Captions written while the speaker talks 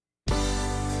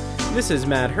This is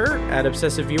Matt Hurt at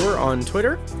Obsessive Viewer on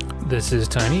Twitter. This is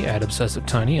Tiny at Obsessive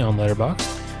Tiny on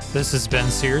Letterboxd. This is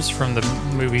Ben Sears from the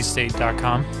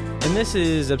moviestate.com. And this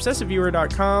is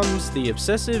ObsessiveViewer.com's The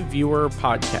Obsessive Viewer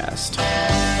Podcast.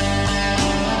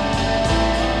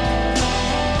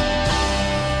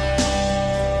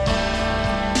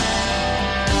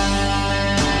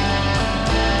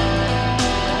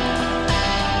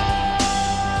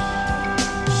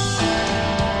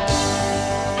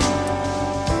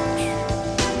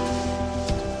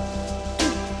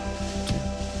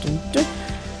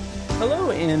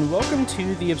 And welcome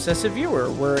to The Obsessive Viewer.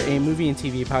 We're a movie and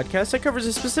TV podcast that covers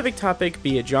a specific topic,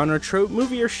 be it genre, trope,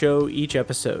 movie, or show each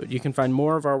episode. You can find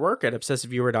more of our work at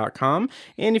ObsessiveViewer.com.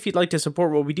 And if you'd like to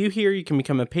support what we do here, you can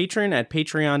become a patron at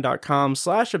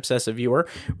Patreon.com/ObsessiveViewer,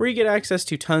 where you get access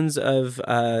to tons of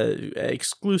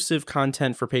exclusive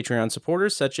content for Patreon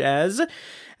supporters, such as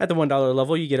at the $1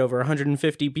 level, you get over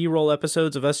 150 B-roll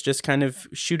episodes of us just kind of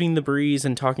shooting the breeze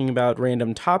and talking about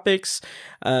random topics.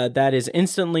 That is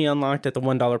instantly unlocked at the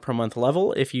 $1 per month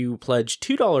level. If you pledge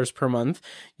 $2 per month,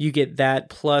 you get that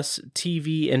plus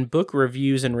TV and book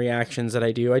reviews and reactions that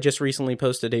I do. I just recently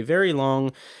posted a very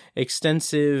long,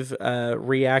 extensive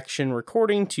reaction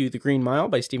recording to The Green Mile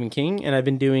by Stephen King, and I've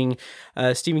been doing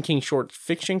Stephen King short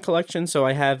fiction collection, so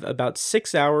I have about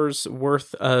 6 hours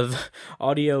worth of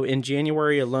audio in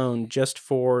January alone just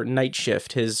for Night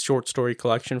Shift, his short story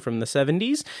collection from the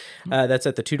 70s. That's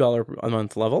at the $2 a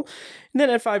month level. And then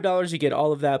at $5, you get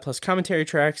all of that plus commentary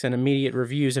tracks and immediate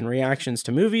reviews and reactions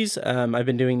to movies. I've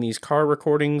been doing these car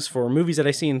recordings for movies that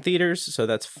I see in theaters, so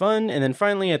that's fun. And then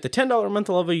finally, at the $10 a month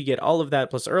level, you get all of that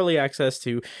plus early access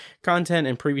to content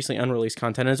and previously unreleased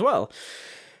content as well.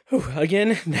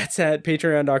 Again, that's at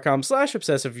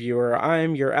patreon.com/obsessiveviewer.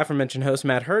 I'm your aforementioned host,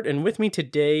 Matt Hurt, and with me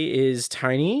today is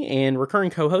Tiny and recurring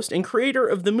co-host and creator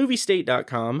of the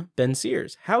moviestate.com, Ben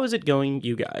Sears. How is it going,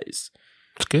 you guys?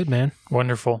 It's good, man.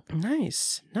 Wonderful.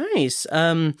 Nice.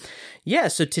 So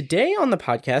today on the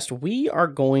podcast, we are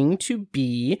going to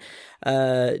be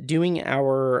doing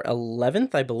our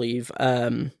 11th, I believe,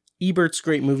 Ebert's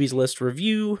Great Movies List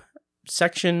review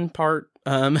section part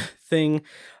thing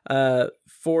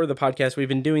for the podcast. We've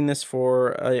been doing this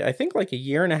for, I think, like a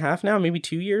year and a half now, maybe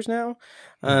 2 years now,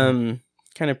 kind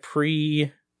of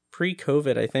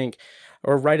pre-COVID, I think,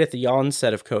 or right at the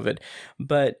onset of COVID.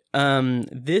 But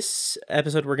this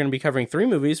episode, we're going to be covering 3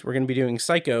 movies. We're going to be doing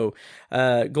Psycho,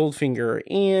 Goldfinger,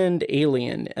 and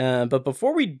Alien. But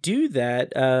before we do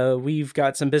that, we've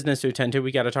got some business to attend to.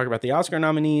 We got to talk about the Oscar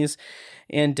nominees.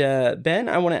 And Ben,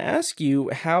 I want to ask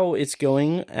you how it's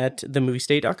going at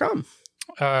themoviestate.com.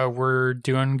 We're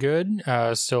doing good.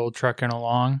 Still trucking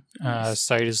along.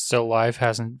 Site is still live.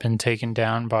 Hasn't been taken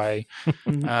down by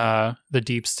the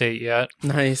deep state yet.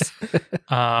 Nice.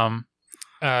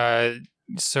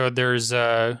 So there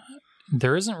isn't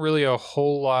really a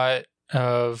whole lot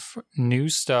of new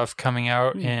stuff coming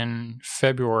out in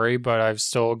February, but I've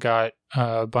still got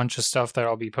a bunch of stuff that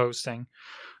I'll be posting.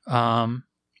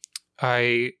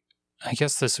 I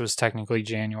guess this was technically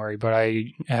January, but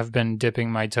I have been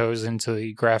dipping my toes into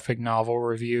the graphic novel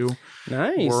review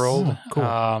world.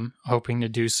 Cool. Hoping to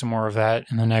do some more of that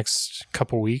in the next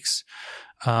couple weeks.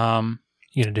 You gonna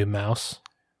do Mouse?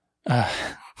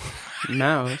 Mouse?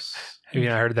 Have you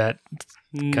not heard that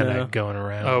kind of going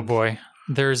around? Oh boy.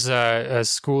 There's a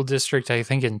school district, I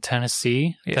think in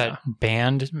Tennessee, that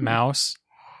banned Mouse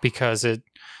because it,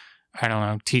 I don't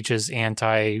know, teaches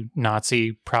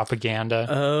anti-Nazi propaganda.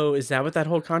 Oh, is that what that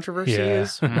whole controversy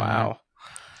is? Wow.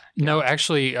 No,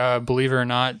 actually, believe it or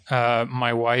not,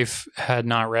 my wife had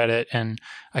not read it, and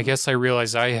I guess I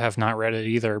realized I have not read it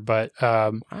either, but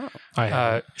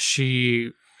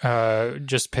she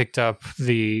just picked up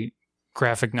the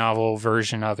graphic novel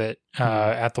version of it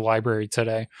at the library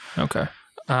today. Okay.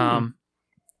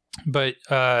 But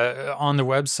on the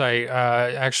website,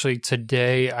 actually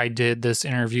today I did this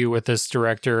interview with this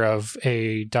director of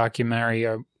a documentary,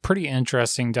 a pretty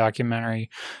interesting documentary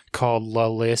called La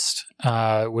List,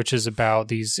 which is about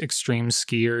these extreme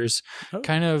skiers,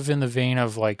 kind of in the vein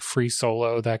of like Free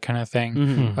Solo, that kind of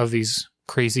thing, of these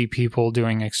crazy people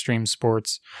doing extreme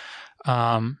sports.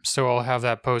 So I'll have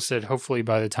that posted hopefully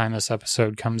by the time this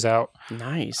episode comes out.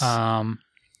 Nice. I'll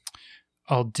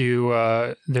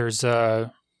do, there's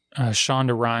a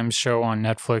Shonda Rhimes show on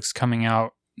Netflix coming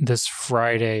out this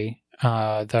Friday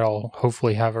that I'll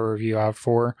hopefully have a review out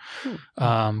for,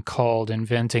 called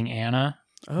Inventing Anna,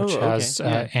 which has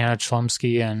Anna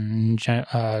Chlumsky and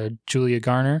Julia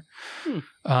Garner.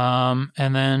 And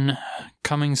then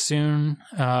coming soon,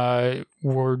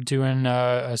 we're doing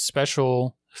a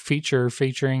special feature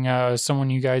featuring someone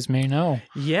you guys may know.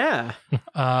 Yeah.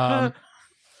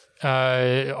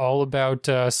 all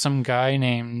about some guy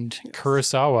named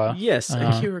Kurosawa. Yes,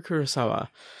 Akira Kurosawa.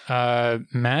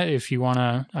 Matt, if you want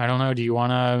to, I don't know, do you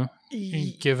want to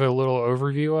give a little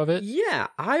overview of it? Yeah,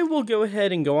 I will go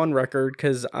ahead and go on record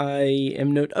because I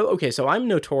am so I'm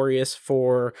notorious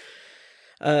for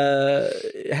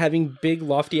having big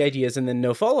lofty ideas and then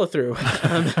no follow through.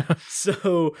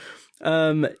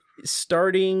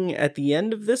 Starting at the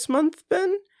end of this month,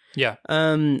 Ben, Yeah.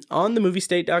 on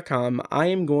themoviestate.com, I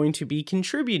am going to be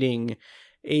contributing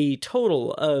a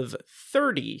total of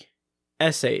 30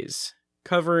 essays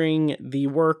covering the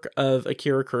work of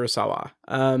Akira Kurosawa.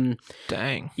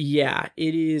 Dang. Yeah,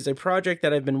 it is a project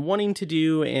that I've been wanting to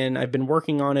do, and I've been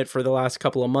working on it for the last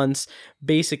couple of months.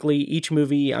 Basically, each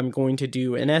movie, I'm going to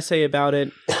do an essay about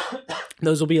it.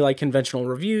 Those will be like conventional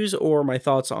reviews or my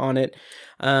thoughts on it.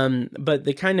 But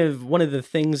one of the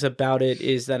things about it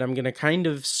is that I'm going to kind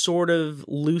of sort of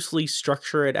loosely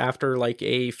structure it after like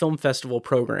a film festival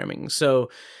programming. So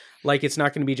like, it's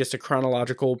not going to be just a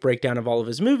chronological breakdown of all of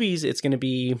his movies. It's going to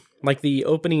be like the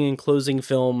opening and closing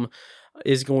film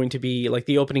is going to be like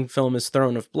the opening film is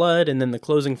Throne of Blood, and then the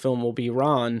closing film will be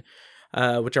Ron,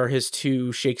 which are his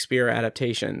 2 Shakespeare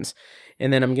adaptations.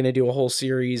 And then I'm going to do a whole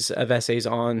series of essays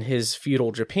on his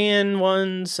feudal Japan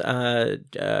ones,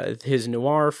 his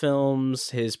noir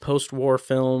films, his post-war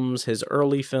films, his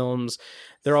early films.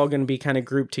 They're all going to be kind of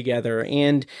grouped together.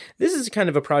 And this is kind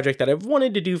of a project that I've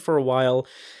wanted to do for a while.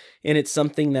 And it's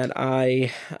something that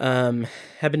I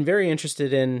have been very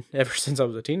interested in ever since I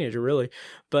was a teenager, really.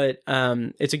 But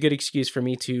it's a good excuse for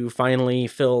me to finally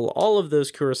fill all of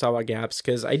those Kurosawa gaps,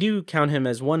 because I do count him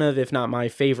as one of, if not my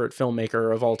favorite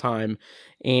filmmaker of all time.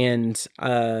 And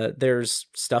there's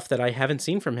stuff that I haven't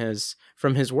seen from his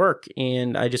work,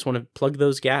 and I just want to plug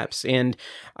those gaps. And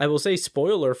I will say,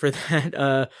 spoiler for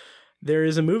that, there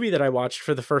is a movie that I watched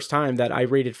for the first time that I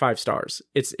rated 5 stars.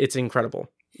 It's incredible.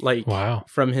 Like, wow,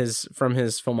 from his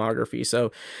filmography.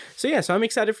 So I'm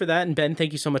excited for that. And Ben,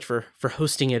 thank you so much for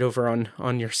hosting it over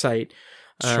on your site.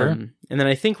 Sure. And then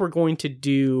I think we're going to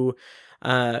do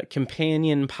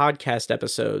companion podcast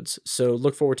episodes. So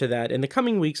look forward to that in the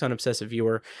coming weeks on Obsessive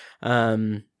Viewer.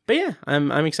 But yeah,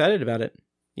 I'm excited about it.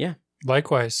 Yeah.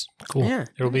 Likewise. Cool. Yeah.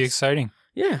 It'll be exciting.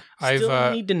 Yeah,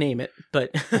 still need to name it,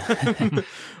 but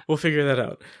we'll figure that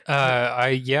out.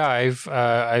 I've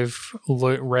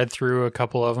read through a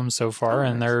couple of them so far,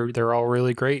 and they're all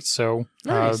really great. So,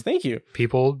 nice, thank you.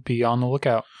 People, be on the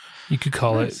lookout. You could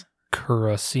call it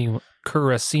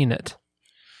Kurosinit.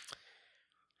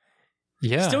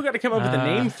 Yeah, still got to come up with a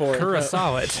name for it.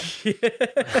 Kurosawa.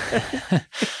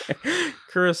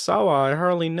 Kurosawa, I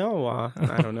hardly know.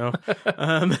 I don't know.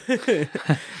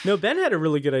 No, Ben had a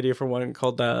really good idea for one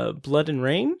called Blood and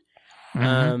Rain.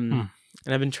 And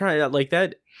I've been trying like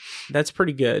that. That's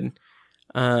pretty good.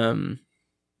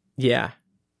 Yeah.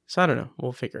 So I don't know.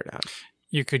 We'll figure it out.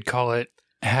 You could call it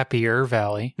Happier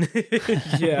Valley.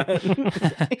 Yeah.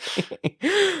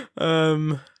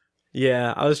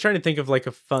 Yeah. I was trying to think of like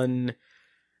a fun.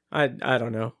 I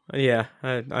don't know. Yeah.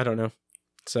 I don't know.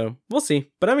 So we'll see,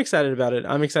 but I'm excited about it.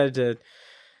 I'm excited to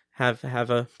have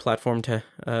a platform to,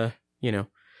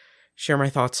 share my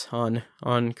thoughts on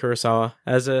Kurosawa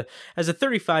as a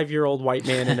 35-year-old white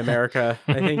man in America.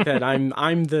 I think that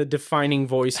I'm the defining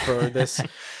voice for this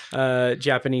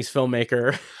Japanese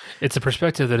filmmaker. It's a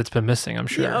perspective that it's been missing, I'm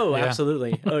sure. Yeah,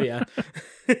 absolutely. Oh yeah.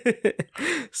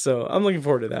 So I'm looking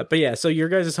forward to that. But yeah, so your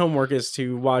guys' homework is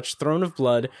to watch Throne of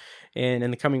Blood, and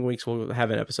in the coming weeks we'll have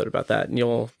an episode about that, and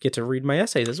you'll get to read my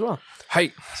essays as well.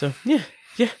 Hi. So yeah.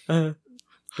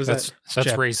 That's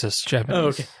racist. Japanese. Oh,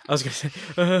 okay. I was gonna say.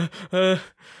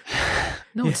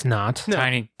 No, it's not. No.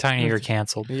 Tiny, you're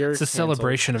canceled. It's a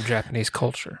celebration of Japanese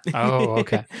culture. Oh,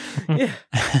 okay. Yeah.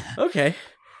 Okay.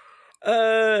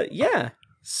 Yeah.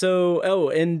 So,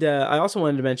 and I also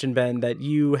wanted to mention, Ben, that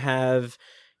you have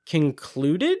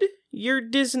concluded your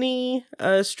Disney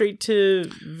straight to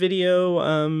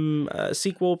video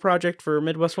sequel project for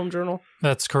Midwest Film Journal.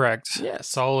 That's correct. Yes.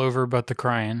 It's all over but the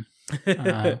crying.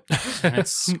 And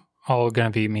it's all gonna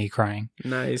be me crying.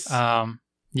 Nice.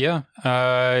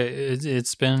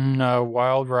 It's been a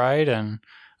wild ride, and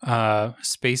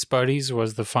Space Buddies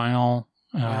was the final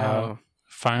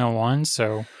one.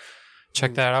 So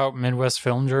check that out, Midwest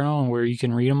Film Journal, where you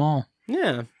can read them all.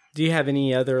 Yeah. Do you have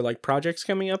any other like projects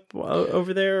coming up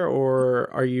over there, or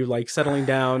are you like settling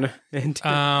down?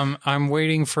 I'm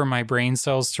waiting for my brain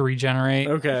cells to regenerate.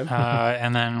 Okay.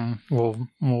 And then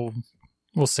we'll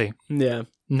see. Yeah.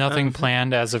 Nothing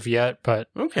planned as of yet, but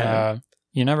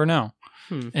you never know.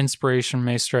 Inspiration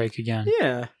may strike again.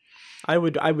 Yeah. I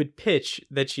would pitch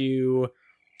that you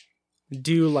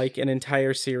do like an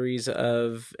entire series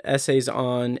of essays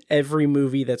on every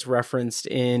movie that's referenced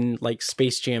in like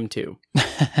Space Jam 2.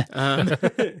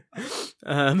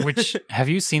 Which, have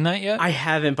you seen that yet? I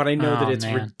haven't, but I know that it's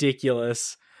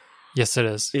ridiculous. Yes, it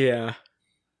is. Yeah.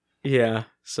 Yeah.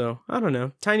 So I don't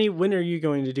know. Tiny, when are you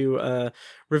going to do a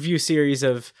review series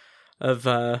of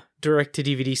direct to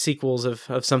DVD sequels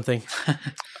of something?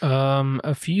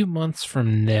 A few months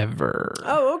from never.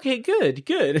 Oh, okay,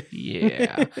 good.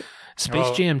 Yeah.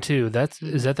 Space Jam 2.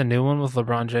 Is that the new one with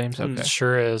LeBron James? Okay. It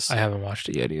sure is. I haven't watched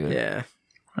it yet either. Yeah.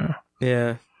 Oh.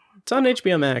 Yeah. It's on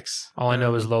HBO Max. All I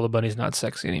know is Lola Bunny's not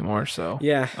sexy anymore, so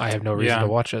yeah, I have no reason to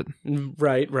watch it.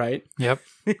 Right. Yep.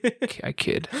 I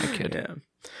kid. Yeah.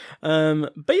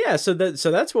 But yeah, so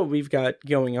that's what we've got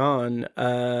going on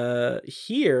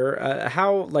here.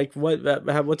 How, like,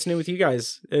 what's new with you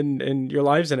guys and your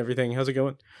lives and everything? How's it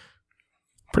going?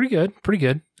 Pretty good.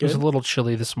 It was a little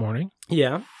chilly this morning.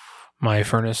 Yeah. My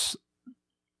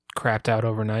crapped out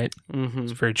overnight. Mm-hmm.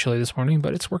 It's very chilly this morning,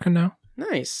 but it's working now.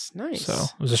 Nice. So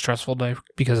it was a stressful day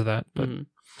because of that. But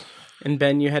And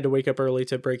Ben, you had to wake up early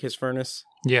to break his furnace.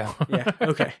 Yeah. Yeah.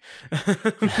 Okay.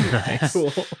 Nice.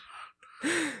 Cool.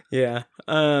 Yeah.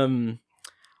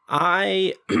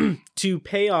 I to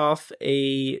pay off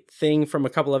a thing from a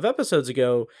couple of episodes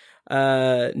ago.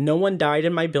 No one died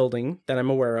in my building that I'm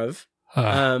aware of.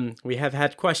 We have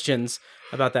had questions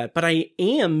about that, but I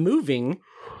am moving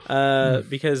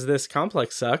because this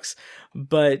complex sucks.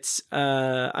 But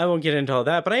I won't get into all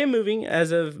that. But I am moving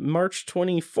as of March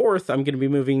 24th. I'm going to be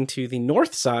moving to the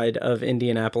north side of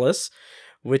Indianapolis,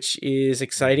 which is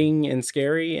exciting and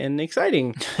scary and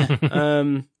exciting.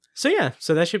 So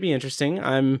that should be interesting.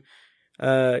 I'm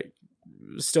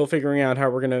still figuring out how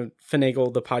we're going to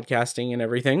finagle the podcasting and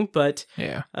everything, but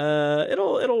yeah,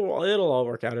 it'll all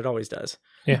work out. It always does.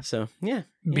 Yeah. So yeah.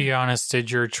 Be honest,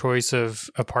 did your choice of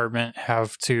apartment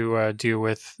have to deal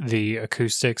with the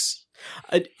acoustics?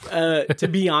 To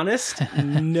be honest,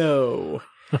 no.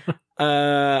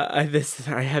 I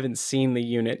haven't seen the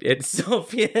unit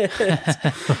itself yet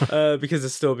because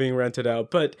it's still being rented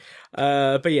out. But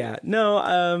yeah,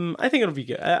 no. I think it'll be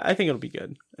good. I think it'll be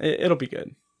good. It'll be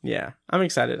good. Yeah, I'm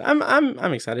excited.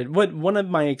 I'm excited. One of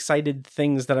my excited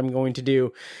things that I'm going to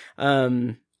do,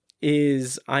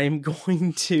 is I'm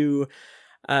going to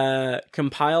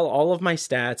compile all of my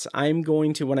stats. I'm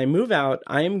going to, when I move out,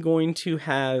 I am going to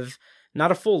have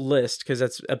not a full list because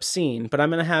that's obscene, but I'm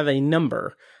going to have a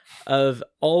number of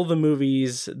all the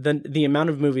movies, the amount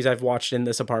of movies I've watched in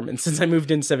this apartment since I moved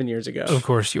in 7 years ago. Of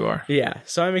course you are. Yeah,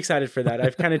 so I'm excited for that.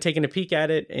 I've kind of taken a peek at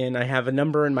it, and I have a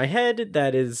number in my head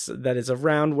that is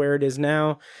around where it is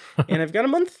now, and I've got a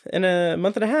month and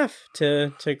a half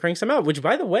to crank some out. Which,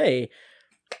 by the way,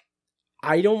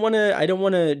 I don't want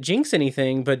to jinx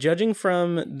anything, but judging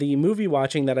from the movie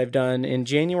watching that I've done in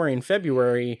January and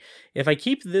February, if I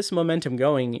keep this momentum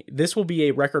going, this will be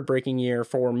a record-breaking year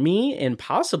for me and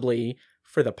possibly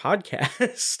for the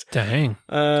podcast. Dang.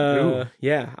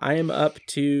 Yeah, I am up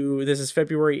to, this is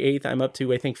February 8th, I'm up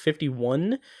to, I think,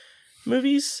 51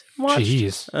 movies watched.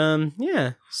 Jeez.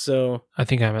 Yeah, so. I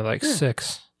think I'm at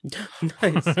 6.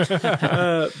 Nice.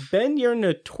 Ben, you're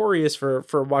notorious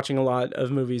for watching a lot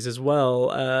of movies as well.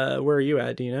 Where are you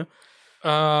at? Do you know?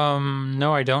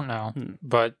 No, I don't know.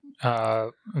 But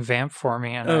vamp for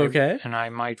me, and I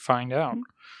might find out.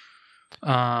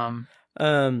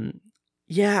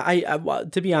 Yeah, I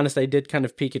to be honest, I did kind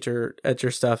of peek at your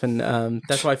stuff, and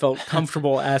that's why I felt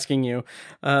comfortable asking you.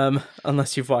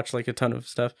 Unless you've watched like a ton of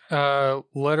stuff.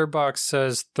 Letterboxd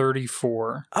says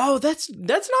 34. Oh, that's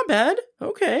not bad.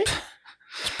 Okay,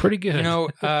 it's pretty good. You know,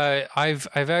 I've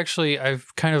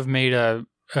kind of made a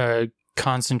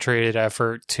concentrated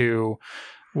effort to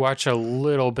watch a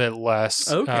little bit less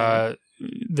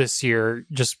this year,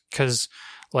 just because.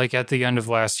 Like at the end of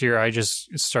last year, I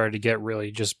just started to get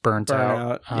really just burnt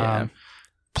out. Yeah.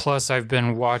 Plus, I've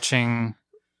been watching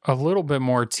a little bit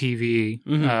more TV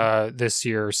this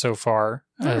year so far,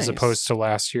 as opposed to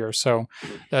last year. So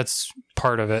that's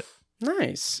part of it.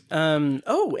 Nice.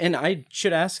 Oh, and I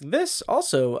should ask this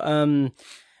also.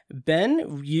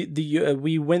 Ben,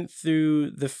 we went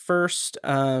through the first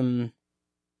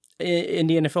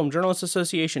Indiana Film Journalists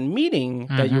Association meeting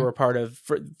that you were a part of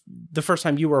for the first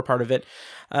time you were a part of it.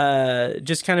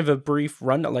 Just kind of a brief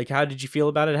rundown. Like, how did you feel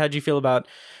about it? How did you feel about,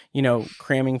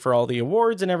 cramming for all the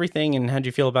awards and everything? And how did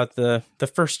you feel about the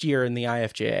first year in the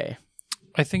IFJA?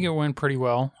 I think it went pretty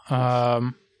well.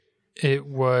 It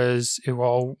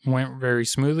all went very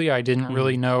smoothly. I didn't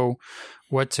really know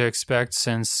what to expect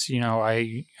since,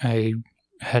 I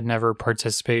had never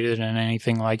participated in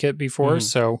anything like it before.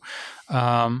 So,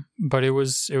 but it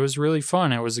was really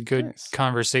fun. It was a good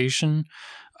conversation.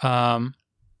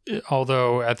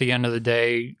 Although at the end of the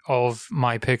day, all of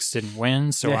my picks didn't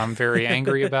win, so I'm very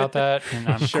angry about that, and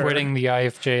I'm quitting the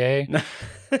IFJA.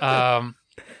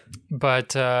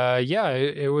 But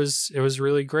it was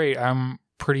really great. I'm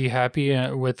pretty happy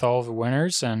with all the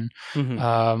winners, and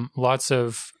lots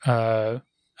of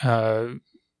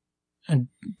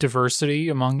diversity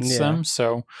amongst them.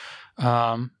 So,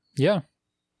 yeah,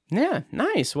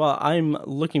 nice. Well, I'm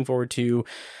looking forward to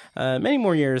many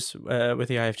more years with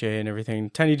the IFJ and everything.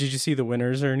 Tiny, did you see the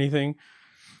winners or anything?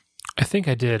 I think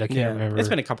I did. I can't remember. It's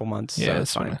been a couple months. Yeah, so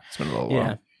it's fine. It's been a little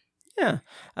while. Yeah.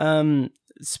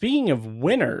 Speaking of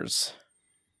winners,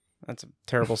 that's a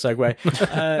terrible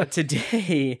segue.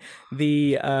 Today,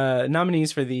 the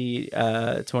nominees for the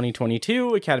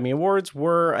 2022 Academy Awards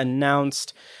were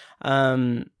announced.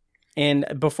 And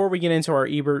before we get into our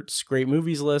Ebert's Great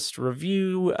Movies List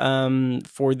review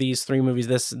for these three movies,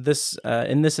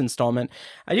 in this installment,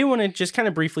 I do want to just kind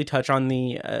of briefly touch on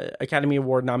the Academy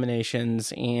Award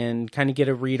nominations and kind of get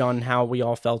a read on how we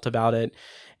all felt about it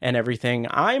and everything.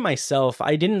 I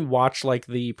didn't watch like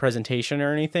the presentation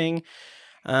or anything,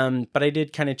 but I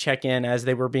did kind of check in as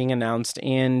they were being announced,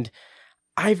 and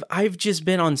I've just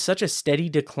been on such a steady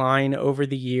decline over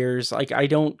the years. Like, I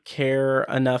don't care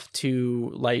enough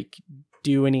to like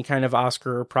do any kind of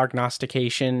Oscar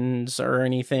prognostications or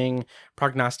anything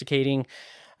prognosticating.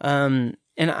 And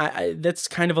I that's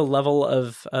kind of a level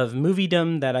of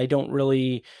moviedom that I don't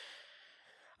really,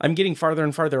 I'm getting farther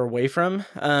and farther away from.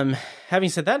 Having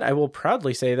said that, I will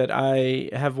proudly say that I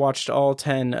have watched all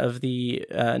 10 of the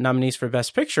nominees for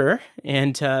Best Picture,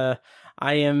 and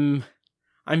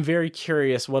I'm very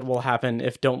curious what will happen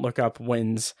if Don't Look Up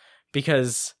wins,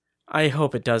 because I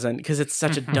hope it doesn't, because it's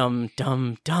such a dumb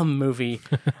movie.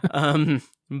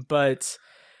 But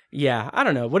yeah, I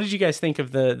don't know. What did you guys think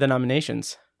of the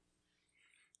nominations?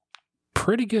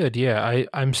 Pretty good, yeah.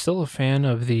 I'm still a fan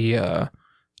of the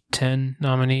 10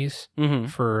 nominees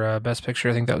for Best Picture.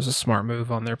 I think that was a smart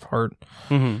move on their part.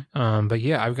 But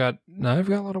yeah, I've got a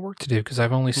lot of work to do because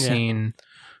I've only seen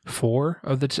 4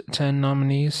 of the 10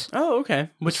 nominees. Oh,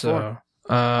 okay. Which 4?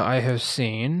 I have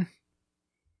seen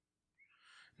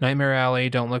Nightmare Alley,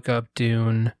 Don't Look Up,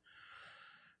 Dune,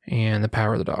 and The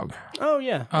Power of the Dog. Oh,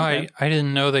 yeah. Okay. I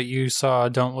didn't know that you saw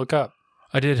Don't Look Up.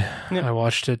 I did. Yeah. I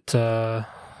watched it,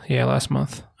 last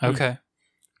month. Okay.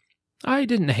 I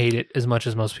didn't hate it as much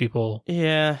as most people.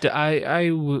 Yeah. I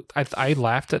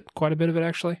laughed at quite a bit of it,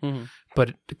 actually.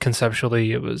 But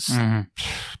conceptually, it was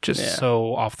just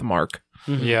so off the mark.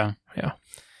 Yeah.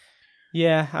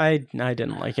 I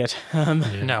didn't like it.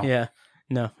 No. Yeah.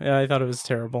 No. I thought it was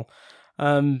terrible.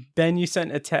 Ben, you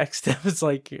sent a text that was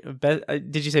like,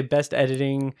 did you say best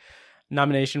editing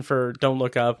nomination for Don't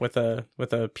Look Up with a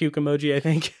puke emoji, I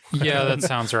think? Yeah, that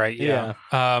sounds right. Yeah.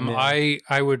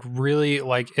 I would really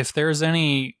like, if there's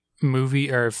any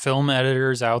movie or film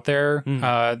editors out there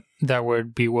that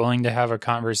would be willing to have a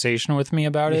conversation with me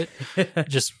about it,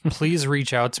 just please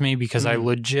reach out to me, because I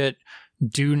legit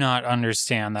do not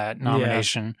understand that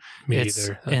nomination. Me it's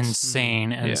either.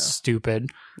 insane and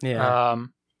stupid. Yeah.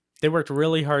 They worked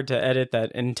really hard to edit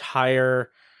that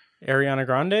entire Ariana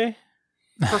Grande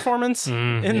performance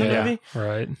in the movie.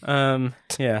 Right.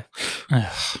 Yeah.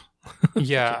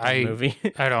 Yeah, movie.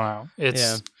 I don't know.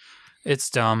 It's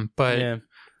dumb, but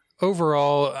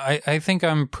overall, I think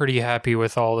I'm pretty happy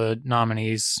with all the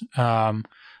nominees. The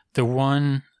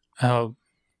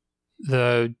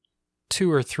 2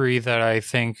 or 3 that I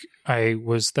think I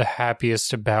was the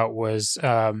happiest about was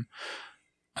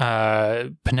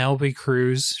Penelope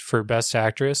Cruz for Best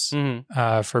Actress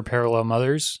for Parallel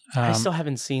Mothers. I still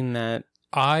haven't seen that.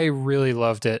 I really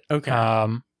loved it. Okay.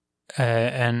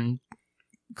 And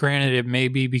granted, it may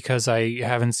be because I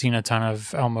haven't seen a ton of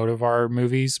Almodovar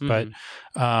movies, but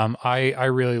I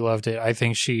really loved it. I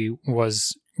think she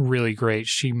was really great.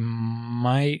 She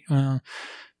might...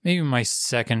 maybe my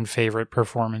second favorite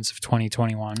performance of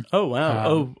 2021. Oh,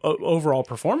 wow. Overall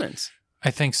performance? I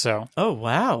think so. Oh,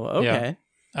 wow. Okay.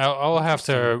 Yeah. I'll have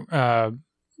to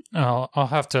I'll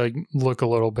have to look a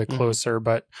little bit closer,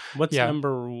 but what's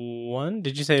number 1?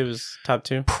 Did you say it was top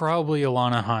 2? Probably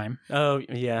Alana Haim. Oh,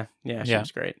 yeah. Yeah, she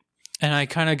was great. And I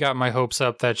kind of got my hopes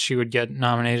up that she would get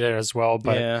nominated as well,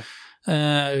 but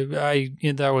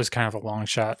that was kind of a long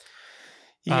shot.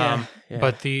 Yeah,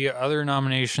 But the other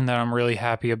nomination that I'm really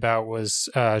happy about was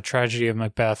Tragedy of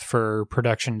Macbeth for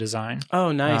production design.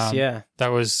 Oh, nice. That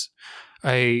was,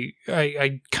 I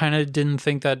kind of didn't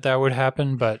think that would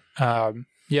happen, but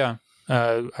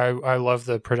I love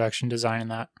the production design in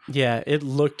that. Yeah, it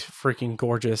looked freaking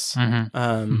gorgeous.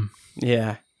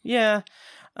 Yeah.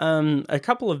 A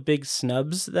couple of big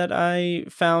snubs that I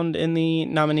found in the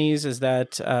nominees is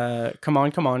that Come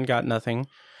On got nothing.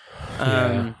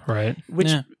 Right.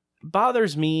 Which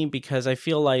bothers me because I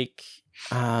feel like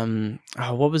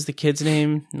what was the kid's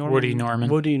name? Woody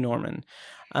Norman.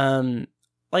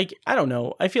 Like, I don't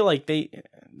know. I feel like they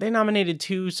nominated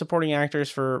 2 supporting actors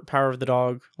for Power of the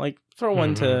Dog. Like, throw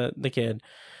one to the kid.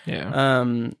 Yeah.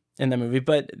 In that movie,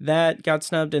 but that got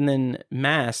snubbed, and then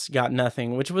Mass got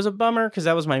nothing, which was a bummer because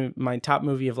that was my top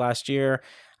movie of last year.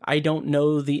 I don't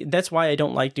know that's why I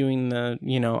don't like doing the,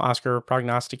 Oscar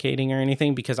prognosticating or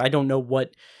anything, because I don't know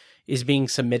what is being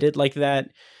submitted. Like that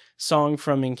song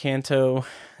from Encanto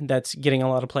that's getting a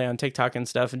lot of play on TikTok and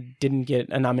stuff didn't get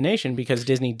a nomination because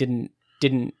Disney didn't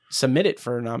submit it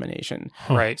for a nomination.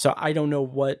 Right. So I don't know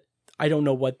what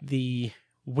the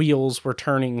wheels were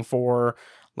turning for,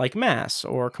 like Mass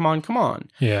or Come On.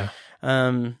 Yeah.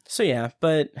 So yeah,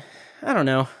 but I don't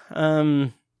know.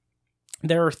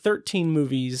 There are 13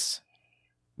 movies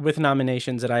with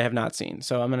nominations that I have not seen,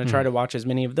 so I'm going to try to watch as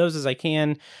many of those as I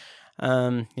can.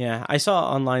 Yeah, I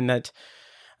saw online that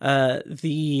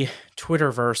the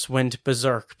Twitterverse went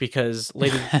berserk because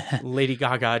Lady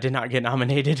Gaga did not get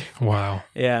nominated. Wow.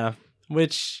 Yeah,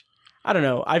 which I don't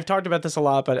know. I've talked about this a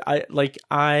lot, but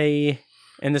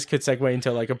and this could segue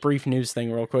into like a brief news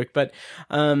thing real quick, but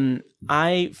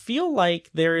I feel like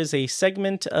there is a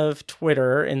segment of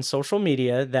Twitter and social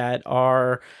media that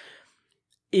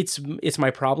it's my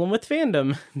problem with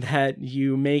fandom, that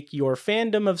you make your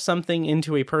fandom of something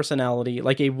into a personality,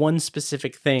 like a one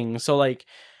specific thing. So like,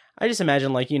 I just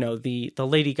imagine like, the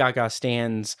Lady Gaga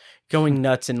stans going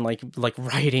nuts and like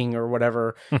writing or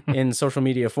whatever in social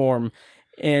media form.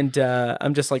 And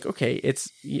I'm just like, okay,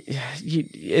 it's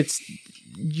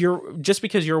just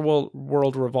because your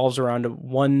world revolves around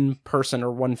one person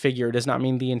or one figure does not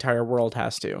mean the entire world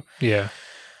has to. Yeah.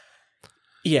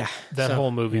 Yeah. That whole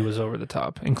movie was over the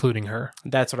top, including her.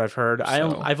 That's what I've heard.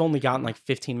 I've only gotten like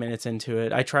 15 minutes into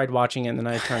it. I tried watching it and then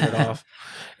I turned it off.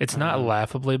 It's not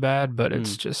laughably bad, but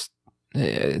it's just,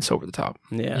 it's over the top.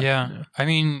 Yeah. I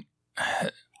mean,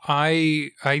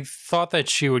 I thought that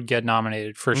she would get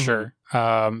nominated for sure.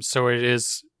 So it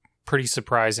is pretty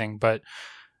surprising, but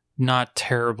not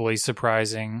terribly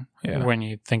surprising when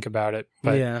you think about it.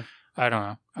 But I don't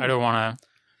know. I don't want to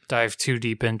dive too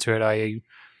deep into it. I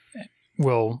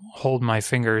will hold my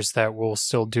fingers that we'll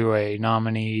still do a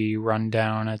nominee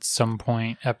rundown at some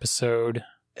point episode.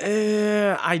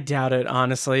 I doubt it,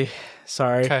 honestly.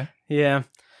 Sorry. Okay. Yeah.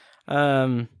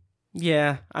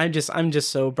 Yeah, I'm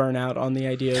just so burnt out on the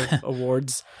idea of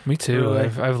awards. Me too. Really.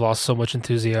 I've lost so much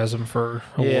enthusiasm for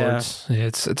awards. Yeah.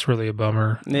 It's really a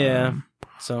bummer. Yeah.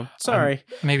 So sorry.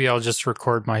 Maybe I'll just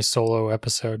record my solo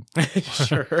episode.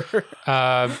 Sure.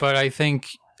 But I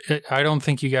don't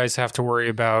think you guys have to worry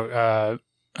about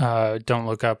Don't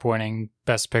Look Up winning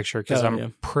Best Picture, because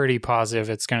I'm pretty positive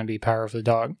it's going to be Power of the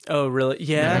Dog. Oh, really?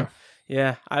 Yeah.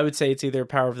 I would say it's either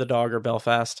Power of the Dog or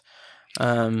Belfast.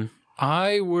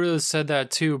 I would have said that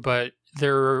too, but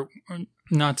they're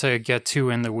not to get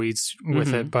too in the weeds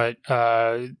with it, but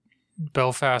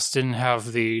Belfast didn't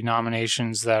have the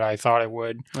nominations that I thought it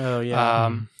would. Oh,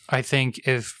 yeah. I think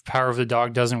if Power of the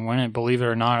Dog doesn't win it, believe it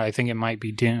or not, I think it might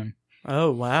be Dune.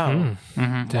 Oh, wow.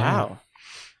 Wow.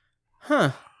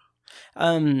 Huh.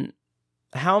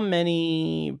 How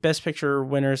many Best Picture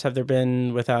winners have there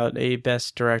been without a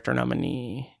Best Director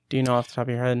nominee? Do you know off the top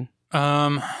of your head?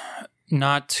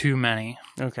 Not too many.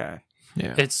 Okay.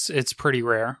 Yeah. It's pretty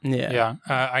rare. Yeah.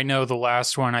 I know the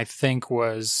last one I think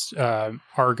was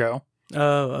Argo.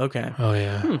 Oh, okay. Oh,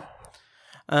 yeah.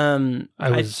 I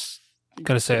was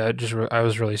gonna say I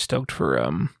was really stoked for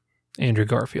Andrew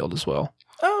Garfield as well.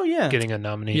 Oh, yeah. Getting a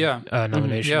nomination. Yeah,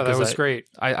 that was great.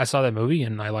 I saw that movie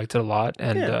and I liked it a lot,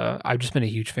 and I've just been a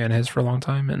huge fan of his for a long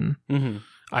time, and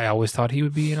I always thought he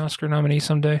would be an Oscar nominee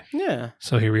someday. Yeah.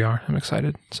 So here we are. I'm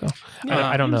excited. So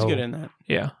I don't know. He was good in that.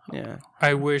 Yeah.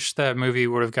 I wish that movie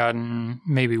would have gotten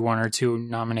maybe 1 or 2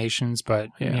 nominations, but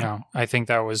I think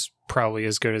that was probably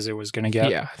as good as it was going to get.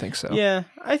 Yeah, I think so. Yeah,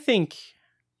 I think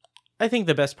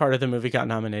the best part of the movie got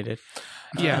nominated.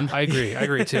 Yeah, I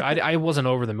agree too. I wasn't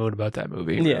over the moon about that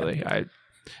movie, really. Yeah.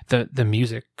 The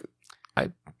music,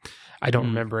 I don't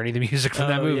remember any of the music from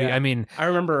that movie. Yeah. I mean, I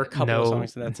remember a couple of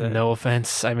songs. That's it. No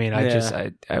offense. I mean,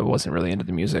 I wasn't really into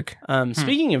the music.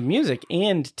 Speaking of music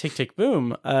and Tick Tick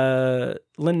Boom,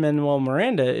 Lin-Manuel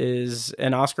Miranda is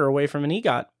an Oscar away from an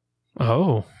EGOT.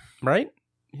 Oh, right?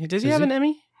 Does he have an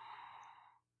Emmy?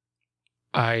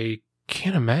 I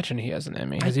can't imagine he has an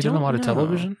Emmy. Has he done a lot of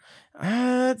television?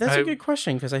 That's a good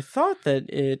question, because I thought that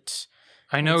it...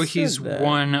 I know he's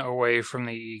one away from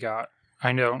the EGOT.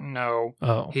 I don't know.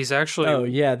 Oh. He's actually... Oh,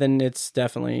 yeah, then it's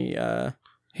definitely...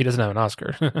 He doesn't have an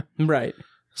Oscar. Right.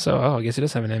 So, I guess he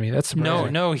does have an Emmy. That's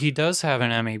surprising. No, he does have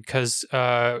an Emmy, because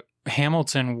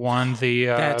Hamilton won the...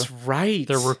 That's right.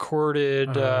 The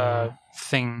recorded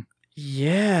thing.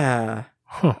 Yeah.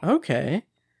 Huh. Okay.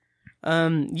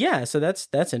 Yeah, so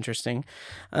that's interesting.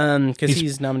 Because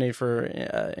he's nominated for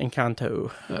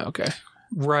Encanto. Okay.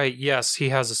 Right, yes, he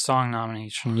has a song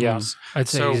nomination, yes. I'd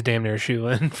say he's damn near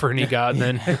shoe-in for an EGOT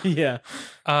then. Yeah.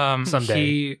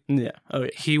 Someday.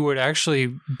 He would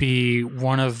actually be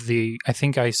one of the, I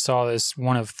think I saw this,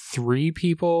 one of 3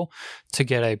 people to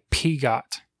get a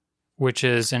PGOT, which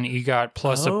is an EGOT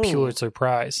plus a Pulitzer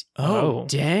Prize. Oh,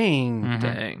 dang. Mm-hmm.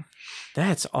 Dang.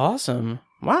 That's awesome.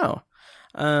 Wow.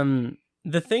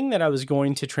 The thing that I was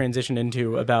going to transition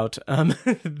into about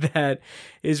that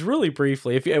is really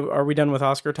briefly. Are we done with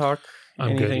Oscar talk?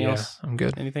 Anything else? I'm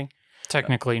good. Anything?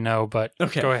 Technically, no, but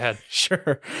go ahead.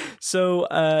 Sure. So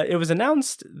it was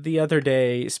announced the other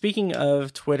day, speaking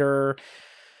of Twitter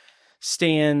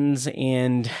stands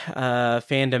and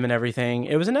fandom and everything,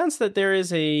 it was announced that there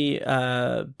is a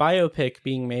biopic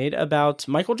being made about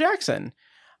Michael Jackson.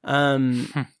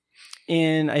 And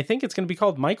I think it's going to be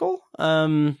called Michael.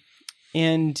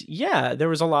 And yeah, there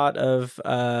was a lot of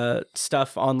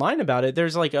stuff online about it.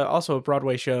 There's like also a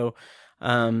Broadway show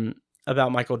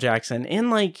about Michael Jackson. And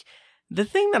like the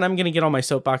thing that I'm going to get on my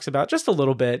soapbox about just a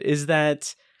little bit is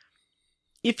that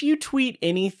if you tweet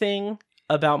anything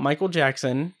about Michael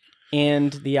Jackson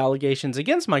and the allegations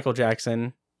against Michael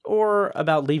Jackson, or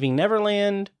about Leaving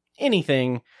Neverland,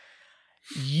 anything,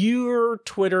 your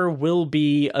Twitter will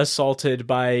be assaulted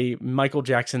by Michael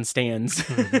Jackson stans.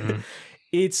 Mm-hmm.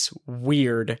 It's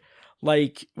weird.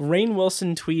 Like, Rainn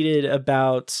Wilson tweeted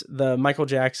about the Michael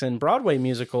Jackson Broadway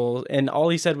musical, and all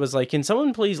he said was like, "Can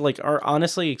someone please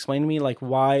honestly explain to me like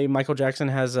why Michael Jackson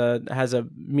has a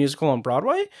musical on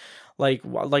Broadway? Like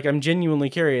I'm genuinely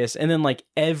curious." And then like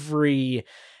every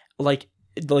like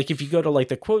if you go to like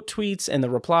the quote tweets and the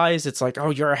replies, it's like,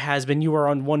 "Oh, you're a has-been. You were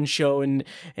on one show and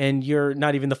you're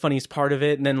not even the funniest part of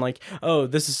it." And then like, "Oh,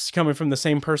 this is coming from the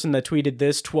same person that tweeted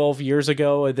this 12 years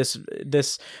ago,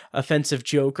 this offensive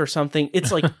joke or something."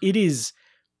 It's like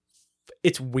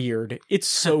it's weird. It's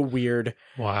so weird.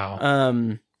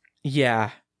 Wow. Yeah.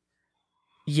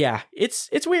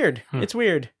 It's weird. It's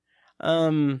weird.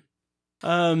 Wow.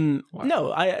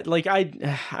 No, I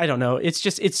don't know.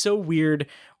 It's so weird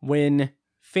when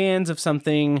fans of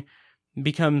something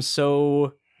become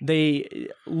so, they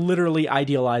literally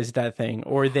idealize that thing,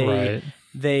 or they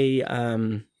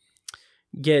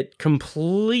get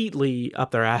completely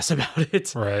up their ass about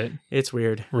it. Right. It's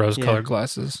weird. Rose-colored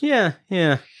glasses. Yeah.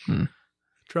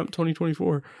 Trump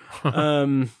 2024.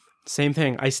 Same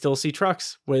thing. I still see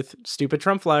trucks with stupid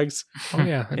Trump flags. Oh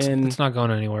yeah, it's not going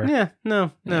anywhere. Yeah.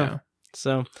 No. Yeah.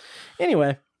 So,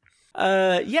 anyway,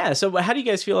 so how do you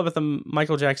guys feel about the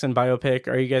Michael Jackson biopic?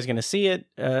 Are you guys going to see it?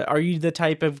 Are you the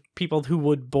type of people who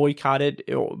would boycott it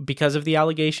because of the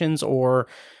allegations, or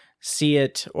see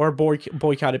it or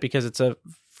boycott it because it's a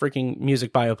freaking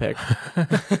music biopic?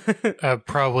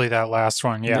 Probably that last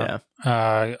one. Yeah.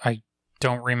 I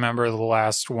don't remember the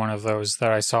last one of those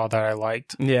that I saw that I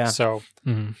liked. Yeah. So,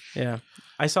 yeah.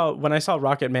 When I saw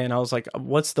Rocket Man, I was like,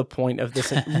 what's the point of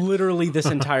this? Literally this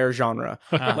entire genre.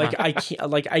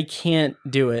 I can't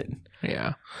do it.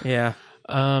 Yeah. Yeah.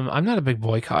 I'm not a big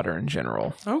boycotter in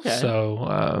general. Okay.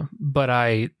 So,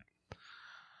 but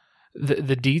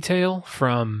the detail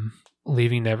from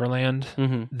Leaving Neverland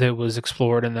that was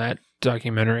explored in that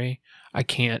documentary, I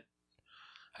can't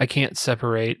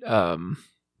separate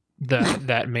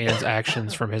that man's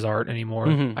actions from his art anymore.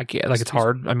 I can't, it's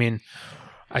hard. I mean,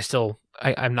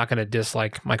 I'm not going to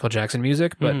dislike Michael Jackson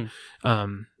music, but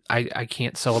I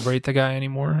can't celebrate the guy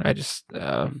anymore. I just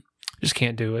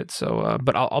can't do it. So,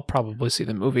 but I'll probably see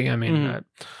the movie. I mean,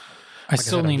 I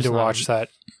still need to watch that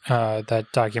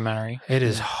documentary. It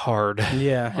is hard.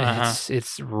 Yeah,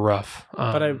 it's rough.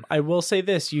 But I will say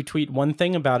this: you tweet one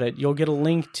thing about it, you'll get a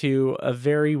link to a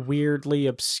very weirdly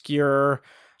obscure,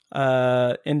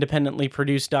 independently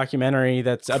produced documentary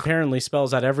that apparently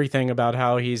spells out everything about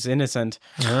how he's innocent.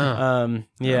 Okay.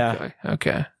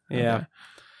 Yeah.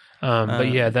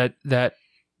 But yeah,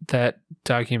 that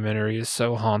documentary is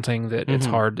so haunting that it's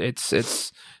hard.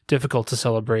 It's difficult to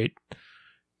celebrate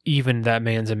even that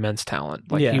man's immense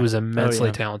talent. Like he was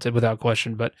immensely talented without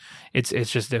question, but it's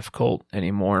just difficult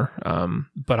anymore.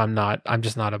 But I'm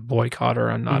just not a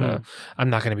boycotter. I'm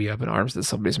not going to be up in arms that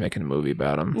somebody's making a movie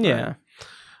about him. Yeah.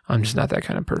 I'm just not that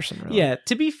kind of person. Really. Yeah,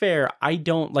 to be fair, I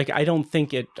don't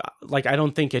think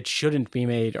it shouldn't be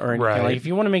made or anything. Right. Like, if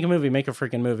you want to make a movie, make a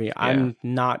freaking movie. Yeah. I'm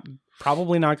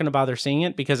probably not going to bother seeing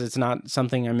it because it's not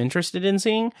something I'm interested in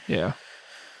seeing. Yeah.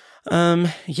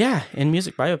 Yeah, and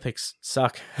music biopics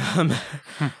suck.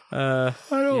 I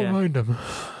don't mind them.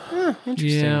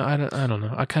 Interesting. Yeah, I don't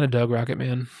know. I kind of dug Rocket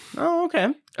Man. Oh,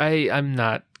 okay. I'm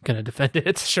not gonna defend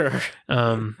it. Sure.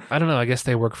 I don't know. I guess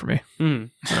they work for me.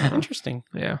 Interesting.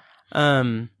 Yeah.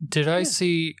 Did I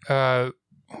see?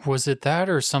 Was it that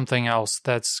or something else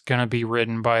that's gonna be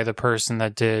written by the person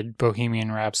that did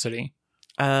Bohemian Rhapsody?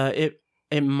 It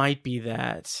might be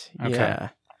that. Okay. Yeah.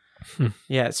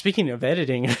 Yeah. Speaking of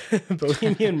editing,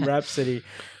 Bohemian Rhapsody.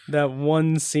 That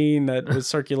one scene that was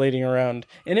circulating around,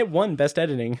 and it won Best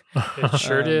Editing. It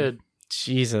sure did.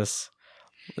 Jesus.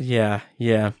 Yeah.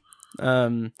 Do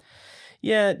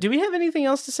we have anything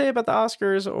else to say about the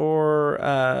Oscars or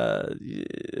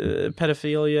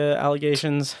pedophilia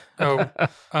allegations?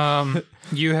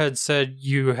 You had said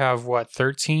you have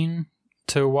 13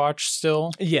 to watch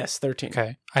still? Yes, 13.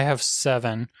 Okay. I have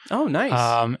 7. Oh,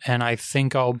 nice. And I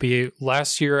think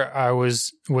last year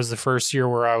was the first year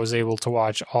where I was able to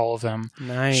watch all of them.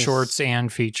 Nice. Shorts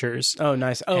and features. Oh,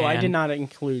 nice. Oh, and, I did not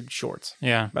include shorts.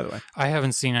 Yeah. By the way. I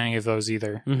haven't seen any of those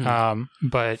either. Mm-hmm.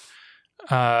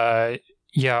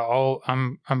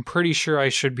 I'm pretty sure I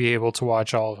should be able to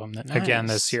watch all of them again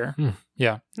this year.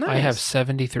 Yeah. Nice. I have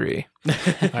 73.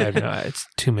 It's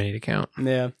too many to count.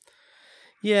 Yeah.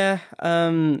 Yeah,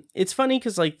 it's funny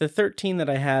because, like, the 13 that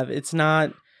I have, it's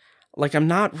not, like, I'm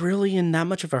not really in that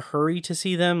much of a hurry to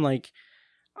see them. Like,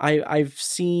 I've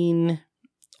seen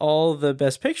all the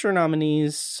Best Picture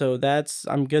nominees, so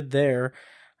I'm good there.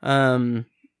 But,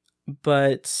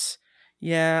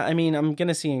 yeah, I mean, I'm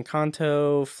gonna see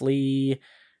Encanto, Flea,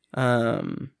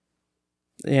 and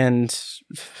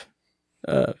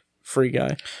Free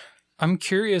Guy. I'm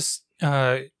curious,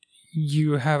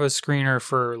 you have a screener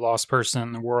for Lost Person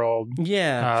in the World.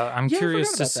 Yeah. I'm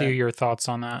curious to see your thoughts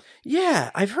on that.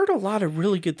 Yeah, I've heard a lot of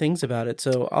really good things about it,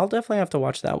 so I'll definitely have to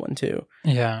watch that one too.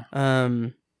 Yeah.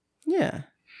 Yeah.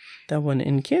 That one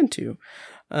in Cantu.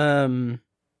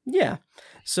 Yeah.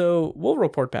 So we'll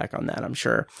report back on that, I'm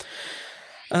sure.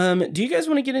 Do you guys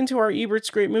want to get into our Ebert's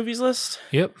Great Movies list?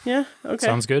 Yep. Yeah? Okay.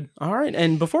 Sounds good. All right.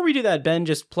 And before we do that, Ben,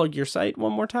 just plug your site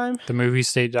one more time.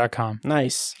 TheMovieState.com.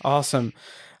 Nice. Awesome.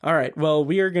 All right. Well,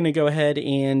 we are going to go ahead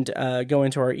and go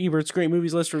into our Ebert's Great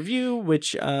Movies list review,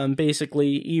 which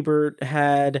basically Ebert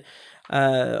had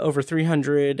over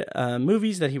 300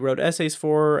 movies that he wrote essays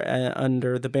for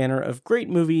under the banner of Great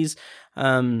Movies.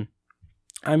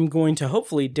 I'm going to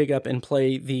hopefully dig up and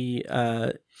play the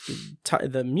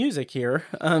music here,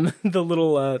 the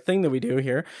little thing that we do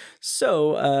here.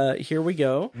 So here we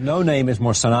go. No name is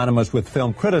more synonymous with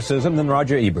film criticism than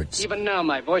Roger Ebert's. Even now,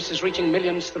 my voice is reaching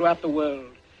millions throughout the world.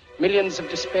 Millions of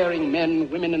despairing men,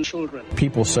 women, and children.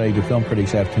 People say, do film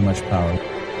critics have too much power?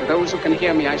 For those who can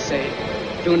hear me, I say,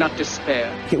 do not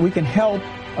despair. We can help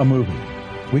a movie.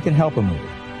 We can help a movie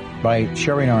by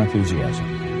sharing our enthusiasm.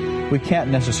 We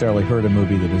can't necessarily hurt a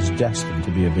movie that is destined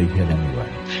to be a big hit anyway.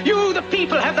 You, the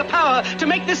people, have the power to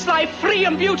make this life free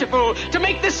and beautiful, to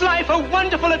make this life a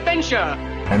wonderful adventure.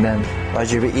 And then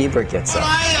Roger Ebert gets up. What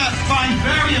I find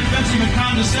very offensive and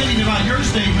condescending about your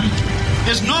statement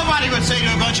is nobody would say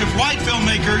to a bunch of white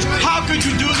filmmakers, how could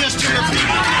you do this to your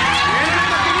people?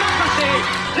 Democracy!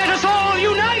 Let us all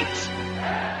unite!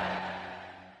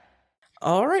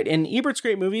 All right, in Ebert's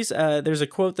Great Movies, there's a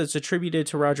quote that's attributed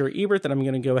to Roger Ebert that I'm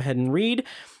going to go ahead and read.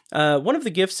 One of the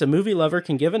gifts a movie lover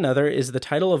can give another is the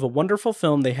title of a wonderful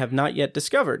film they have not yet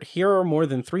discovered. Here are more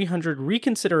than 300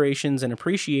 reconsiderations and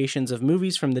appreciations of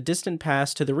movies from the distant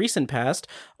past to the recent past,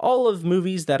 all of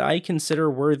movies that I consider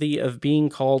worthy of being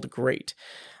called great.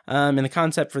 And the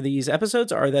concept for these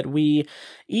episodes are that we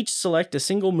each select a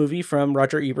single movie from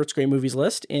Roger Ebert's Great Movies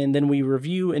list, and then we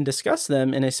review and discuss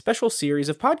them in a special series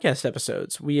of podcast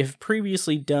episodes. We have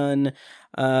previously done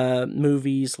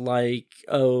movies like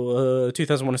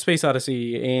 2001: A Space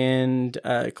Odyssey and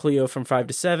Cleo from 5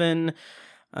 to 7.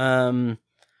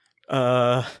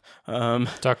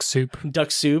 Duck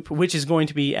Soup, which is going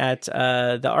to be at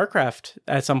the Artcraft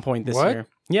at some point this year.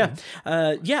 Yeah.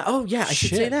 I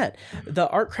should say that. The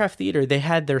Artcraft Theater, they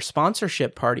had their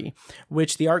sponsorship party,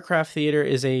 which the Artcraft Theater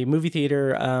is a movie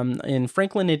theater in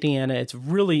Franklin, Indiana. It's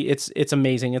really, it's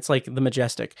amazing. It's like the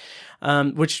Majestic,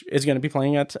 which is going to be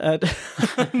playing at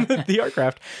the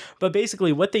Artcraft. But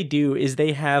basically what they do is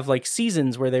they have like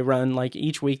seasons where they run, like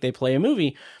each week they play a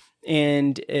movie,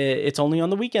 and it's only on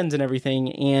the weekends and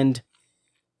everything. And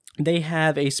they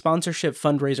have a sponsorship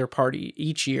fundraiser party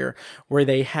each year where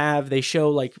they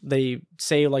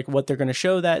say what they're going to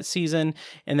show that season,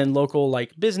 and then local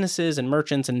like businesses and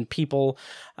merchants and people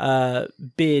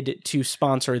bid to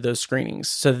sponsor those screenings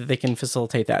so that they can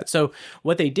facilitate that. So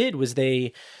what they did was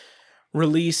they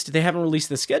haven't released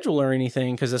the schedule or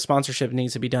anything because the sponsorship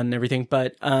needs to be done and everything,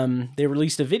 but they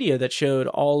released a video that showed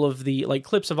all of the like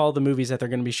clips of all the movies that they're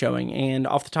going to be showing. And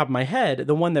off the top of my head,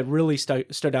 the one that really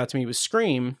stood out to me was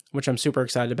Scream, which I'm super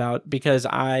excited about because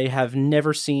I have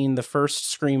never seen the first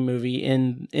Scream movie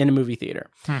in a movie theater.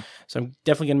 So I'm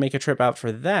definitely going to make a trip out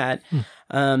for that.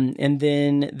 And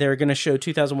then they're going to show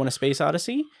 2001: A Space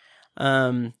Odyssey,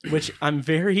 which I'm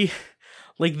very...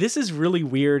 Like, this is really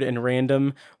weird and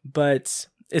random, but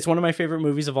it's one of my favorite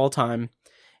movies of all time.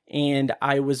 And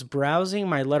I was browsing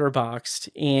my Letterboxd,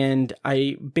 and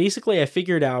I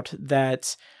figured out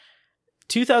that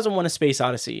 2001: A Space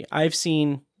Odyssey, I've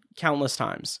seen countless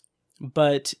times.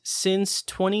 But since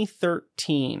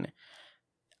 2013,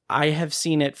 I have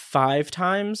seen it 5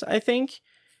 times, I think.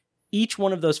 Each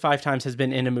one of those 5 times has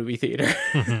been in a movie theater.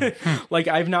 Like,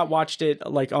 I've not watched it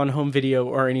like on home video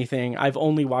or anything. I've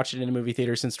only watched it in a movie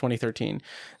theater since 2013.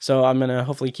 So I'm going to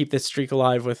hopefully keep this streak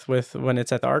alive with when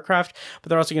it's at the Artcraft. But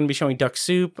they're also going to be showing Duck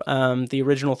Soup, the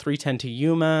original 3:10 to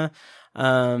Yuma,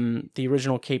 the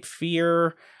original Cape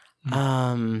Fear.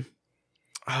 I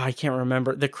can't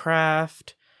remember. The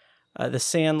Craft. The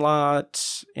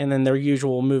Sandlot, and then their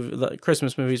usual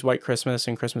Christmas movies, White Christmas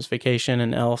and Christmas Vacation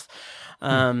and Elf.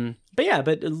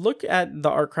 But look at the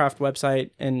Artcraft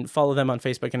website and follow them on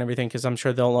Facebook and everything, because I'm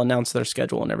sure they'll announce their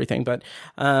schedule and everything. But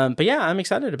yeah, I'm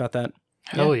excited about that.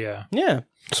 Hell yeah. Yeah.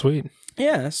 Sweet.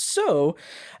 Yeah, so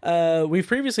we've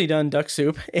previously done Duck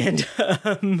Soup and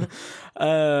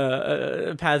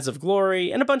Paths of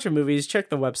Glory and a bunch of movies. Check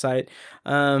the website.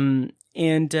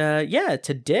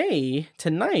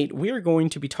 Tonight, we are going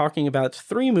to be talking about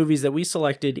 3 movies that we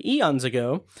selected eons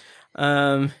ago.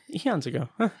 Bond.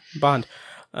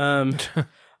 We're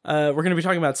going to be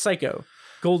talking about Psycho,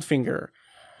 Goldfinger,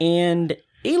 and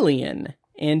Alien.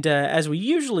 And as we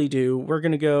usually do, we're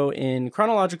going to go in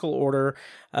chronological order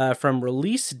from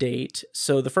release date.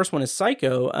 So the first one is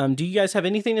Psycho. Do you guys have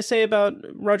anything to say about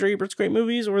Roger Ebert's great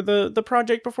movies or the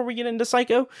project before we get into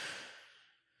Psycho?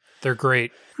 They're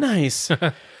great. Nice.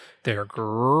 They're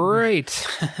great.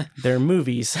 They're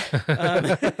movies.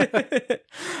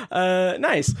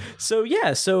 Nice.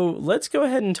 So let's go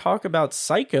ahead and talk about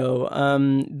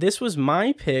Psycho. This was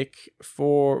my pick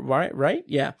for, right?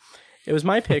 Yeah. It was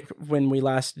my pick when we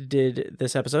last did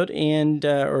this episode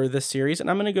or this series,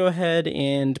 and I'm going to go ahead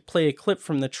and play a clip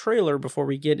from the trailer before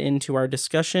we get into our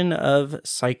discussion of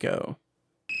Psycho.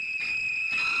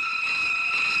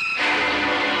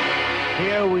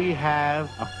 Here we have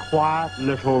a quiet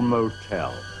little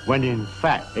motel, when in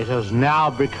fact it has now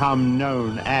become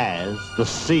known as the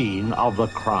scene of the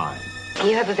crime.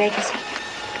 You have a vacancy?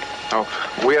 Oh,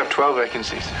 we have 12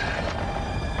 vacancies.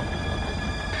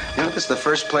 You know, this is the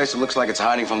first place that looks like it's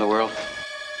hiding from the world.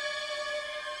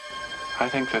 I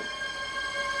think that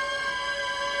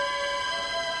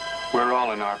we're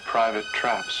all in our private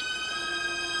traps,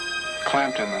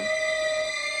 clamped in them.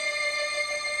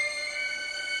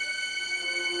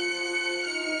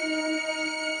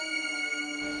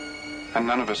 And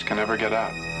none of us can ever get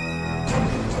out.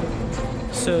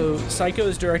 So, Psycho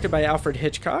is directed by Alfred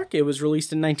Hitchcock. It was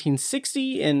released in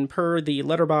 1960, and per the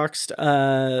Letterboxd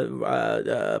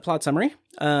plot summary,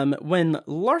 when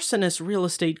larcenous real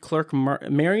estate clerk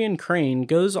Marion Crane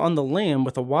goes on the lam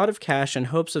with a wad of cash in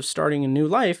hopes of starting a new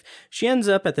life, she ends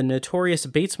up at the notorious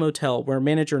Bates Motel, where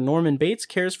manager Norman Bates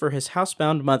cares for his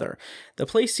housebound mother. The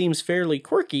place seems fairly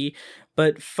quirky,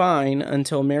 but fine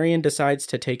until Marion decides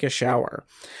to take a shower.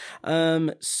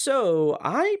 So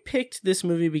I picked this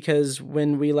movie because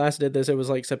when we last did this, it was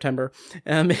like September,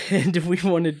 and we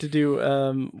wanted to do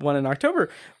one in October,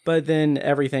 but then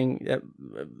everything,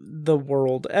 the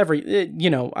world,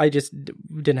 I just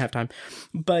didn't have time.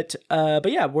 But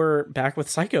yeah, we're back with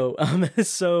Psycho.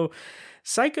 So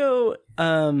Psycho,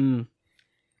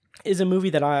 is a movie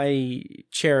that I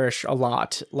cherish a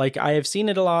lot. Like, I have seen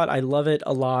it a lot. I love it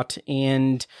a lot.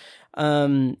 And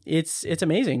it's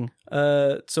amazing.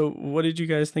 So what did you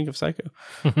guys think of Psycho?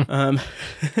 And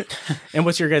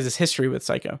what's your guys' history with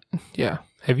Psycho? Yeah.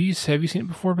 Have you seen it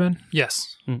before, Ben?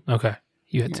 Yes. Okay.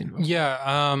 You had seen it before.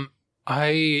 Yeah.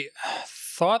 I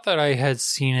thought that I had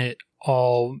seen it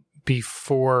all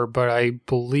before, but I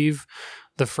believe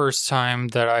the first time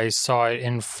that I saw it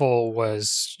in full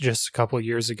was just a couple of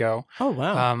years ago. Oh,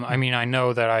 wow. I mean, I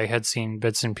know that I had seen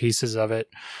bits and pieces of it.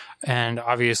 And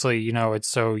obviously, it's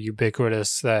so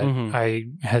ubiquitous that I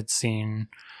had seen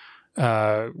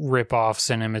rip-offs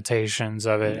and imitations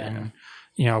of it, and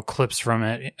clips from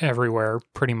it everywhere,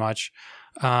 pretty much.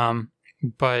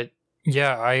 But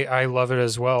yeah, I love it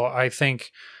as well. I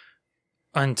think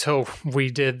until we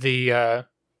did the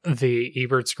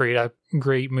Ebert's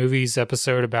great movies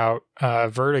episode about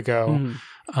Vertigo,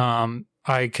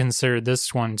 I considered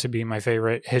this one to be my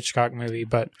favorite Hitchcock movie,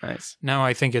 but now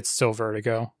I think it's still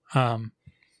Vertigo.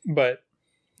 But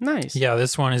nice. Yeah,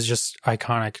 this one is just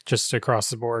iconic, just across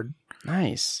the board.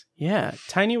 Nice. Yeah.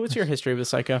 Tiny, what's your history with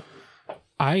Psycho?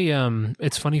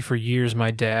 It's funny, for years my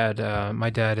dad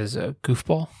is a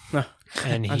goofball.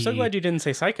 And I'm so glad you didn't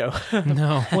say Psycho.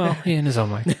 No, well, in his own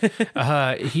way.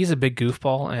 He's a big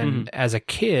goofball, and as a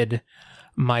kid,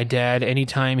 my dad,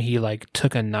 anytime he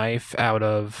took a knife out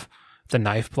of the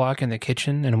knife block in the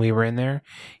kitchen and we were in there,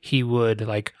 he would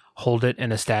hold it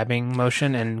in a stabbing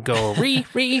motion and go re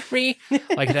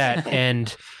like that.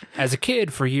 And as a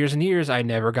kid, for years and years, I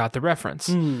never got the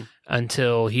reference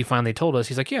until he finally told us.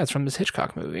 He's like, "Yeah, it's from this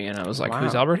Hitchcock movie," and I was like,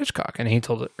 "Who's Alfred Hitchcock?" And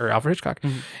Alfred Hitchcock,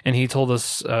 and he told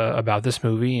us about this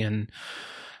movie, and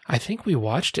I think we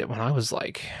watched it when I was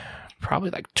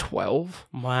probably 12.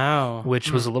 Wow.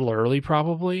 Which was a little early,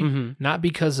 probably. Not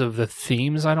because of the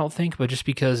themes, I don't think, but just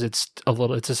because it's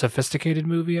a sophisticated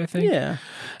movie, I think. Yeah.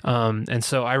 And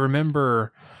so I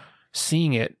remember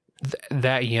seeing it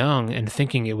that young and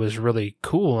thinking it was really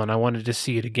cool, and I wanted to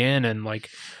see it again. And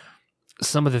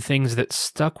some of the things that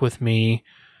stuck with me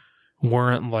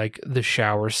weren't the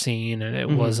shower scene, and it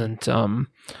wasn't some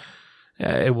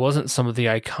of the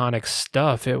iconic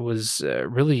stuff. It was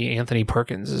really Anthony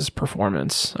Perkins'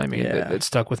 performance. I mean, it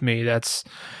stuck with me.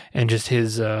 And just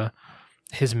his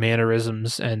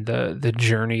mannerisms and the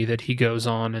journey that he goes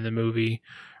on in the movie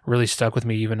really stuck with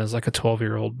me, even as a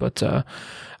 12-year-old. But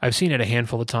I've seen it a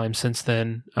handful of times since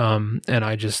then, and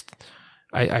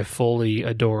I fully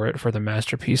adore it for the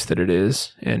masterpiece that it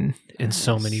is in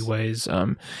so many ways.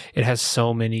 It has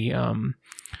so many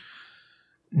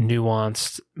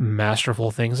nuanced, masterful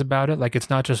things about it. It's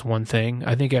not just one thing.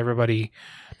 I think not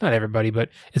everybody, but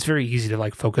it's very easy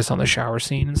to focus on the shower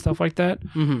scene and stuff like that.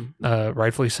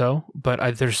 Rightfully so.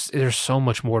 But there's so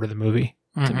much more to the movie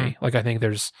to me. I think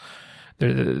there's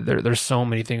so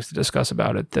many things to discuss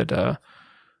about it that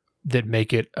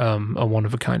make it a one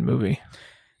of a kind movie.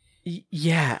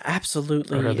 Yeah,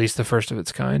 absolutely. Or at least the first of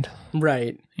its kind.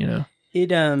 Right.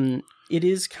 It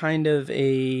is kind of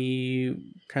a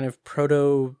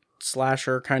proto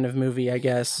slasher kind of movie, I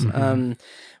guess.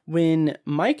 When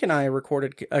Mike and I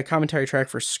recorded a commentary track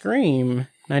for Scream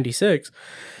 96,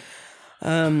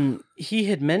 he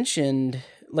had mentioned,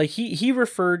 he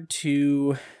referred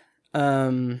to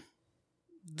the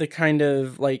kind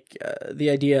of the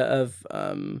idea of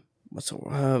the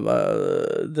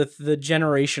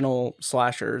generational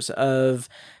slashers of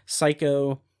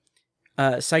Psycho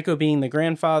being the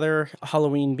grandfather,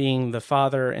 Halloween being the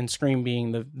father, and Scream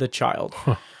being the child.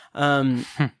 And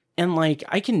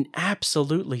I can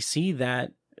absolutely see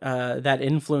that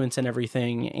influence and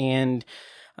everything. And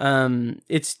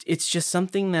it's just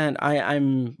something that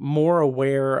I'm more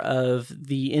aware of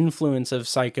the influence of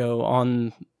Psycho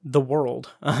on the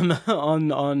world,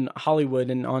 on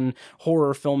Hollywood and on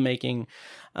horror filmmaking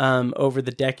over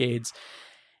the decades.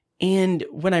 And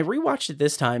when I rewatched it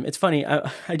this time, it's funny,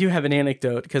 I do have an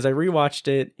anecdote because I rewatched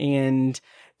it, and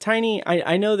Tiny,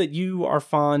 I know that you are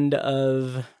fond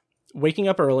of waking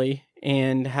up early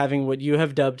and having what you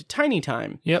have dubbed tiny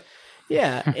time. Yep.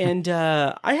 Yeah, and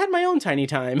I had my own tiny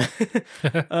time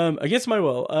against my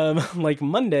will.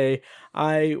 Monday,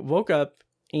 I woke up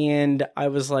and I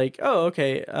was like, oh,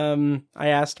 okay. I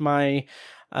asked my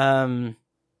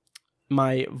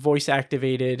my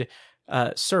voice-activated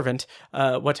servant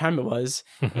what time it was,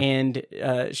 and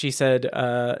she said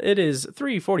it is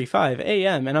 3:45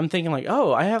 a.m. and I'm thinking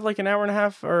oh, I have an hour and a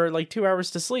half or 2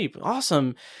 hours to sleep.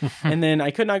 Awesome. And then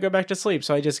I could not go back to sleep,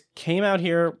 so I just came out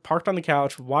here, parked on the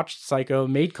couch, watched Psycho,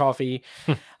 made coffee.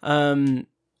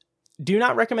 Do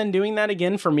not recommend doing that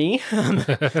again for me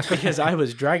because I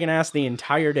was dragging ass the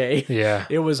entire day. Yeah.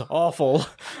 It was awful.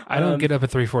 I don't get up at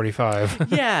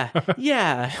 3:45.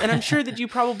 Yeah. And I'm sure that you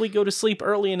probably go to sleep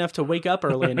early enough to wake up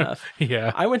early enough.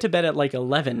 Yeah. I went to bed at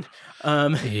 11.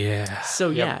 Yeah.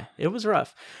 So yeah, it was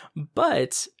rough.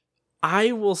 But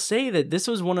I will say that this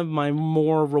was one of my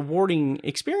more rewarding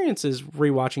experiences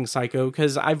rewatching Psycho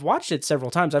because I've watched it several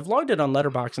times. I've logged it on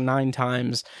Letterboxd 9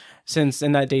 times since,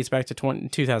 and that dates back to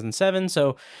 2007.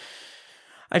 So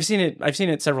I've seen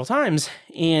it several times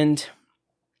and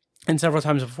several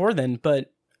times before then.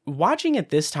 But watching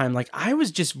it this time, I was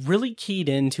just really keyed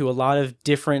into a lot of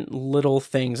different little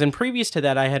things. And previous to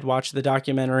that, I had watched the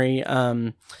documentary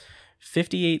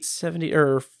 5870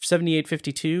 or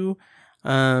 7852.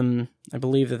 I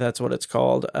believe that's what it's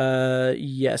called.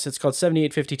 Yes, it's called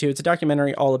 7852. It's a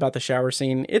documentary all about the shower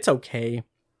scene. It's okay.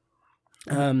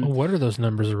 What are those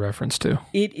numbers a reference to?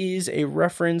 It is a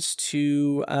reference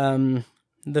to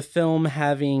the film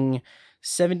having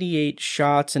 78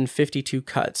 shots and 52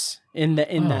 cuts in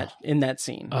that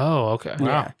scene. Oh, okay.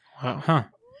 Yeah. Wow. Huh.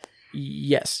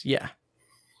 Yes, yeah.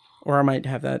 Or I might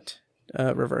have that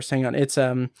reverse. Hang on. It's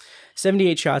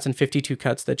 78 shots and 52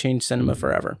 cuts that changed cinema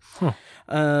forever. Huh.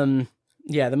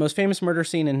 Yeah, the most famous murder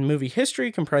scene in movie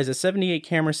history comprises 78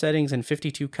 camera settings and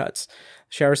 52 cuts. The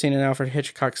shower scene in Alfred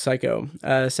Hitchcock's Psycho.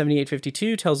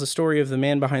 7852 tells the story of the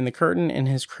man behind the curtain and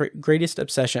his greatest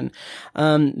obsession.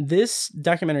 This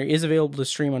documentary is available to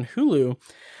stream on Hulu.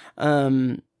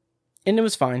 And it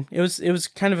was fine. It was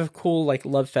kind of a cool like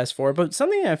love fest for it. But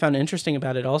something I found interesting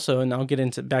about it also, and I'll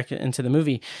get back into the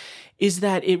movie, is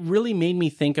that it really made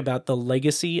me think about the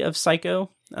legacy of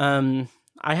Psycho.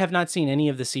 I have not seen any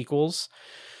of the sequels,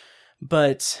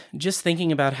 but just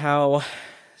thinking about how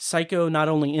Psycho not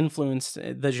only influenced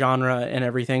the genre and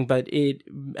everything, but it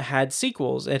had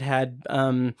sequels. It had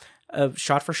a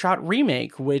shot-for-shot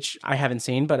remake, which I haven't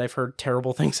seen, but I've heard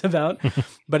terrible things about.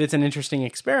 But it's an interesting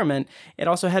experiment. It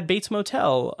also had Bates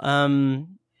Motel,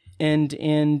 and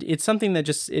it's something that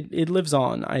just it lives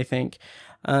on, I think,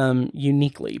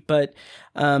 uniquely. But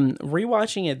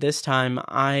rewatching it this time,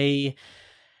 I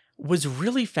was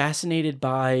really fascinated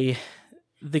by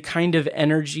the kind of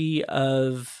energy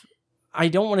of, I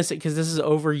don't want to say, because this is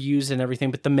overused and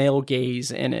everything, but the male gaze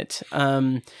in it.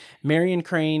 Marion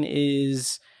Crane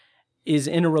is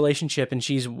in a relationship, and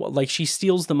she's like, she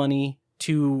steals the money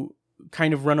to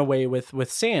kind of run away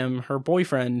with Sam, her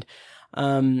boyfriend.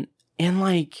 And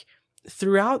like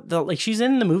throughout she's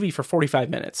in the movie for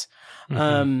 45 minutes.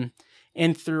 Mm-hmm.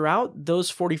 And throughout those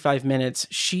 45 minutes,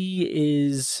 she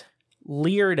is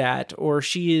leered at, or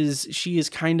she's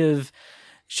kind of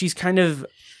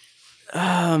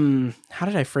how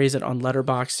did I phrase it on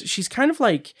Letterboxd? She's kind of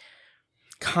like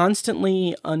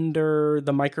constantly under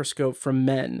the microscope from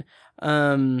men.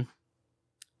 Okay.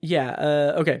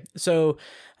 So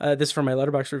this is from my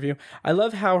Letterboxd review. I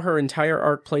love how her entire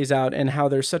arc plays out and how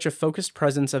there's such a focused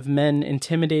presence of men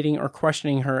intimidating or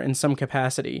questioning her in some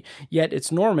capacity. Yet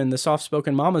it's Norman, the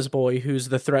soft-spoken mama's boy, who's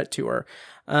the threat to her.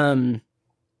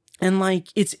 And like,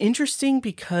 it's interesting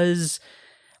because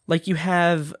like you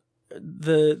have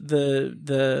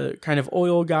the kind of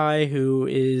oil guy who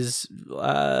is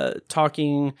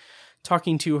talking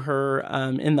to her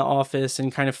in the office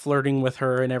and kind of flirting with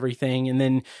her and everything. And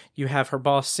then you have her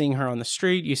boss seeing her on the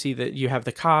street. You see that you have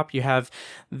the cop, you have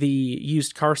the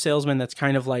used car salesman that's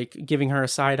kind of like giving her a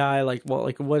side eye, like, well,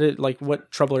 like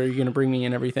what trouble are you going to bring me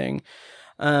and everything.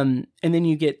 And then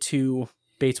you get to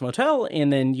Bates Motel,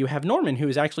 and then you have Norman, who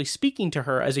is actually speaking to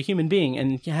her as a human being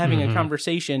and having mm-hmm. a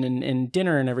conversation and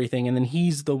dinner and everything. And then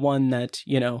he's the one that,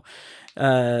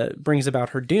 brings about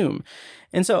her doom.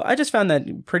 And so I just found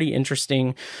that pretty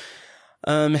interesting.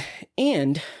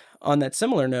 And on that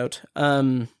similar note,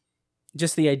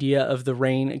 just the idea of the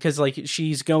rain, because like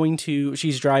she's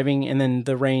driving and then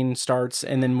the rain starts.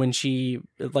 And then when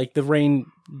the rain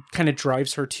kind of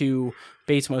drives her to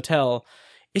Bates Motel,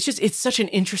 it's such an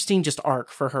interesting just arc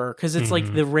for her, because it's mm-hmm.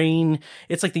 like the rain,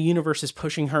 it's like the universe is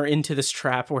pushing her into this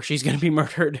trap where she's going to be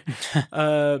murdered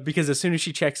because as soon as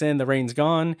she checks in, the rain's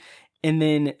gone. And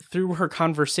then through her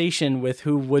conversation with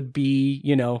who would be,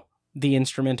 the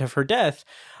instrument of her death,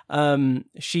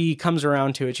 she comes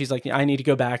around to it. She's like, I need to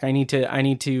go back. I need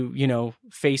to,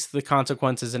 face the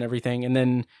consequences and everything. And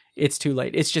then it's too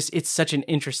late. It's such an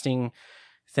interesting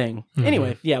thing. Mm-hmm.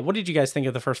 Anyway, yeah. What did you guys think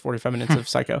of the first 45 minutes of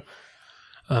Psycho?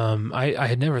 I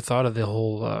had never thought of the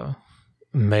whole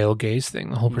male gaze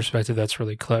thing, the whole perspective. That's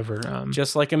really clever.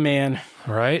 Just like a man.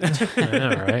 Right? I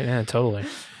know, right? Yeah, totally.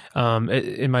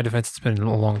 In my defense, it's been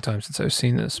a long time since I've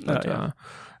seen this. But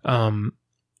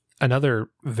another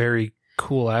very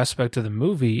cool aspect of the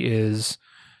movie is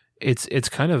it's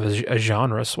kind of a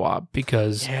genre swap,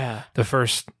 because the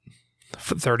first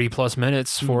 30 plus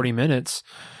minutes, 40 minutes,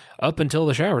 up until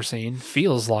the shower scene,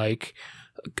 feels like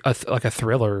a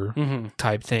thriller mm-hmm.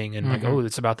 type thing, and mm-hmm. like, oh,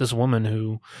 it's about this woman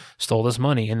who stole this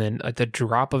money, and then at the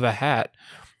drop of a hat,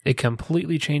 it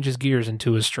completely changes gears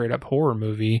into a straight up horror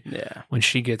movie. Yeah, when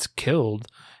she gets killed,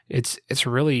 it's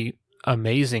really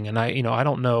amazing. And I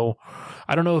don't know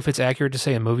if it's accurate to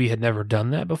say a movie had never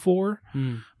done that before,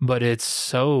 but it's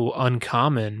so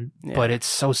uncommon, but it's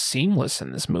so seamless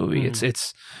in this movie.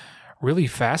 It's really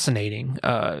fascinating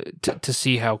to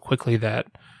see how quickly that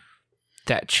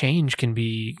change can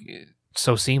be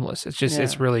so seamless. It's just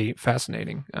it's really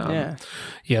fascinating.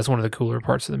 It's one of the cooler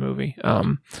parts of the movie.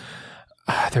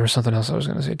 There was something else I was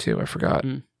going to say too. I forgot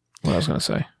what I was going to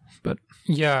say, but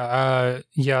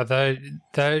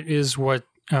that is what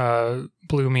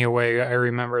blew me away. I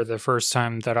remember the first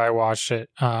time that I watched it,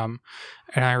 and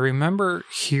I remember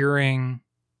hearing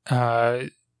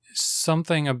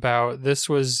something about this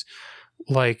was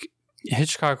like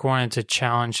Hitchcock wanted to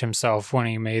challenge himself when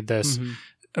he made this.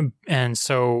 And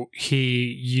so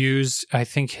he used, I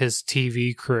think, his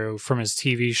TV crew from his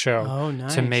TV show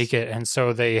to make it. And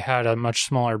so they had a much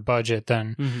smaller budget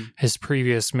than his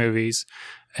previous movies.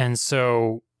 And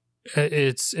so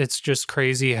it's just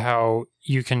crazy how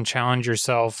you can challenge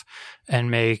yourself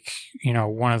and make,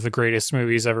 one of the greatest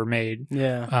movies ever made.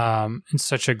 It's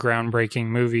such a groundbreaking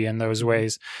movie in those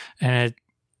ways. And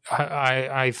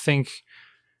I think,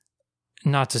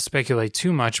 not to speculate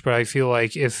too much, but I feel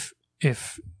like if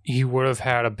he would have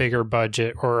had a bigger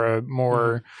budget or a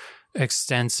more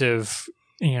extensive,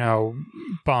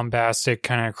 bombastic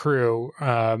kind of crew,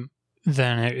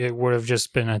 then it would have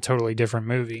just been a totally different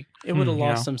movie. It would have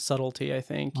lost some subtlety, I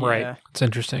think. Right. Yeah. It's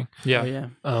interesting. Yeah.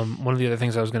 One of the other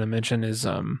things I was going to mention is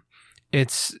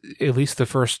it's at least the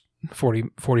first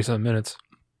 47 minutes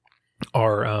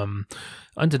are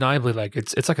undeniably like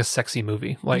it's like a sexy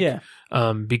movie,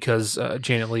 because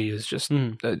Janet Leigh is just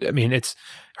I mean, it's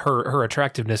her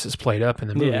attractiveness is played up in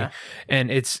the movie,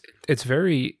 and it's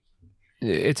interesting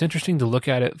to look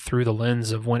at it through the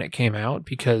lens of when it came out,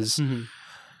 because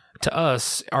to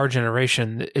us, our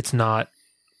generation,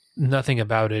 nothing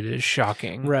about it is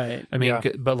shocking, right? I mean,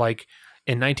 but like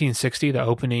in 1960, the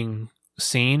opening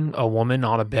scene, a woman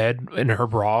on a bed in her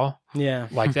bra,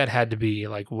 like that had to be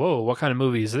like, whoa, what kind of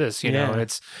movie is this? You know, and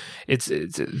it's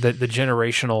the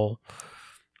generational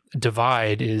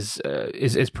divide is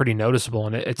pretty noticeable,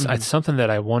 and it's something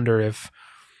that I wonder if,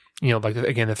 like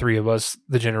again, the three of us,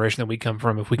 the generation that we come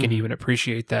from, if we can even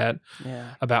appreciate that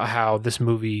about how this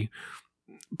movie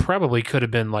probably could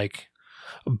have been like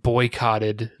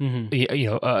boycotted,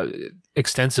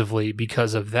 extensively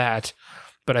because of that.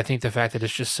 But I think the fact that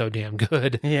it's just so damn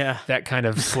good, that kind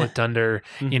of slipped under,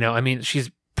 I mean, she's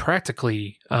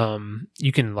practically,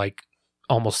 you can like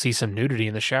almost see some nudity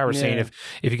in the shower scene if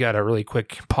you got a really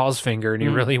quick pause finger and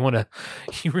you really want to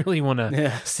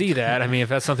see that. I mean, if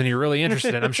that's something you're really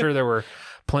interested in, I'm sure there were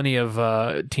plenty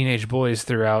of teenage boys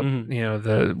throughout,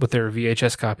 with their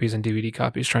VHS copies and DVD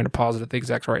copies trying to pause it at the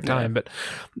exact right time. But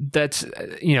that's,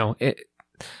 I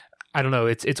don't know.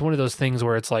 It's one of those things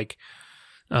where it's like,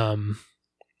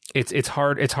 it's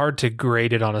hard to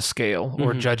grade it on a scale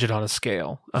or judge it on a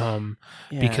scale,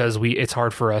 because it's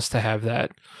hard for us to have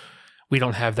that. We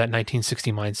don't have that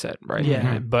 1960 mindset, right?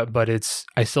 Yeah. But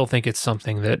I still think it's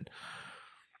something that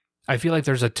I feel like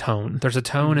there's a tone. There's a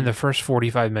tone in the first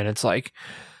 45 minutes, like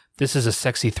this is a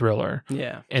sexy thriller.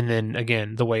 Yeah. And then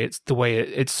again, the way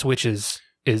it switches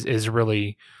is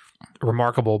really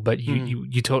remarkable. But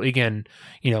you totally, again,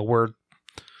 we're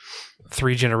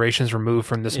 3 generations removed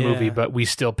from this movie, but we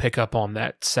still pick up on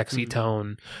that sexy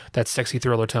tone, that sexy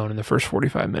thriller tone in the first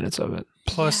 45 minutes of it.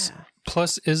 Plus,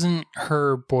 isn't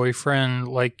her boyfriend,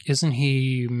 isn't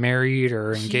he married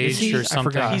or engaged or something? I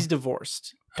forgot. He's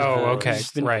divorced. Oh, okay.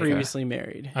 He's been previously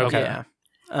married. Okay. Yeah.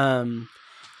 And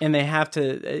they have to,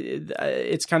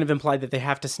 it's kind of implied that they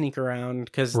have to sneak around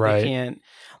because they can't,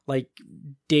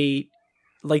 date,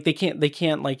 they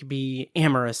can't be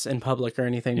amorous in public or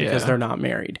anything because they're not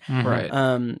married.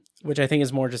 Right. Which I think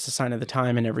is more just a sign of the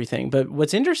time and everything. But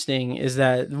what's interesting is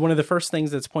that one of the first things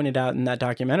that's pointed out in that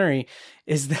documentary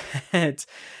is that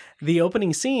the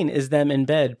opening scene is them in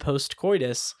bed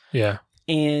post-coitus. Yeah.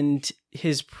 And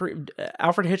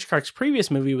Alfred Hitchcock's previous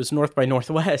movie was North by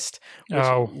Northwest, which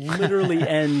literally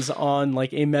ends on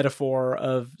a metaphor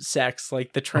of sex,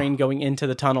 like the train going into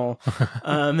the tunnel.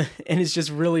 And it's just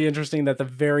really interesting that the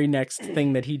very next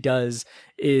thing that he does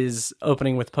is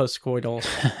opening with post-coital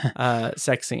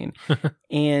sex scene.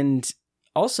 And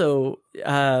also,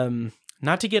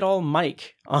 not to get all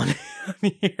Mike on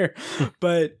here,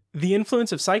 but the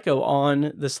influence of Psycho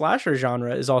on the slasher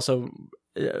genre is also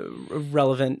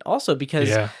relevant also because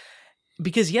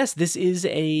yes, this is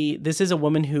a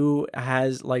woman who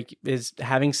has is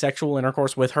having sexual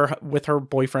intercourse with her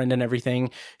boyfriend and everything.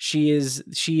 She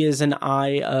is an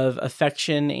eye of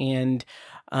affection and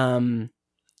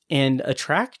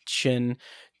attraction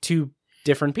to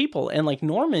different people. And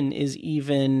Norman is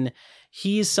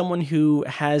he's someone who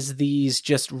has these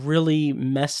just really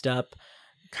messed up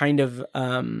kind of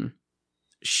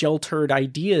sheltered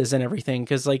ideas and everything.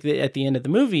 Because like at the end of the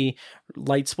movie,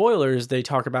 light spoilers, they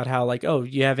talk about how like, oh,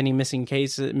 you have any missing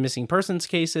persons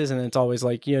cases, and it's always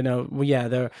like,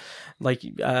 they're like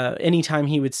anytime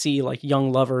he would see like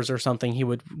young lovers or something, he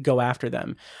would go after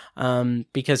them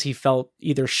because he felt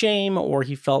either shame or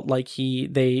he felt like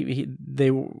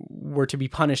they were to be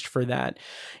punished for that.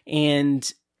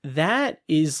 And that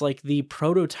is like the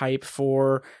prototype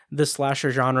for the slasher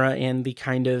genre and the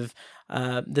kind of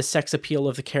the sex appeal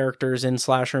of the characters in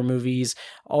slasher movies,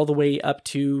 all the way up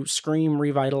to Scream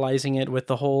revitalizing it with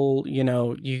the whole, you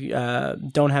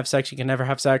don't have sex, you can never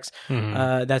have sex.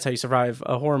 That's how you survive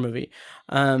a horror movie.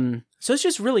 So it's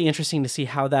just really interesting to see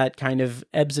how that kind of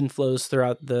ebbs and flows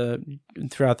throughout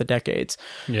the decades.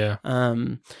 Yeah.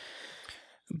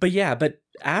 But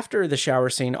after the shower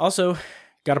scene, also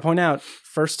got to point out,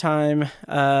 first time,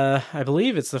 I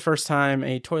believe it's the first time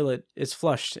a toilet is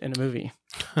flushed in a movie.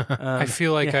 I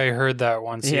feel like I heard that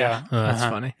once. Yeah. Oh, that's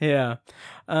funny. Yeah.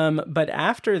 But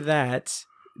after that,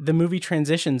 the movie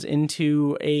transitions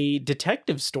into a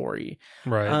detective story.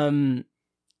 Right.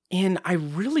 And I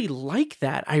really like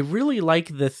that. I really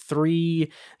like the three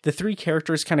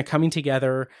characters kind of coming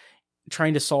together,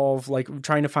 trying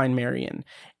to find Marion.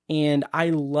 And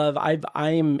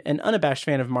I'm an unabashed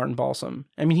fan of Martin Balsam.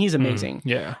 I mean, he's amazing.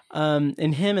 Yeah.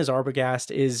 And him as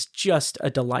Arbogast is just a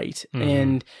delight.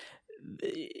 And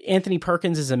Anthony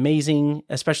Perkins is amazing,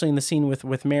 especially in the scene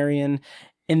with Marion.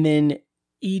 And then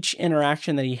each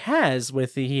interaction that he has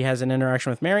an interaction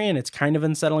with Marion. It's kind of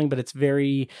unsettling, but it's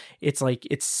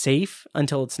safe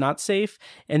until it's not safe.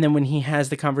 And then when he has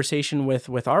the conversation with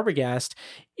Arbogast,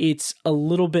 it's a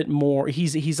little bit more,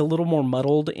 he's a little more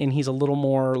muddled, and he's a little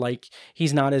more like,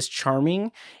 he's not as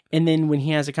charming. And then when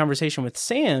he has a conversation with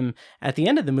Sam at the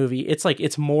end of the movie, it's like,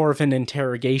 it's more of an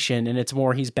interrogation, and it's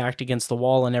more, he's backed against the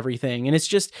wall and everything. And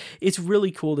it's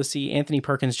really cool to see Anthony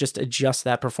Perkins just adjust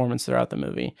that performance throughout the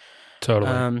movie.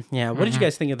 Totally. What did you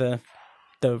guys think of the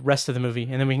rest of the movie?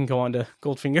 And then we can go on to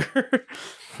Goldfinger.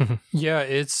 Yeah,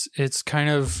 it's kind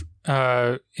of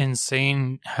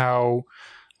insane how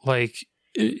like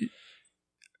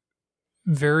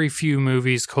very few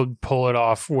movies could pull it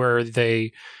off where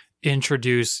they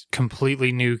introduce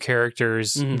completely new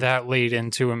characters that late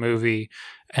into a movie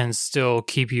and still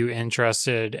keep you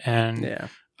interested.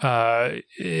 And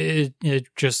it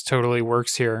just totally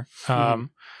works here.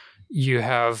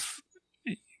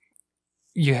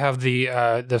 You have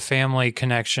the family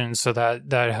connection, so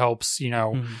that helps,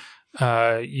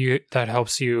 that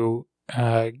helps you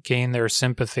gain their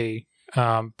sympathy.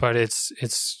 But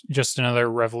it's just another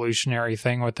revolutionary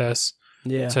thing with this,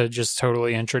 to just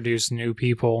totally introduce new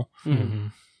people.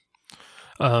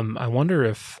 I wonder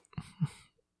if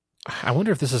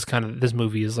this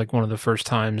movie is like one of the first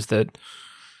times that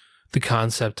the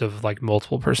concept of like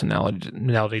multiple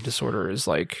personality disorder is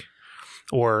like,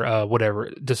 or whatever,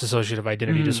 dissociative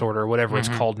identity disorder, whatever it's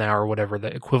called now, or whatever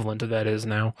the equivalent to that is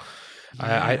now.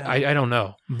 I don't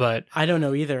know, but I don't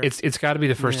know either. It's got to be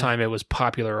the first time it was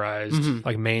popularized,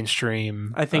 like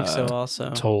mainstream. I think so,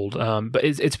 also told. But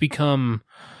it's become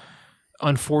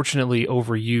unfortunately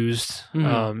overused,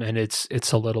 and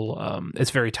it's a little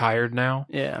it's very tired now.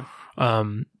 Yeah.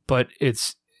 But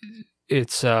it's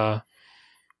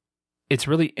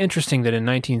really interesting that in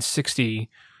 1960.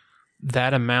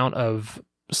 That amount of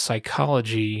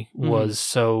psychology was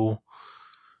so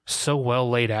well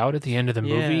laid out at the end of the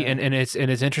movie, and it's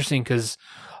interesting because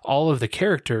all of the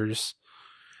characters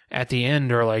at the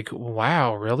end are like,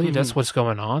 "Wow, really? That's what's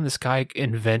going on." This guy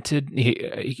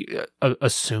he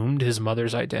assumed his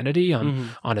mother's identity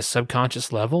on a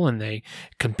subconscious level, and they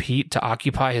compete to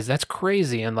occupy his. That's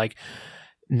crazy, and like.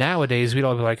 Nowadays, we'd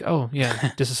all be like, "Oh, yeah,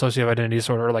 dissociative identity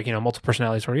disorder, or like multiple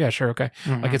personality disorder. Yeah, sure, okay."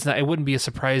 Like it wouldn't be a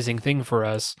surprising thing for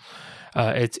us.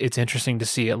 It's interesting to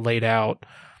see it laid out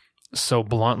so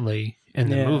bluntly in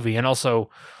the movie, and also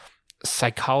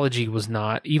psychology was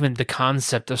not even the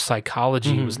concept of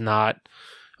psychology was not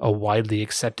a widely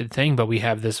accepted thing. But we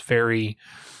have this very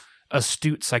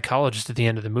astute psychologist at the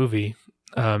end of the movie.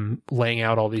 Laying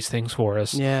out all these things for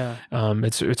us. Yeah,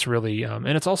 it's really, and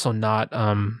it's also not.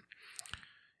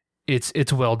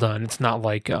 It's well done. It's not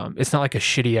like a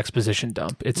shitty exposition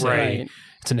dump. It's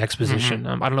it's an exposition.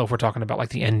 I don't know if we're talking about like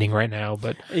the ending right now,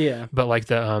 but like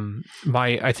the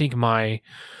I think my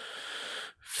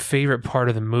favorite part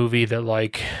of the movie that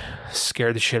like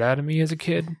scared the shit out of me as a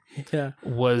kid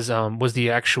was the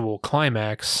actual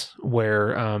climax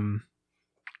where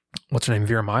what's her name?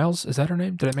 Vera Miles? Is that her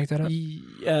name? Did I make that up?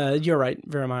 You're right,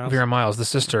 Vera Miles. Vera Miles, the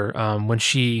sister, when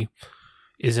she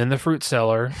is in the fruit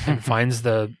cellar and finds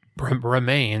the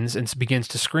remains and begins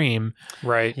to scream.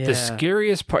 Right. The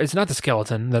scariest part, it's not the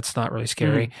skeleton. That's not really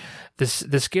scary.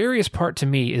 The scariest part to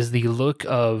me is the look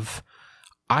of,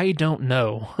 I don't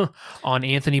know, on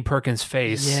Anthony Perkins'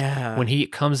 face when he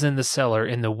comes in the cellar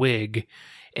in the wig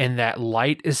and that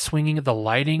light is swinging. The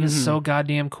lighting is so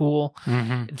goddamn cool.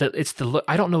 It's the look.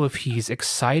 I don't know if he's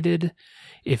excited,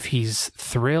 if he's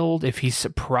thrilled, if he's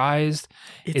surprised.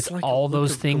 It's like all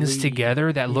those things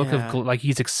together. That look of like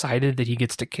he's excited that he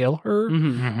gets to kill her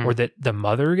or that the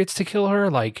mother gets to kill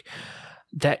her. Like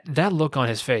that look on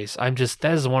his face.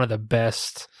 That is one of the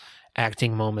best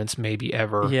acting moments maybe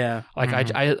ever. Yeah. Like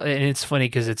I and it's funny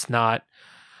because it's not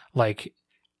like,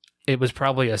 it was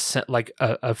probably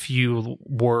a few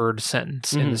word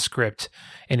sentence in the script,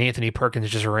 and Anthony Perkins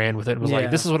just ran with it and was like,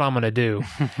 "This is what I'm going to do."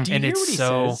 And it's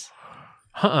so,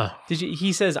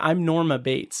 he says, "I'm Norma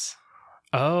Bates."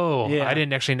 Oh, yeah. I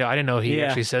didn't actually know. I didn't know he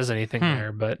actually says anything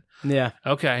there, but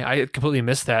okay, I completely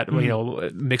missed that. You know,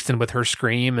 mixed in with her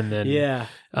scream, and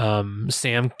then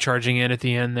Sam charging in at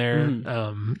the end there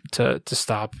to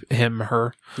stop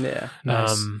her. Yeah,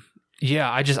 nice.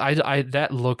 I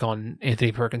that look on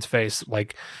Anthony Perkins' face,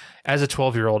 like as a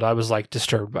 12-year-old, I was like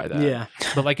disturbed by that. Yeah,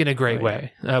 but like in a great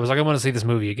way. I was like, I want to see this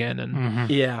movie again, and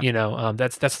you know,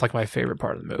 that's like my favorite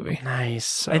part of the movie. Nice.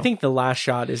 So. I think the last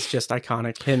shot is just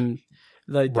iconic. Him,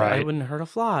 I wouldn't hurt a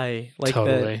fly. Like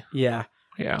totally. Yeah.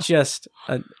 Just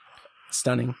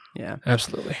stunning. Yeah,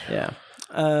 absolutely. Yeah.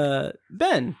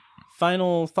 Ben,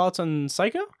 final thoughts on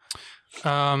Psycho?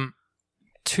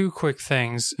 Two quick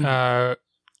things.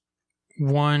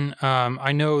 One,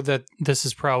 I know that this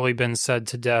has probably been said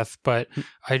to death, but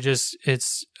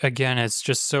it's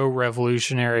just so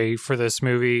revolutionary for this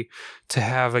movie to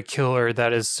have a killer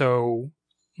that is so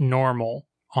normal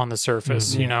on the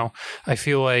surface. You know, I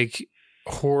feel like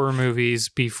horror movies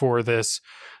before this,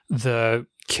 the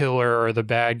killer or the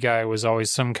bad guy was always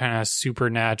some kind of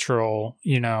supernatural,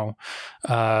 you know,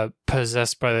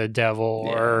 possessed by the devil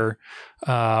or,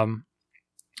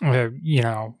 you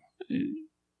know,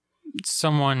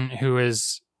 someone who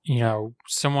is, you know,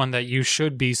 someone that you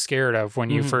should be scared of when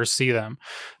you first see them.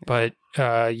 But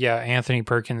Anthony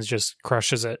Perkins just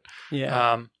crushes it.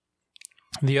 Yeah.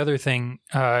 The other thing,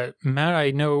 Matt,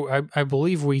 I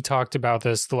believe we talked about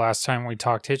this the last time we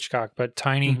talked Hitchcock, but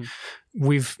Tiny,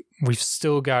 we've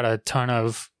still got a ton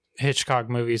of Hitchcock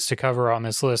movies to cover on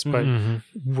this list, but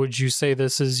would you say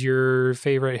this is your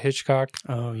favorite Hitchcock?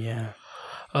 Oh, yeah.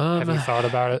 Have you thought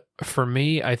about it? For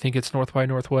me, I think it's North by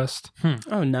Northwest.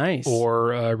 Oh, nice.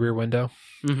 Or Rear Window.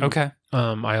 Okay.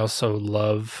 I also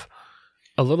love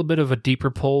a little bit of a deeper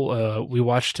pull. We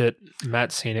watched it.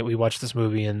 Matt's seen it. We watched this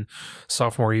movie in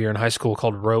sophomore year in high school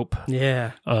called Rope.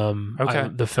 Yeah.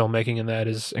 The filmmaking in that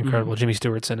is incredible. Jimmy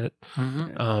Stewart's in it.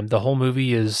 The whole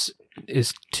movie is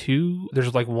two.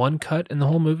 There's like one cut in the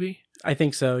whole movie. I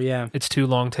think so. Yeah. It's 2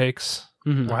 long takes.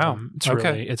 Wow.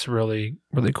 It's really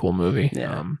cool movie.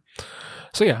 Yeah.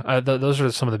 Those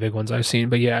are some of the big ones I've seen.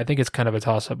 But yeah, I think it's kind of a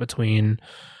toss up between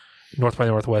North by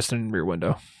Northwest and Rear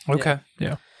Window. Okay.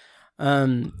 Yeah.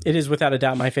 It is without a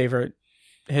doubt my favorite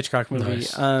Hitchcock movie.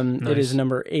 Nice. It is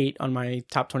number 8 on my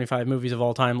top 25 movies of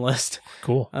all time list.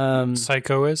 Cool.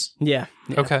 Psycho is? Yeah.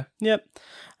 Okay. Yep.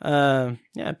 Ben,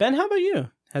 how about you?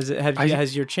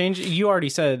 Has your change? You already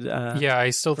said. I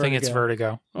still think it's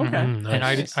Vertigo. Okay,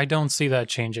 nice. And I don't see that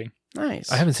changing.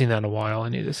 Nice. I haven't seen that in a while. I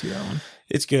need to see that one.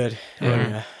 It's good.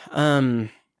 Yeah.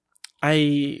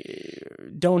 I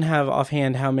don't have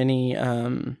offhand how many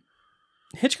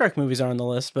Hitchcock movies are on the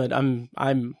list, but I'm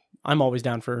always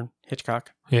down for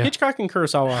Hitchcock. Yeah. Hitchcock and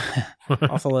Kurosawa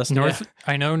off the list.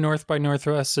 I know North by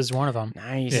Northwest is one of them.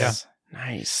 Nice. Yeah.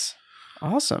 Nice.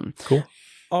 Awesome. Cool.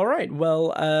 All right.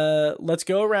 Well, let's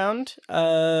go around.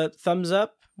 Thumbs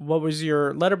up. What was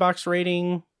your Letterboxd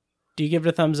rating? Do you give it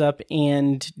a thumbs up?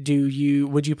 And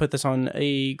would you put this on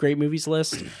a great movies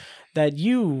list that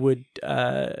you would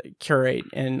curate?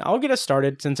 And I'll get us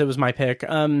started since it was my pick.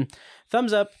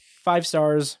 Thumbs up, 5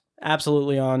 stars,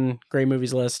 absolutely on great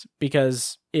movies list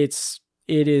because it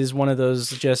is one of those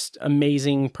just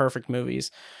amazing, perfect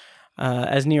movies,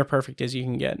 as near perfect as you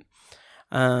can get.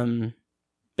 Ben,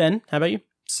 how about you?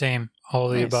 Same.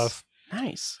 All of the above.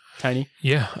 Nice. Tiny?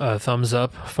 Yeah. Thumbs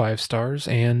up, 5 stars,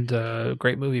 and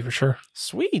great movie for sure.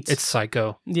 Sweet. It's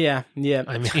Psycho. Yeah.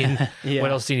 I mean,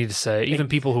 what else do you need to say? Even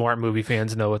people who aren't movie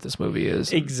fans know what this movie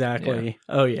is. Exactly.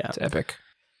 Yeah. Oh, yeah. It's epic.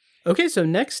 Okay, so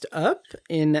next up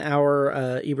in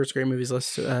our Ebert's Great Movies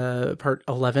list, part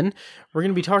 11, we're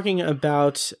going to be talking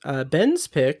about Ben's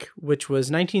pick, which was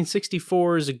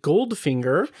 1964's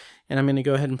Goldfinger, and I'm going to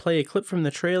go ahead and play a clip from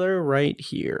the trailer right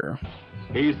here.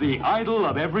 He's the idol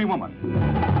of every woman.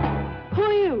 Who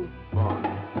are you?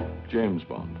 James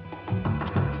Bond.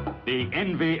 The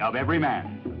envy of every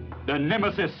man. The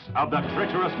nemesis of the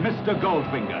treacherous Mr.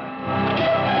 Goldfinger.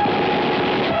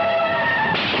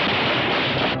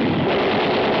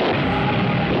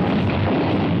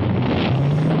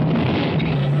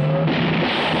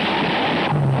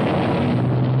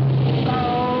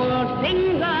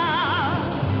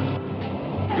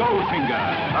 Goldfinger,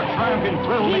 a triumph in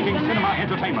thrill-making cinema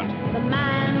entertainment. The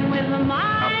man with the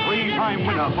mind. A three-time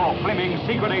winner for Fleming's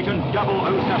Secret Agent 007.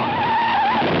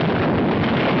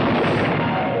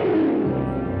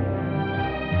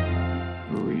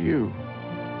 Who are you?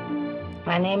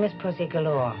 My name is Pussy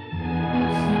Galore.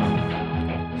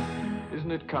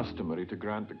 Isn't it customary to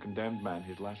grant the condemned man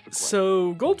his last request?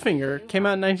 So, Goldfinger came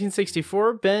out in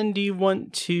 1964. Ben, do you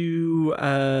want to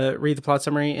read the plot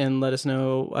summary and let us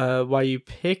know why you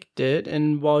picked it?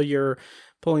 And while you're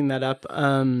pulling that up,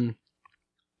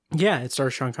 yeah, it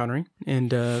stars Sean Connery and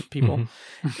people.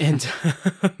 And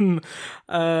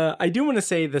I do want to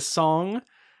say the song.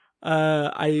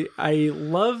 I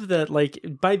love that, like,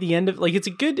 by the end of, like, it's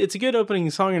a good opening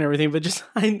song and everything, but just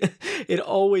it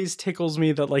always tickles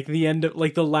me that, like, the end of,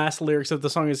 like, the last lyrics of the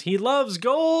song is "He loves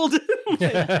gold."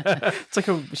 It's like,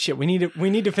 oh shit, we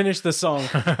need to finish the song.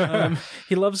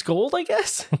 He loves gold, I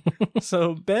guess.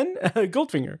 So Ben,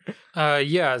 Goldfinger.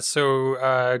 Yeah, so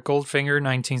Goldfinger,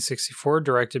 1964,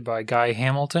 directed by Guy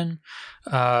Hamilton.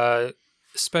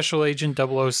 Special Agent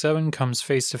 007 comes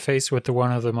face to face with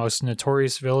one of the most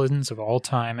notorious villains of all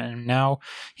time, and now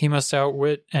he must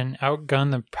outwit and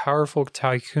outgun the powerful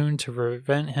tycoon to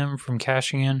prevent him from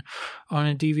cashing in on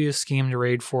a devious scheme to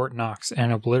raid Fort Knox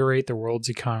and obliterate the world's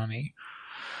economy.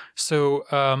 So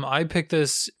I picked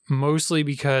this mostly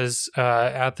because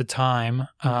at the time,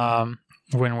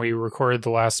 when we recorded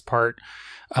the last part,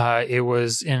 it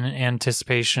was in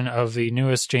anticipation of the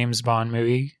newest James Bond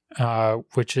movie,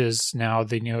 which is now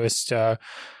the newest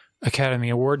Academy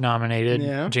Award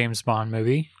nominated James Bond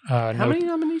movie. How many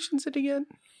nominations did he get?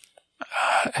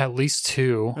 At least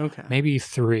 2, okay, maybe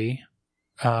 3.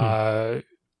 We'll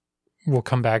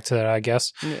come back to that, I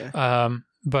guess. Yeah.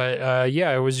 But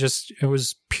yeah, it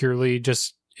was purely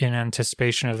just in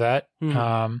anticipation of that.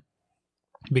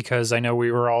 Because I know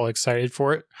we were all excited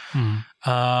for it.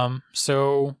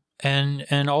 So,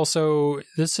 and also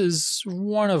this is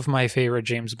one of my favorite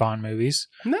James Bond movies.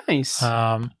 Nice.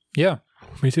 Yeah,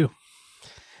 me too.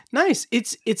 Nice.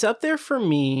 It's up there for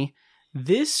me.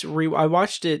 I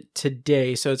watched it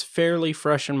today, so it's fairly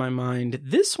fresh in my mind.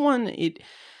 This one,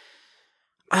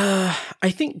 I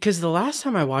think because the last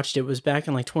time I watched it was back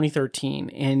in like 2013,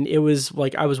 and it was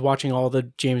like I was watching all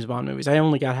the James Bond movies. I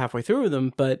only got halfway through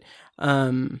them, but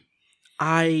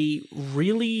I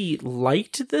really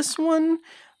liked this one.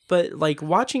 But like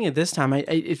watching it this time,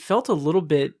 it felt a little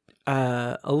bit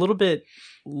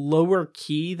lower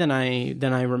key than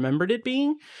I remembered it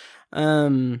being.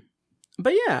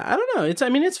 But yeah, I don't know.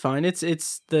 It's fine. It's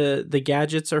the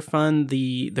gadgets are fun.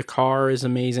 The car is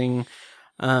amazing.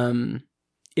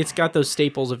 It's got those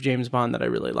staples of James Bond that I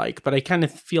really like, but I kind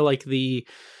of feel like the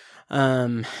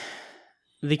kind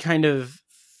of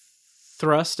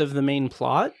thrust of the main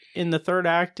plot in the third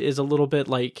act is a little bit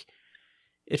like,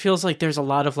 it feels like there's a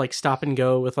lot of like stop and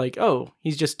go with like, oh,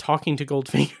 he's just talking to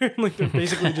Goldfinger. Like they're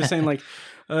basically just saying like,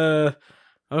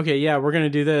 okay, yeah, we're going to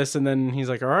do this. And then he's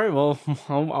like, all right, well,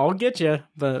 I'll get you,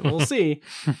 but we'll see.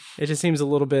 It just seems a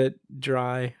little bit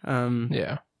dry.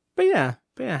 Yeah. But yeah.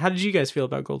 How did you guys feel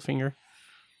about Goldfinger?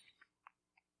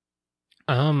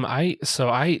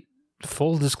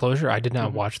 Full disclosure, I did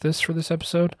not watch this for this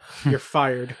episode. You're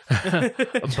fired.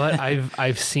 But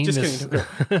I've seen just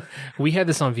this. We had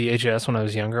this on VHS when I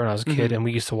was younger, when I was a kid, and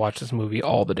we used to watch this movie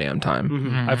all the damn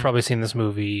time. I've probably seen this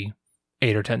movie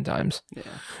 8 or 10 times. Yeah.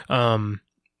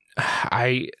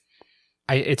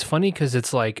 It's funny because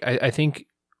it's like I think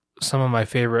some of my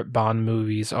favorite Bond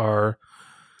movies are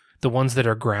the ones that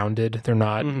are grounded. They're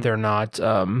not.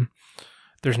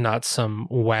 There's not some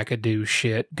wackadoo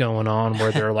shit going on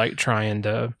where they're like trying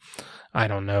to, I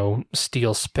don't know,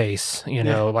 steal space. You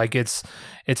know, like it's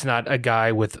not a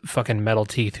guy with fucking metal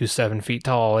teeth who's 7 feet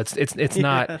tall. It's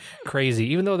not crazy.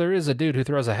 Even though there is a dude who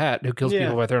throws a hat who kills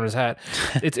people by throwing his hat.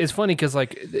 It's funny because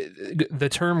like the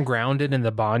term grounded in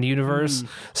the Bond universe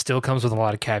still comes with a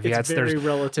lot of caveats. It's very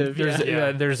relative.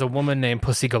 There's a woman named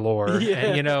Pussy Galore.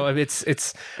 And, you know,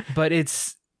 but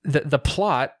it's the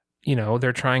plot. You know,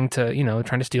 they're trying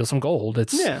to steal some gold.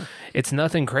 It's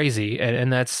nothing crazy,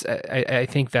 and that's I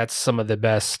think that's some of the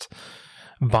best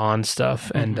Bond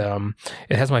stuff, and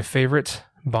it has my favorite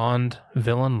Bond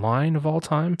villain line of all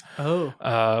time.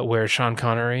 Where Sean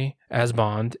Connery as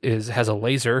Bond has a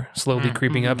laser slowly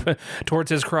creeping up towards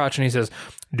his crotch, and he says,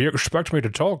 "Do you expect me to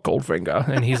talk, Goldfinger?"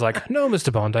 And he's like, "No,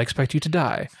 Mr. Bond, I expect you to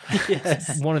die."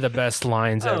 Yes. One of the best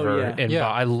lines ever. Yeah.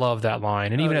 I love that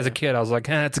line. And even as a kid, I was like,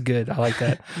 that's good. I like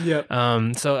that. Yep.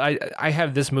 So I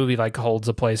have this movie like holds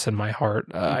a place in my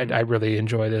heart. I really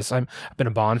enjoy this. I've been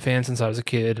a Bond fan since I was a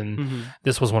kid, and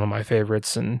this was one of my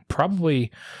favorites, and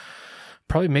probably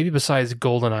maybe besides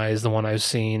GoldenEye is the one I've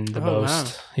seen the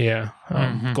most. Wow. Yeah.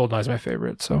 GoldenEye is my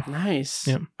favorite. So nice.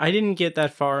 Yeah. I didn't get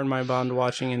that far in my Bond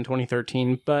watching in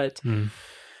 2013, but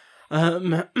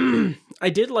I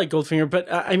did like Goldfinger. But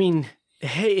I mean,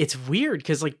 hey, it's weird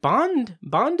because like Bond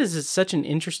is such an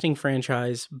interesting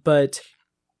franchise, but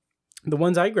the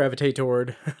ones I gravitate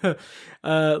toward,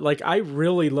 like I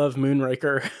really love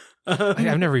Moonraker.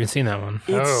 I've never even seen that one.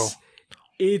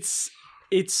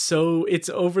 It's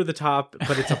over the top,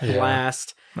 but it's a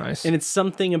blast. Nice. And it's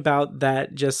something about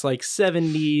that just like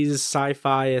 70s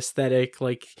sci-fi aesthetic,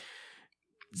 like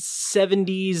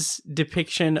 70s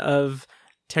depiction of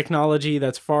technology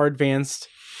that's far advanced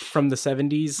from the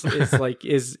 70s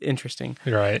is interesting.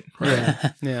 Right.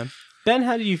 Yeah. Ben,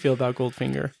 how do you feel about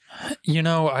Goldfinger?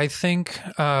 I think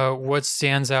what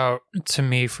stands out to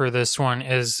me for this one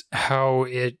is how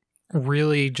it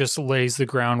really just lays the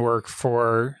groundwork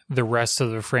for the rest of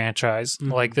the franchise.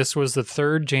 Like this was the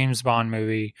third James Bond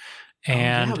movie,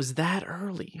 and it was that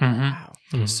early. Wow.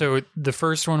 So the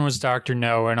first one was Dr.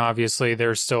 No, and obviously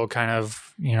they're still kind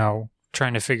of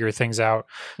trying to figure things out.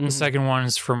 The second one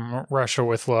is From Russia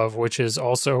with Love, which is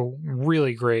also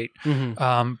really great,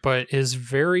 but is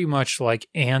very much like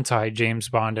anti James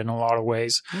Bond in a lot of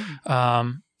ways.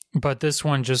 But this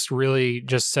one just really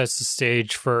just sets the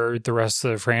stage for the rest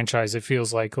of the franchise. It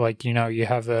feels like you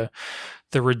have the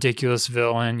ridiculous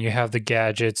villain, you have the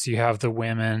gadgets, you have the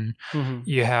women,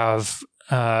 you have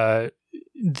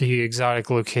the exotic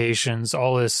locations,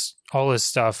 all this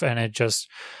stuff, and it just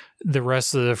the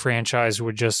rest of the franchise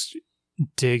would just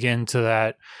dig into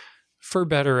that for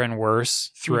better and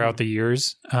worse throughout the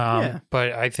years.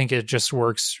 But I think it just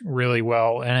works really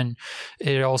well. And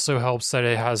it also helps that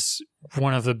it has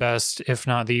one of the best, if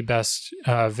not the best,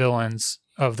 villains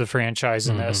of the franchise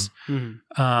in this.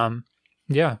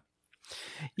 Yeah.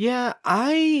 Yeah.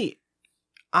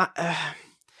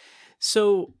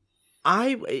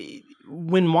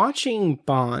 When watching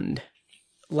Bond,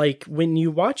 like when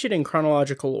you watch it in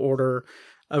chronological order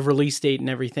of release date and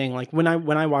everything, like when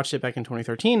I watched it back in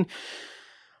 2013,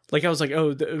 like I was like,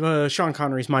 Sean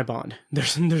Connery's my Bond.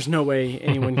 There's no way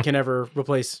anyone can ever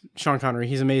replace Sean Connery.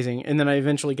 He's amazing. And then I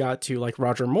eventually got to like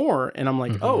Roger Moore, and I'm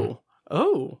like,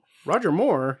 Roger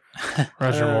Moore.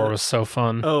 Roger Moore was so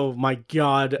fun. Oh my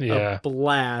God. Yeah. A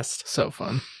blast. So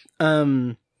fun.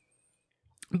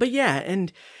 But yeah,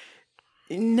 and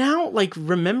now like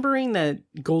remembering that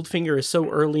Goldfinger is so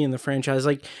early in the franchise,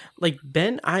 like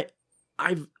Ben,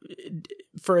 I've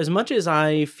for as much as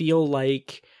I feel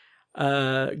like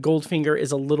Goldfinger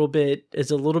is a little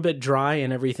bit dry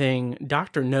and everything,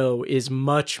 Dr. No is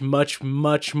much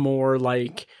more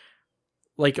like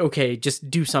okay, just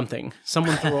do something.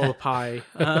 Someone throw a pie.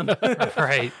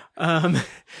 Right.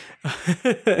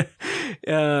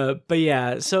 But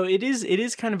yeah, so it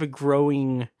is kind of a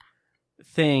growing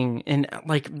thing, and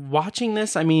like watching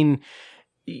this, I mean,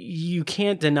 you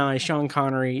can't deny Sean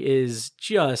Connery is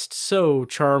just so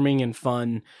charming and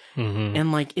fun,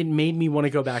 and like it made me want to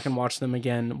go back and watch them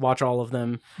again, watch all of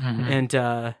them, and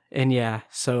yeah.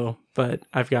 So, but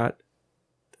I've got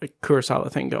a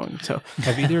Kurosawa thing going. So,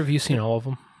 have either of you seen all of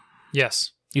them?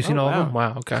 Yes. You've seen all of them?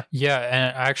 Wow. Okay. Yeah,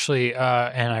 and actually,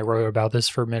 and I wrote about this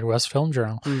for Midwest Film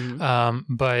Journal.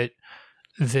 But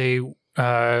they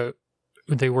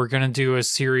were going to do a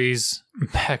series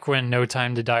back when No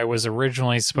Time to Die was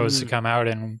originally supposed to come out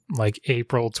in like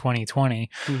April 2020.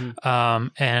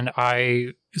 And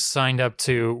I signed up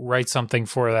to write something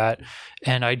for that.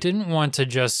 And I didn't want to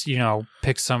just,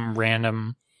 pick some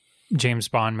random James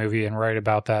Bond movie and write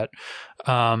about that.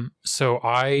 So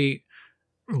I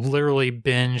literally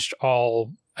binged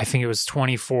all, I think it was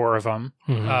 24 of them.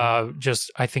 I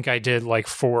think I did like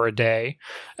 4 a day.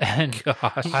 And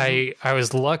I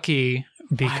was lucky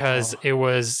because it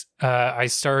was, I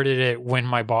started it when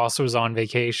my boss was on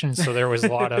vacation. So there was a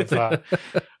lot of,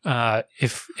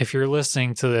 if you're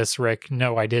listening to this, Rick,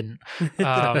 no, I didn't.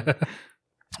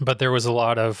 But there was a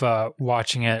lot of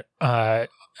watching it out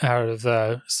of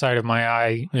the side of my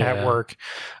eye at work.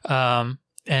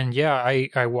 And yeah,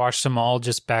 I watched them all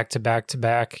just back to back to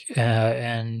back.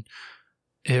 And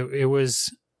it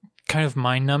was kind of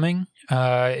mind numbing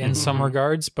in some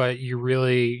regards, but you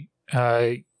really,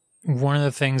 one of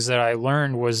the things that I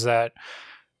learned was that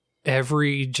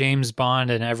every James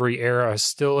Bond in every era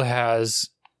still has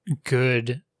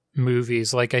good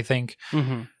movies. Like, I think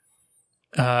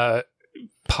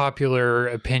popular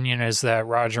opinion is that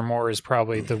Roger Moore is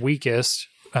probably the weakest,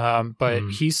 but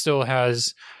he still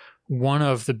has one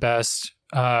of the best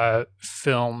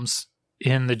films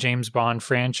in the James Bond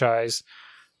franchise.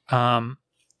 And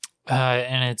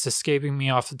it's escaping me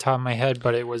off the top of my head,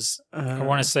 but it was, I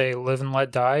want to say Live and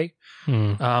Let Die.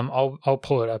 I'll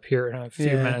pull it up here in a few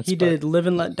minutes. He did Live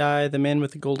and Let Die, The Man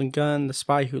with the Golden Gun, The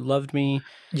Spy Who Loved Me.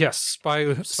 Yes, Spy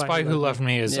Who Loved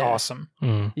Me is awesome.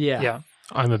 Yeah.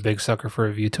 I'm a big sucker for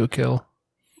A View to a Kill.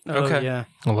 Okay. Yeah.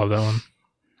 I love that one.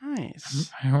 Nice.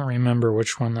 I don't remember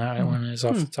which one that one is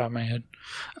off the top of my head.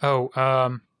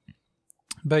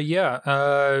 But yeah,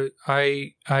 I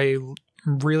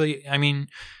really, I mean,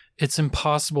 it's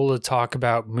impossible to talk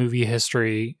about movie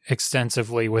history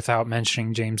extensively without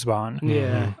mentioning James Bond.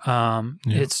 Yeah.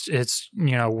 It's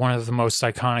one of the most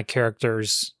iconic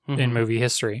characters in movie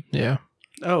history. Yeah.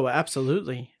 Oh,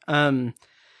 absolutely.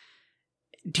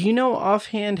 Do you know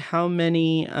offhand how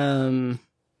many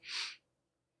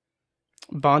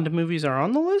Bond movies are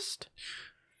on the list?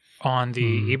 On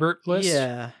the Ebert list?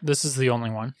 Yeah. This is the only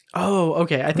one. Oh,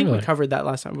 okay. I think Really? we covered that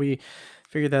last time. We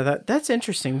figured that out. That's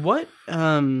interesting. What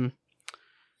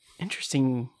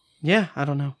interesting. Yeah, I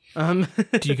don't know.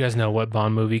 Do you guys know what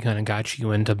Bond movie kind of got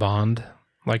you into Bond?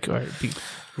 Like,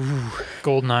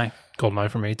 GoldenEye.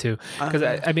 GoldenEye for me too. Because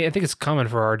I mean, I think it's common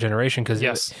for our generation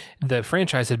because the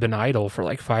franchise had been idle for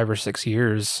like 5 or 6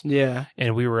 years. Yeah.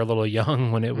 And we were a little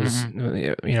young when it was,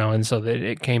 and so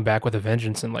it came back with a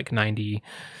vengeance in like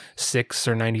 96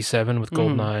 or 97 with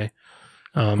GoldenEye.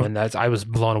 And I was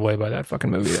blown away by that fucking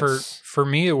movie. For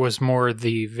me, it was more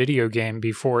the video game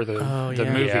before the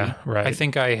movie. Yeah, right. I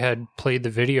think I had played the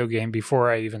video game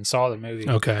before I even saw the movie.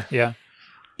 Okay. Yeah.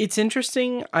 It's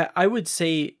interesting. I would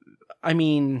say, I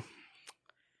mean,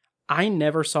 I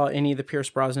never saw any of the Pierce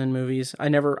Brosnan movies. I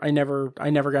never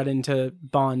got into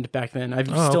Bond back then. I've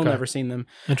still never seen them.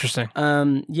 Interesting.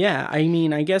 Yeah, I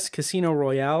mean, I guess Casino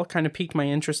Royale kind of piqued my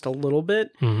interest a little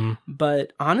bit,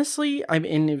 but honestly,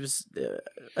 it was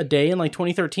a day in like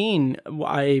 2013.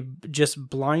 I just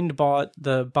blind bought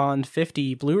the Bond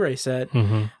 50 Blu-ray set,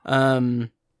 and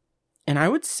I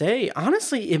would say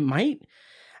honestly,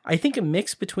 I think a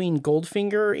mix between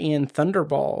Goldfinger and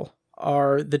Thunderball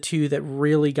are the two that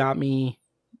really got me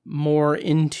more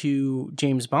into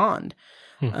James Bond.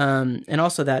 And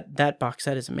also that box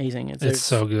set is amazing. It's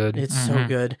so good. It's so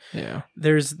good. Yeah.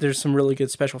 There's some really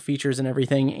good special features and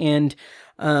everything. And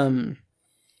but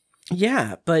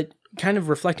kind of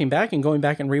reflecting back and going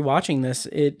back and rewatching this,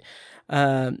 it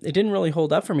didn't really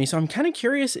hold up for me. So I'm kind of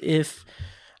curious if,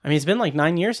 I mean, it's been like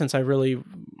 9 years since I really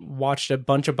watched a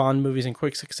bunch of Bond movies in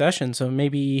quick succession. So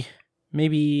maybe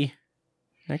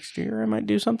next year I might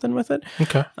do something with it.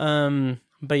 Okay. But I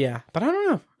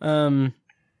don't know.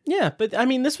 But I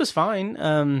mean, this was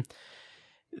fine.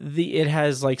 It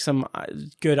has like some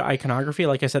good iconography.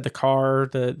 Like I said, the car,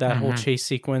 that whole chase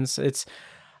sequence.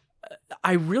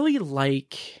 I really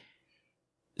like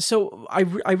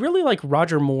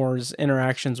Roger Moore's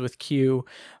interactions with Q,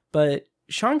 but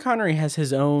Sean Connery has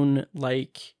his own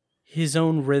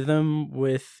rhythm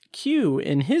with Q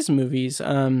in his movies.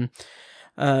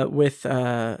 With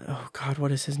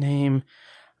what is his name?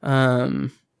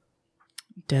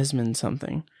 Desmond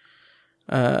something.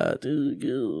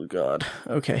 Oh God.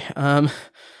 Okay.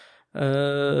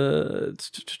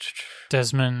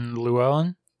 Desmond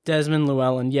Llewellyn. Desmond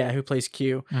Llewellyn, yeah, who plays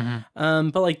Q.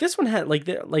 But like this one had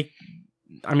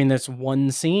I mean, there's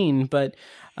one scene, but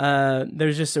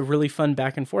there's just a really fun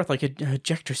back and forth, like a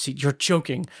ejector seat. You're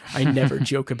joking. I never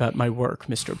joke about my work,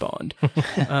 Mr. Bond.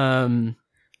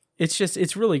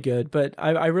 It's really good, but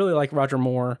I really like Roger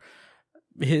Moore,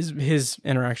 his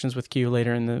interactions with Q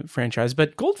later in the franchise.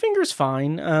 But Goldfinger's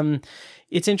fine.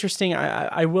 It's interesting.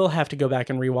 I will have to go back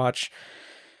and rewatch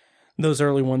those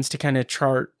early ones to kind of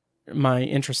chart my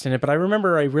interest in it. But I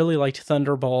remember I really liked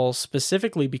Thunderball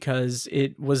specifically because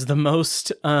it was the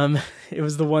most. It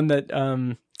was the one that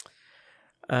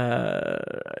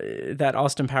that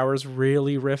Austin Powers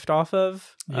really riffed off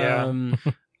of. Yeah.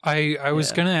 I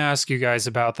was going to ask you guys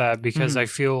about that because I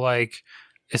feel like,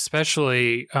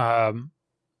 especially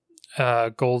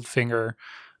Goldfinger,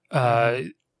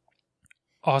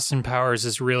 Austin Powers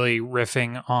is really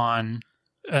riffing on.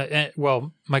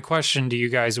 Well, my question to you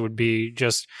guys would be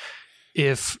just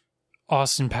if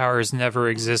Austin Powers never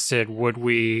existed, would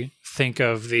we think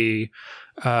of the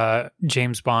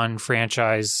James Bond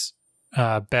franchise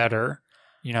better?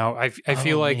 You know, I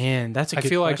feel like that's a good I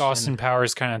feel question. like Austin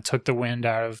Powers kind of took the wind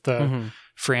out of the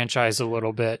franchise a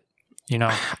little bit. You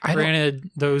know, granted,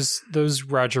 those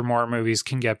Roger Moore movies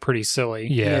can get pretty silly.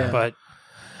 Yeah. But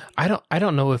I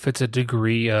don't know if it's a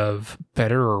degree of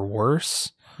better or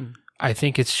worse. I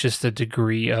think it's just a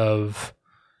degree of,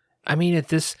 I mean,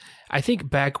 I think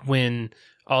back when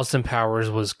Austin Powers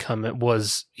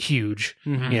was huge,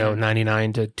 you know,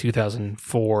 99 to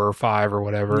 2004 or 5 or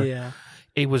whatever. Yeah.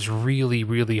 It was really,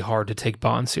 really hard to take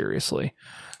Bond seriously.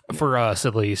 For us,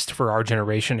 at least, for our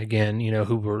generation, again, you know,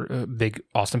 who were big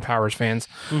Austin Powers fans.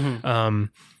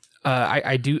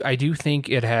 I do think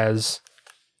it has,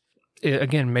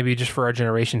 again, maybe just for our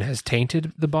generation, has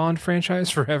tainted the Bond franchise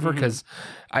forever, because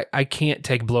I can't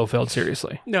take Blofeld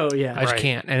seriously. No, yeah. I just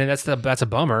can't. And that's a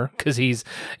bummer, because he's,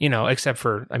 you know, except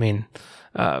for, I mean,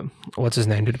 what's his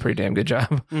name? Did a pretty damn good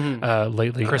job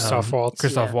lately. Christoph Waltz.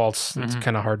 Waltz. It's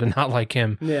kind of hard to not like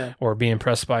him or be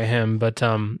impressed by him. But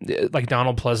like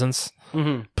Donald Pleasance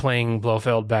playing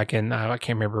Blofeld back in, I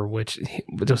can't remember which.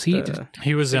 Was he?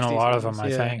 He was in a lot of them,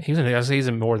 I think. He's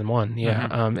in more than one.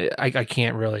 Yeah. I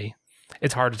can't really.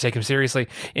 It's hard to take him seriously.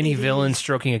 Any villain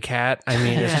stroking a cat, I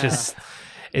mean, it's just,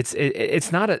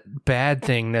 it's not a bad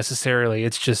thing necessarily.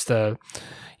 It's just the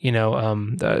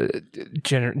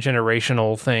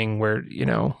generational thing where, you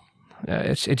know,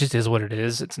 it just is what it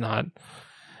is. It's not,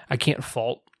 I can't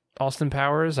fault Austin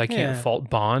Powers. I can't fault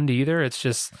Bond either. It's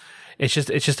just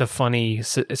a funny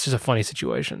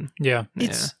situation. Yeah.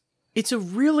 It's a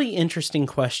really interesting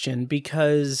question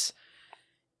because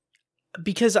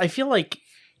I feel like,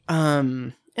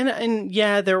 and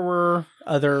yeah, there were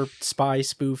other spy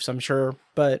spoofs, I'm sure,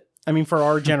 but I mean, for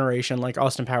our generation, like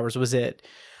Austin Powers was it.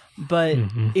 But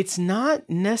it's not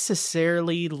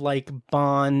necessarily like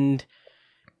Bond.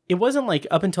 It wasn't like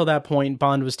up until that point,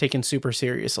 Bond was taken super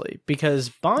seriously, because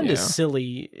Bond is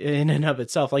silly in and of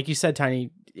itself. Like you said,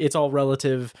 Tiny, it's all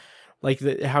relative. Like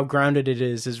how grounded it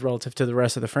is relative to the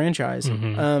rest of the franchise.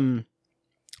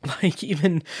 Like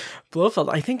even Blofeld,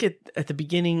 I think at the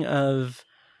beginning of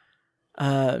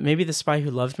maybe The Spy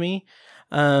Who Loved Me,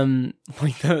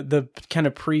 like the kind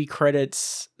of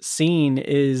pre-credits scene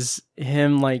is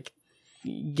him like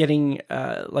getting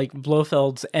like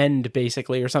Blofeld's end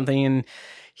basically or something, and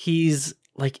he's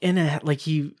like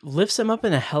he lifts him up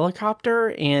in a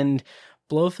helicopter, and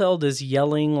Blofeld is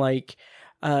yelling like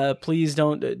please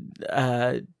don't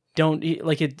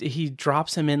like it. He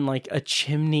drops him in like a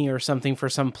chimney or something for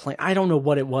some plane. I don't know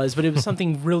what it was, but it was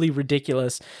something really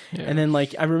ridiculous. Yeah. And then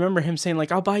like I remember him saying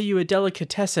like, I'll buy you a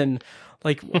delicatessen.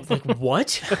 Like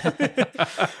what?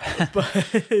 But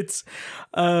it's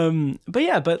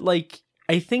but like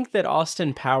I think that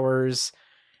Austin Powers,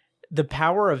 the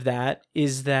power of that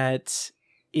is that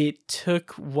it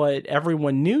took what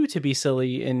everyone knew to be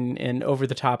silly and over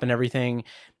the top and everything,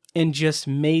 and just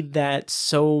made that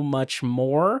so much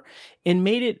more, and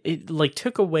made it like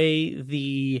took away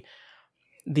the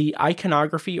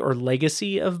iconography or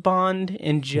legacy of Bond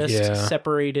and just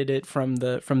separated it from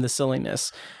the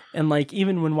silliness. And like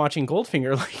even when watching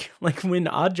Goldfinger, like when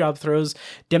Oddjob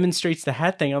demonstrates the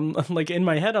hat thing, I'm like in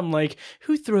my head I'm like,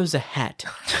 who throws a hat?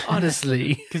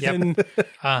 Honestly, because in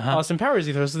Austin Powers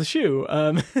he throws the shoe.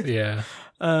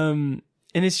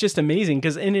 And it's just amazing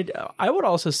because in it, I would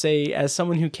also say, as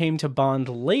someone who came to Bond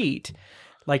late,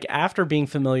 like after being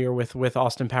familiar with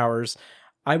Austin Powers,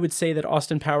 I would say that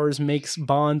Austin Powers makes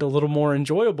Bond a little more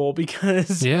enjoyable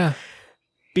because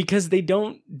they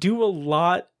don't do a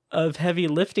lot of heavy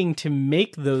lifting to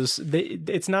make those. They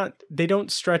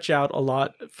don't stretch out a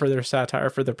lot for their satire,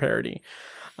 for their parody,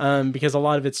 because a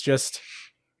lot of it's just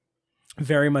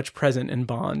very much present in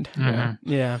Bond.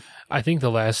 Yeah. I think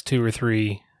the last 2 or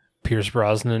 3 Pierce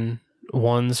Brosnan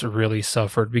ones really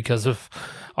suffered because of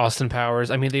Austin Powers.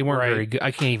 I mean, they weren't very good.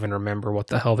 I can't even remember what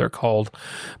the hell they're called,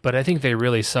 but I think they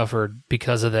really suffered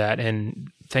because of that. And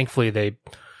thankfully they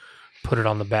put it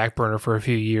on the back burner for a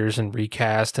few years and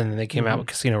recast, and then they came out with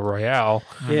Casino Royale,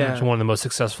 which is one of the most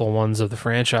successful ones of the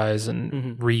franchise,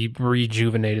 and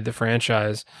rejuvenated the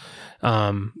franchise.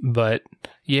 But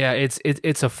yeah,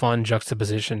 it's a fun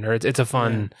juxtaposition, or it's a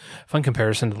fun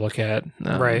comparison to look at.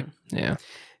 Yeah.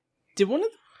 Did one of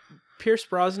the Pierce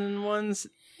Brosnan ones,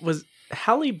 was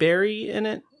Halle Berry in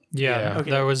it? Yeah,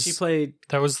 okay. That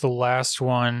was the last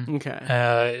one. Okay,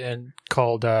 and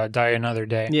called Die Another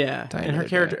Day. Yeah, and her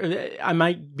character, I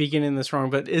might be getting this wrong,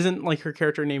 but isn't like her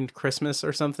character named Christmas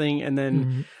or something? And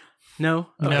then no,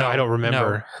 I don't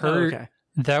remember. Her,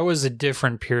 that was a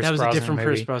different Pierce Brosnan. That was a different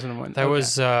Pierce Brosnan one. That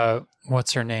was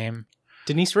what's her name?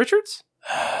 Denise Richards?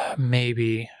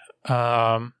 Maybe.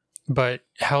 But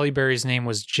Halle Berry's name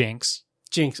was Jinx.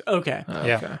 Jinx. Okay.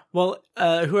 Yeah. Well,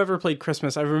 whoever played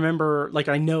Christmas, I remember, like,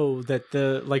 I know that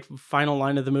the, like, final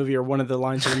line of the movie, or one of the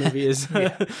lines of the movie is,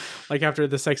 like, after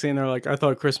the sex scene, they're like, I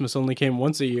thought Christmas only came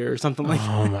once a year, or something like that.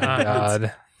 Oh, my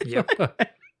God. Yep.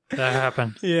 That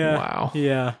happened. Yeah. Wow.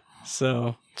 Yeah.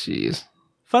 So. Jeez.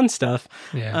 Fun stuff.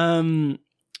 Yeah.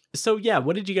 So, yeah,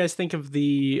 what did you guys think of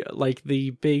the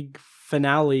big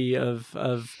finale of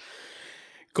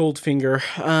Goldfinger?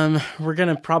 We're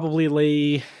going to probably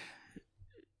lay...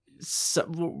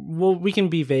 well, we can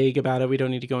be vague about it. We don't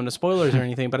need to go into spoilers or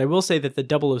anything, but I will say that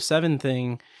the 007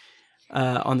 thing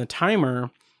on the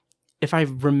timer, if I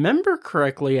remember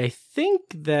correctly, I think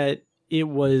that it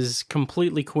was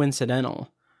completely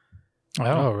coincidental.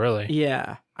 Oh, really?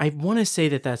 Yeah. I want to say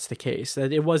that that's the case, that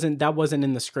that wasn't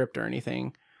in the script or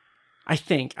anything. I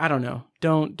think. I don't know.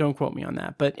 Don't quote me on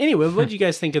that. But anyway, what did you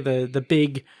guys think of the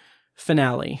big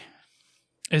finale?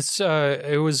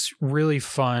 It was really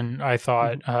fun, I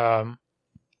thought.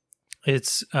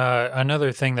 It's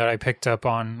another thing that I picked up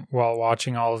on while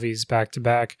watching all of these back to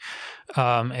back,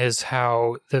 is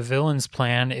how the villain's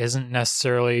plan isn't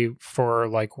necessarily for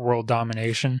like world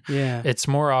domination. Yeah. It's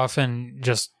more often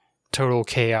just total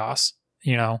chaos,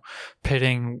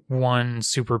 pitting one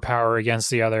superpower against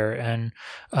the other. And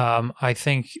I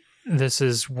think this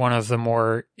is one of the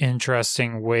more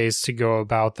interesting ways to go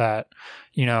about that.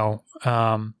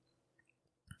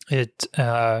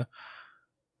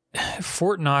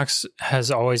 Fort Knox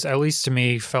has always, at least to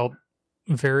me, felt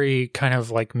very kind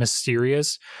of like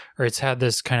mysterious, or it's had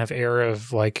this kind of air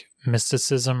of like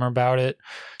mysticism about it.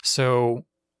 So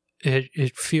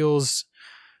it feels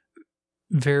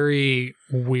very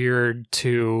weird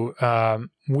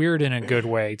weird in a good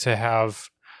way, to have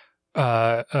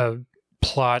a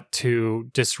plot to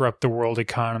disrupt the world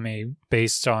economy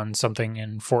based on something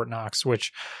in Fort Knox,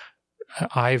 which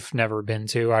I've never been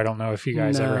to. I don't know if you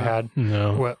guys ever had.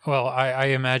 No. Well, I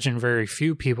imagine very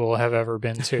few people have ever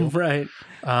been to. Right.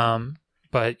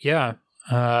 But yeah,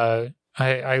 I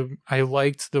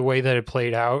liked the way that it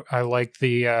played out. I liked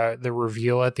the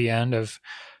reveal at the end of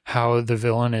how the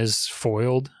villain is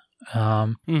foiled.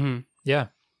 Yeah.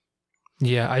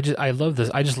 Yeah, I love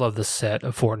this. I just love the set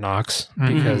of Fort Knox,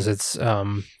 because it's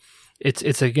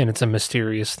again, it's a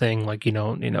mysterious thing. Like,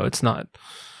 it's not,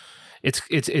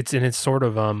 it's sort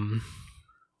of,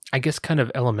 I guess, kind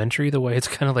of elementary the way it's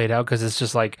kind of laid out, because it's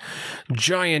just like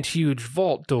giant, huge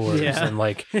vault doors and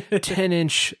like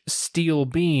 10-inch steel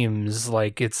beams.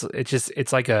 Like it's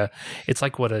like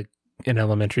what an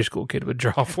elementary school kid would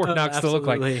draw Fort Knox to look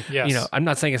like. Yes. I'm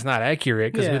not saying it's not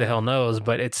accurate, because who the hell knows,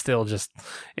 but it's still just,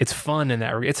 it's fun in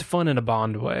that. It's fun in a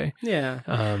Bond way. Yeah.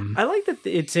 I like that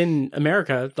it's in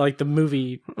America, like the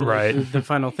movie, right? The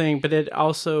final thing, but it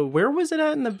also, where was it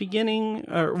at in the beginning?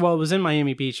 Well, it was in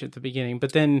Miami Beach at the beginning,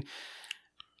 but then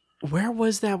where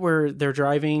was that where they're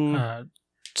driving?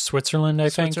 Switzerland, I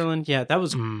think. Switzerland, yeah, that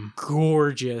was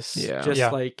gorgeous. Yeah,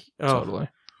 just like totally.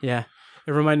 Yeah,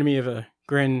 it reminded me of a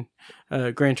Gran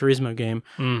Turismo game.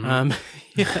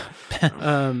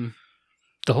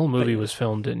 The whole movie was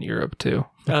filmed in Europe too.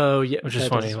 Oh yeah, which is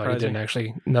funny. Like, it didn't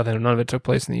actually, none of it took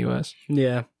place in the U.S.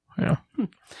 Yeah. Yeah.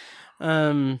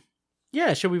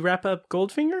 Yeah. Should we wrap up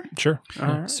Goldfinger? Sure.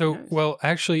 Right, so, guys. well,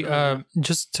 actually,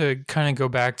 just to kind of go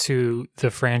back to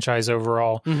the franchise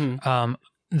overall,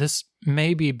 this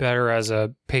may be better as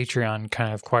a Patreon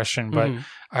kind of question, but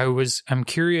I'm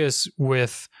curious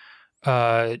with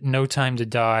No Time to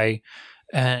Die,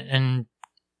 and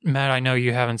Matt, I know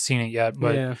you haven't seen it yet,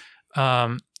 but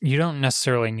you don't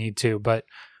necessarily need to, but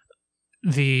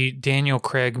the Daniel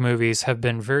Craig movies have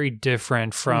been very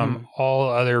different from all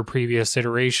other previous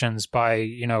iterations by,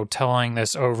 telling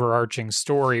this overarching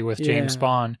story with James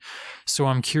Bond. So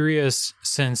I'm curious,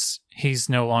 since he's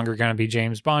no longer going to be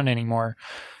James Bond anymore,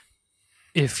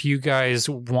 if you guys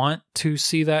want to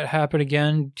see that happen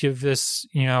again, give this,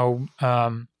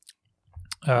 kind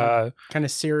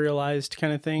of serialized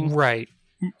kind of thing. Right.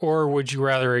 Or would you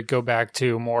rather it go back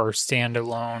to more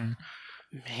standalone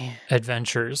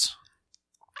adventures?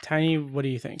 Tiny, what do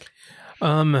you think?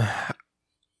 I'm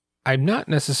not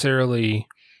necessarily.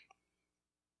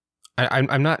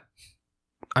 I'm not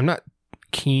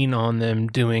keen on them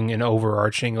doing an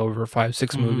overarching over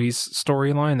 5-6 movies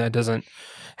storyline. That doesn't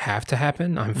have to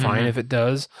happen. I'm fine if it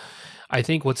does. I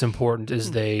think what's important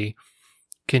is they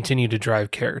continue to drive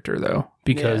character, though,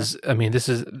 because I mean,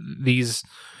 these.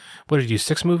 What did you do?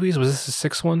 6 movies? Was this the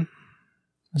 6th one?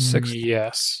 6?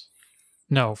 Yes.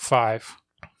 No, 5.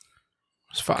 It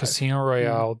was 5. Casino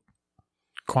Royale,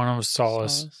 Quantum of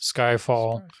Solace,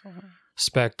 Skyfall,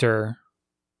 Spectre,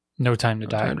 No Time to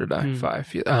Die.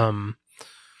 5. Yeah.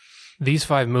 these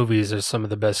 5 movies are some of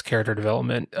the best character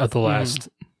development of the last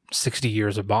 60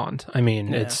 years of Bond. I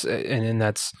mean, it's and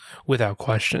that's without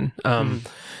question. And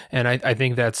I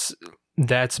think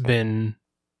that's been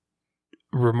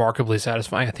remarkably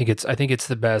satisfying. I think it's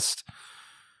the best.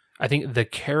 I think the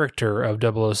character of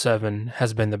 007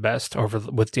 has been the best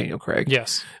with Daniel Craig.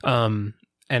 Yes. And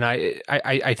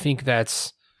I think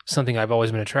that's something I've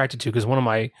always been attracted to, because one of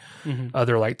my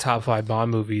other like top 5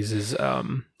 Bond movies is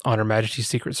On Her Majesty's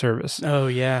Secret Service. Oh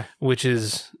yeah. Which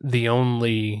is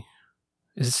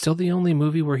is it still the only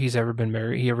movie where he's ever been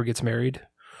married? He ever gets married?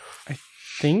 I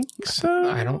think so.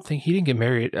 I don't think he didn't get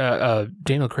married.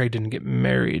 Daniel Craig didn't get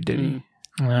married, did he?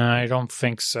 I don't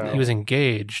think so. He was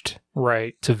engaged,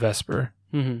 right, to Vesper,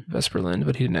 Vesper Lind,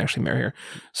 but he didn't actually marry her.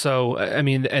 So, I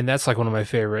mean, and that's like one of my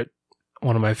favorite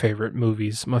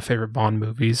movies, my favorite Bond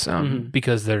movies,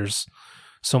 because there's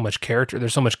so much character.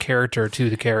 There's so much character to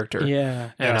the character.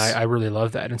 Yeah. And I really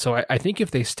love that. And so I think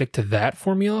if they stick to that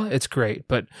formula, it's great.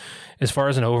 But as far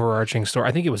as an overarching story,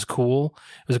 I think it was cool.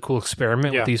 It was a cool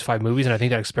experiment with these 5 movies, and I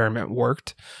think that experiment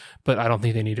worked, but I don't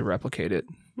think they need to replicate it.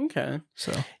 Okay.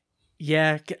 So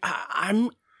yeah,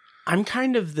 I'm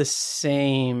kind of the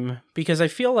same, because I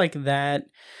feel like that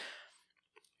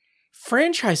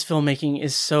franchise filmmaking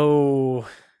is so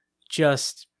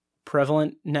just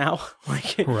prevalent now.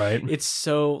 Like, right. It's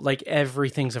so like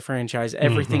everything's a franchise.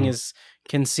 Everything is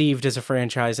conceived as a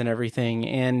franchise and everything.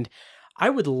 And I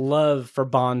would love for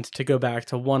Bond to go back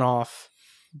to one-off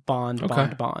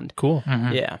Bond. Cool.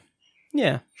 Yeah.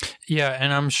 Yeah. Yeah,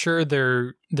 and I'm sure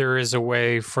there is a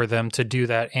way for them to do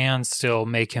that and still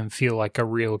make him feel like a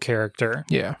real character.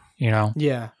 Yeah. You know?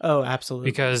 Yeah. Oh,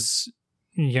 absolutely. Because,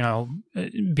 you know,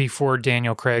 before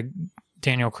Daniel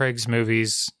Craig's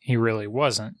movies, he really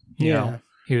wasn't. You know?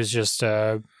 He was just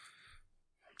a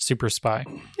super spy.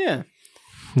 Yeah.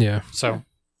 Yeah. So,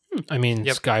 I mean,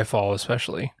 Skyfall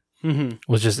especially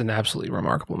was just an absolutely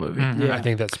remarkable movie. Yeah. I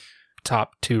think that's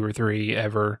top 2 or 3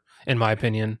 ever, in my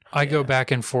opinion. I go back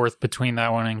and forth between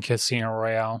that one and Casino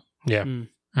Royale. Yeah.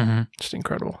 Just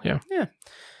incredible. Yeah. Yeah.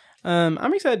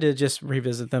 I'm excited to just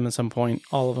revisit them at some point,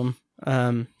 all of them.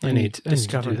 I need to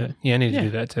do that. Yeah, I need to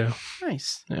do that too.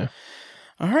 Nice. Yeah.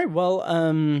 All right. Well,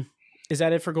 is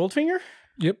that it for Goldfinger?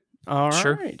 Yep. All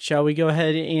right. Shall we go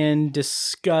ahead and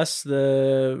discuss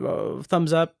the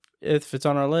thumbs up, if it's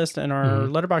on our list, and our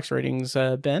letterbox ratings,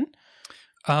 Ben?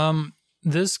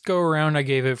 This go around, I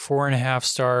gave it 4.5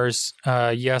 stars.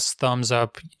 Yes, thumbs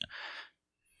up.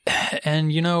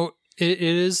 And, you know, it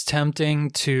is tempting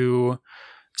to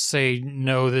say,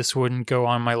 no, this wouldn't go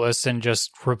on my list and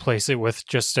just replace it with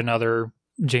just another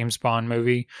James Bond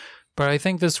movie. But I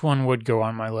think this one would go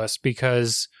on my list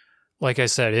because, like I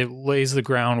said, it lays the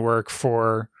groundwork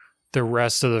for the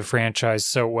rest of the franchise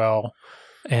so well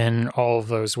in all of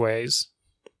those ways.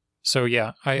 So,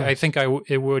 yeah, I think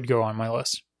it would go on my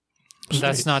list.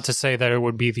 That's not to say that it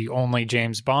would be the only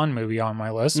James Bond movie on my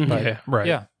list, but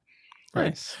yeah.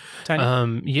 Nice.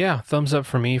 Tiny? Yeah, thumbs up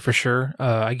for me for sure.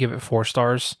 I give it 4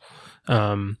 stars.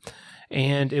 And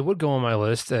it would go on my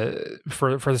list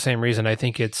for the same reason. I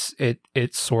think it's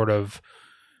sort of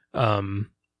I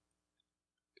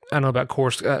don't know about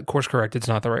course correct. It's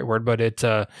not the right word, but it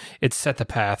set the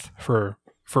path for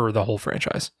the whole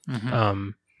franchise.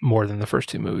 More than the first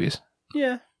 2 movies.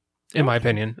 Yeah. In my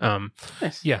opinion.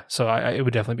 Nice. Yeah, so it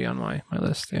would definitely be on my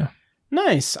list, yeah.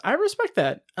 Nice. I respect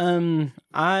that.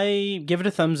 I give it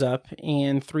a thumbs up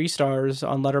and 3 stars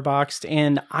on Letterboxd,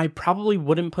 and I probably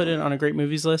wouldn't put it on a great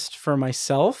movies list for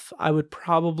myself. I would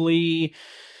probably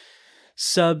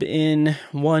sub in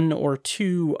 1 or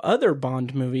 2 other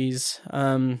Bond movies,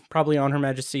 probably On Her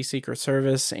Majesty's Secret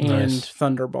Service and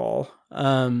Thunderball.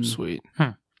 Sweet.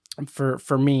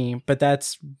 For me, but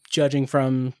that's judging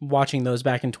from watching those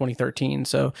back in 2013,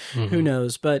 so who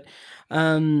knows. But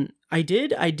I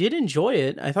did enjoy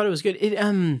it. I thought it was good. It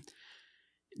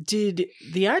did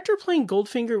the actor playing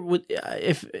Goldfinger,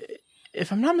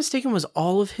 if I'm not mistaken, was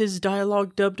all of his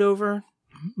dialogue dubbed over?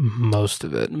 Most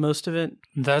of it.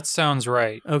 That sounds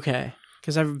right. Okay.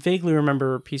 Because I vaguely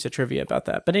remember a piece of trivia about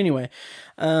that. But anyway.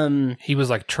 He was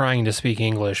like trying to speak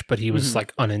English, but he was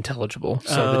like unintelligible.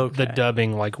 So the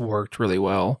dubbing like worked really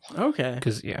well. Okay.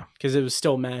 Because it was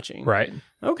still matching. Right.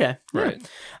 Okay. Right.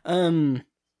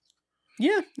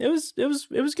 Yeah, it was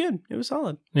good. It was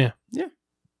solid. Yeah. Yeah.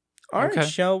 All right.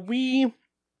 Shall we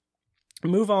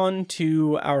move on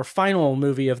to our final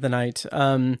movie of the night?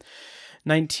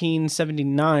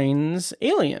 1979's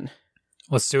Alien.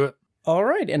 Let's do it. All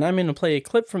right, and I'm going to play a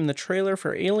clip from the trailer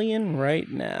for Alien right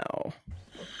now.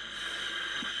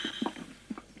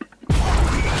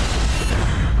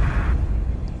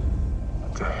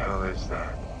 What the hell is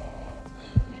that?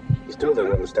 You still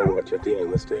don't understand what you're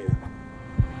dealing with, do you?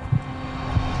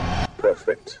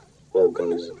 Perfect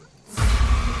organism.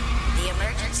 The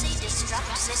emergency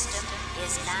disrupt system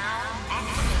is now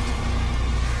activated.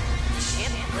 The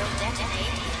ship will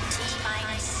detonate in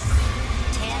T-minus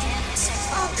 10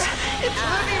 seconds. Oh, God, it's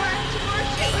moving right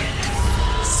towards you.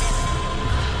 8,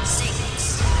 7,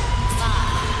 6, 5,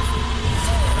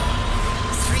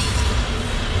 4, 3,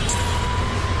 2,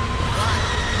 1.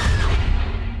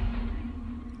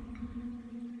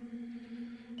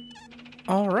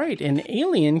 All right, and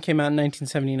Alien came out in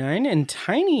 1979, and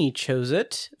Tiny chose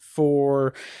it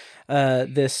for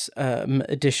this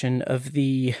edition of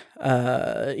the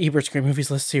Ebert's Great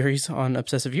Movies List series on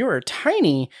Obsessive Viewer.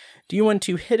 Tiny, do you want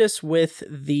to hit us with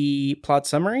the plot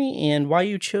summary and why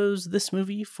you chose this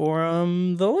movie for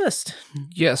the list?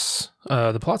 Yes,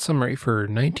 the plot summary for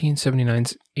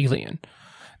 1979's Alien.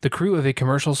 The crew of a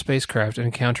commercial spacecraft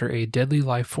encounter a deadly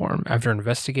life form after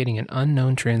investigating an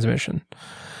unknown transmission.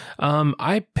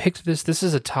 I picked this. This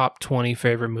is a top 20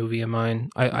 favorite movie of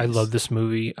mine. I love this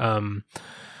movie.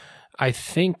 I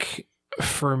think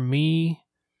for me,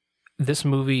 this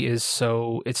movie it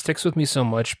sticks with me so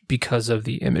much because of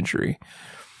the imagery.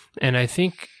 And I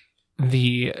think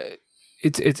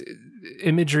it's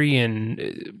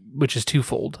imagery which is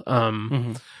twofold.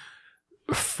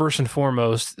 First and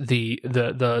foremost, the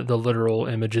literal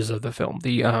images of the film,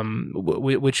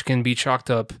 which can be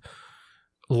chalked up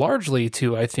largely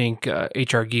to, I think,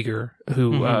 H.R. Giger,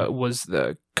 who was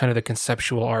the kind of the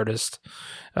conceptual artist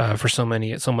for so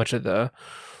much of the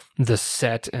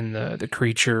set and the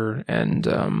creature and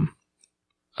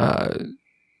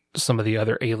some of the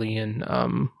other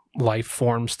alien life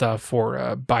form stuff,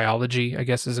 or biology, I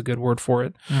guess is a good word for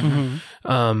it.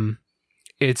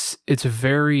 It's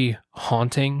very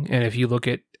haunting, and if you look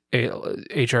at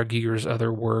H.R. Giger's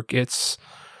other work, it's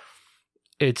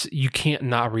you can't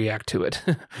not react to it.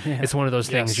 Yeah. It's one of those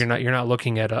things. You're not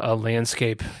looking at a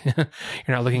landscape. You're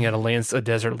not looking at a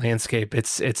desert landscape.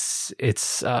 It's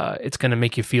going to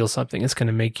make you feel something. It's going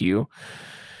to make you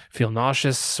feel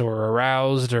nauseous or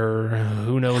aroused, or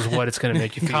who knows what it's going to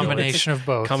make you feel. Combination of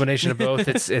both.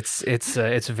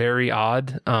 It's very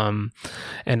odd.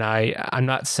 And I'm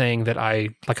not saying that I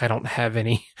don't have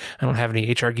any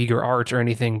H.R. Giger art or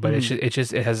anything, but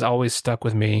it has always stuck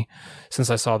with me since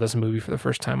I saw this movie for the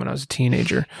first time when I was a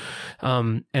teenager.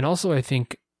 And also I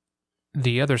think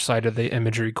the other side of the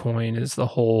imagery coin is the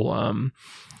whole,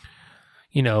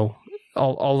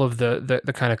 all of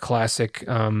the kind of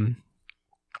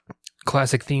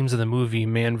classic themes of the movie,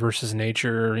 man versus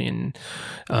nature, and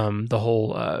the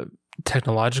whole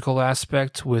technological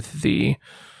aspect with the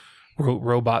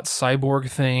robot cyborg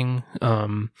thing,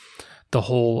 the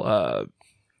whole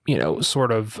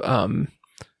sort of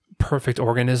perfect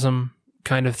organism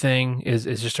kind of thing is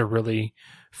just a really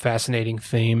fascinating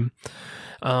theme.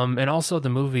 And also the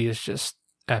movie is just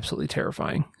absolutely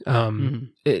terrifying.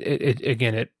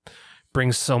 It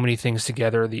brings so many things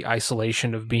together: the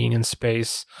isolation of being in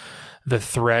space, the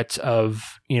threat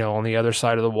of, on the other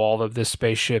side of the wall of this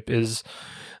spaceship is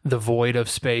the void of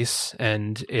space,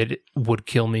 and it would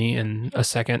kill me in a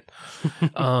second.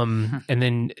 And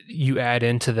then you add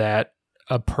into that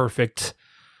a perfect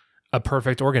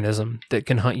organism that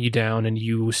can hunt you down and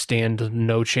you stand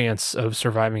no chance of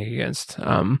surviving against.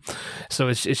 So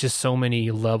it's just so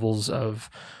many levels of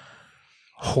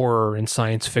horror and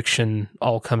science fiction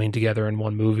all coming together in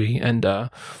one movie. And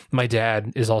my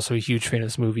dad is also a huge fan of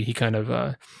this movie. He kind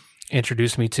of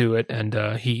introduced me to it, and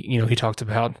he talked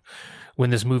about when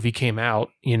this movie came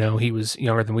out. He was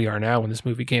younger than we are now when this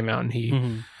movie came out, and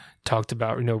he talked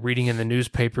about reading in the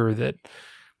newspaper that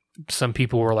some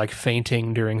people were like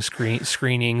fainting during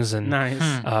screenings, and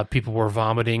people were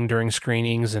vomiting during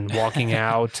screenings and walking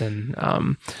out, and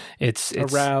it's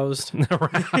aroused.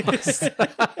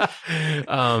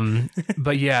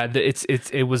 But yeah,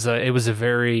 it was a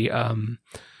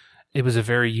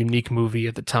very unique movie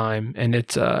at the time, and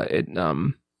it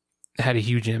had a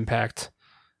huge impact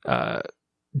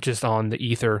just on the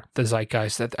ether, the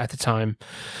zeitgeist at the time,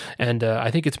 and I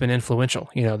think it's been influential.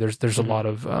 There's a lot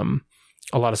of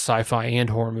sci-fi and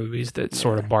horror movies that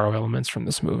sort of borrow elements from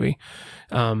this movie.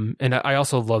 And I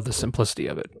also love the simplicity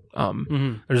of it.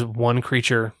 There's one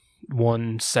creature,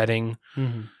 one setting,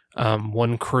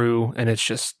 one crew, and it's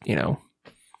just,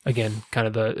 again, kind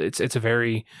of it's a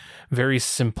very, very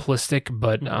simplistic,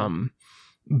 but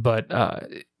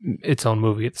its own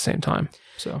movie at the same time.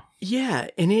 So yeah,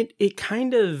 and it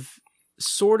kind of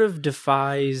sort of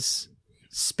defies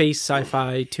space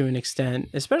sci-fi to an extent,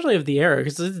 especially of the era,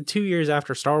 because it's 2 years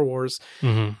after Star Wars,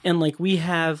 and we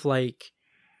have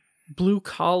blue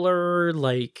collar,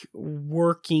 like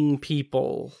working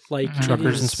people, like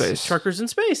truckers in space. Truckers in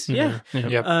space, yeah.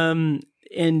 Yep.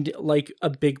 And like a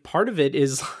big part of it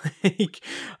is like,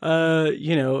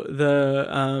 the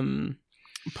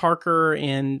Parker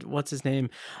and what's his name,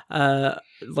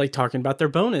 like talking about their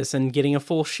bonus and getting a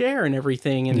full share and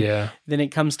everything, and then it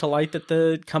comes to light that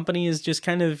the company is just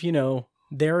kind of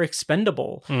they're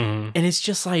expendable, and it's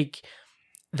just like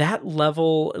that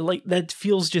level, like that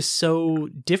feels just so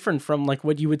different from like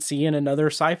what you would see in another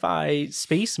sci-fi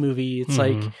space movie.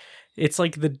 It's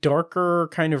like the darker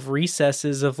kind of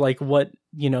recesses of like what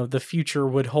the future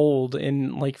would hold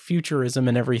in like futurism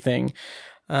and everything.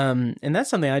 And that's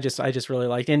something I just really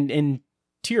like. And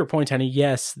to your point, honey,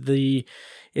 yes,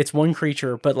 it's one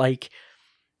creature, but like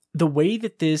the way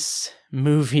that this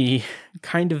movie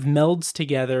kind of melds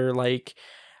together, like,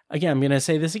 again, I'm going to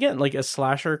say this again, like a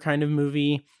slasher kind of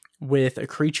movie with a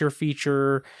creature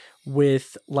feature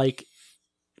with like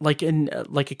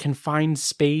a confined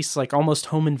space, like almost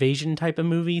home invasion type of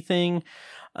movie thing.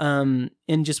 And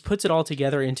just puts it all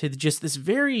together into just this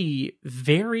very,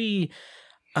 very,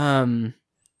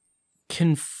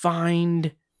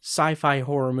 confined sci-fi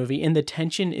horror movie, and the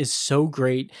tension is so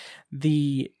great.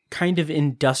 The kind of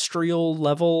industrial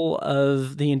level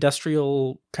of the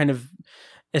industrial kind of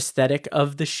aesthetic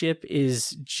of the ship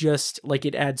is just like,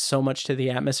 it adds so much to the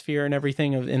atmosphere and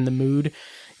everything in the mood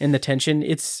and the tension.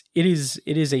 It is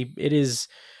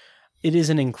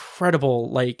an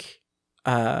incredible, like,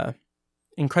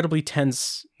 incredibly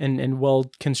tense and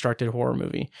well constructed horror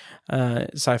movie,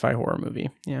 sci-fi horror movie.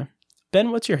 Yeah.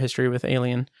 Ben, what's your history with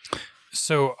Alien?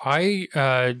 So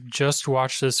I just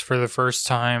watched this for the first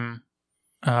time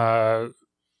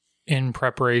in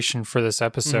preparation for this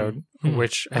episode,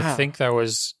 which I think that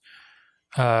was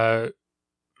the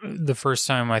first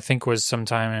time, I think was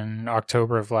sometime in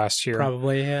October of last year.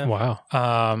 Probably, yeah. Wow.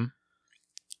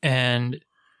 And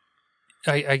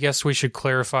I guess we should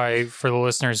clarify for the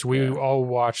listeners, we all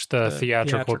watched the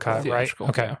theatrical cut, right?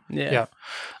 Okay. Yeah.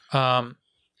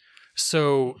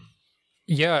 So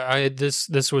yeah,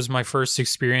 this was my first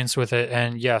experience with it,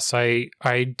 and yes, I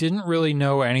didn't really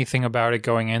know anything about it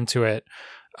going into it,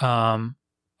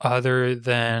 other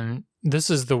than this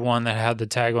is the one that had the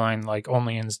tagline like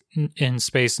 "Only in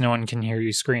space, no one can hear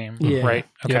you scream." Yeah. Right?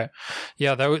 Okay.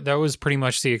 Yeah, that was pretty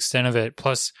much the extent of it.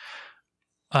 Plus,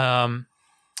 I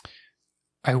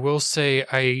will say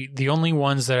the only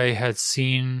ones that I had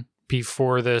seen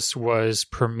before this was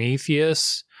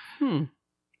Prometheus.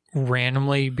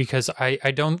 Randomly, because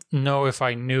I don't know if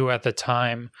I knew at the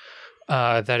time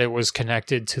that it was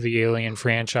connected to the Alien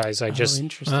franchise. I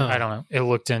don't know. It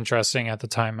looked interesting at the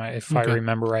time, if I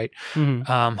remember right.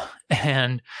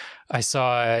 And I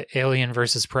saw Alien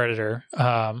versus Predator.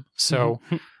 So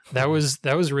that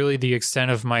was really the extent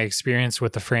of my experience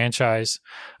with the franchise.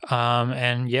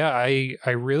 And yeah, I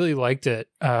really liked it.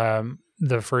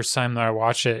 The first time that I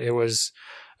watched it, it was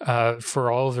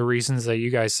for all of the reasons that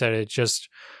you guys said. It just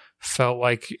felt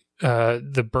like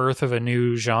the birth of a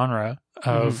new genre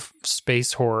of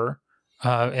space horror,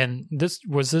 and this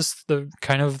was the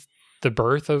kind of the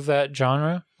birth of that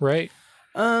genre, right?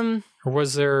 Or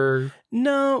was there?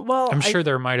 No, well, I'm sure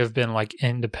there might have been like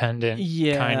independent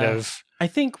kind of. I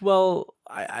think. Well,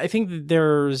 I think that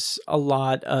there's a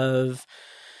lot of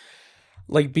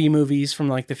like B movies from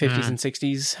like the 50s and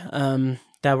 60s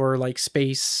that were like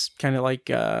space, kind of like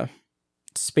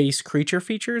space creature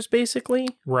features, basically.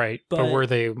 Right. But were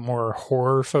they more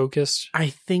horror focused? I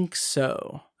think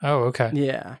so. Oh, okay.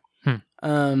 Yeah.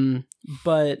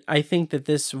 But I think that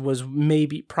this was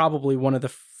probably one of the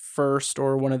first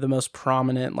or one of the most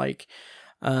prominent, like,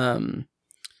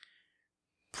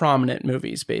 prominent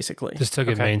movies, basically. Just took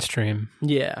it mainstream.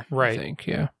 Yeah. Right. I think,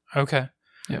 yeah. Okay.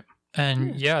 Yep.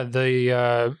 And yeah,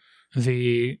 the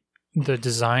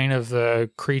design of the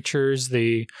creatures,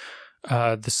 the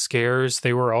scares,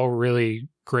 they were all really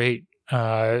great,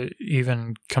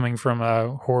 even coming from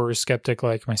a horror skeptic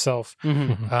like myself.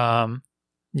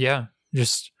 Yeah,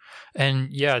 just, and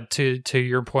yeah, to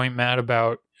your point, Matt,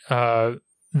 about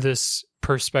this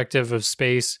perspective of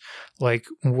space, like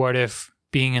what if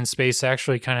being in space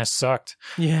actually kind of sucked?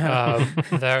 Yeah.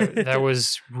 That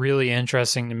was really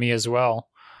interesting to me as well.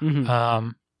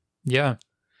 Yeah.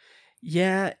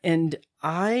 Yeah, and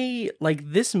I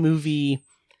like this movie.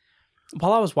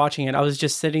 While I was watching it, I was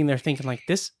just sitting there thinking, like,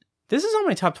 this is on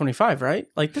my top 25, right?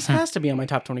 Like, this has to be on my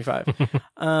top 25.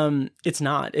 It's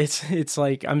not. It's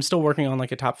like I'm still working on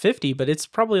like a top 50, but it's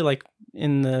probably like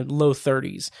in the low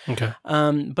 30s. Okay.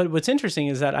 But what's interesting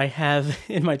is that I have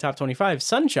in my top 25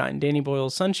 Sunshine, Danny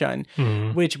Boyle's Sunshine,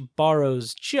 which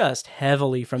borrows just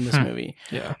heavily from this movie.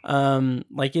 Yeah.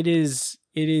 Like it is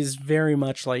it is very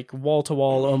much like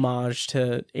wall-to-wall homage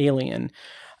to Alien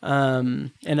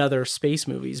and other space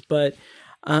movies. But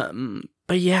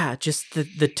yeah, just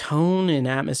the tone and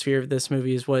atmosphere of this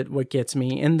movie is what gets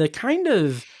me. And the kind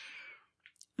of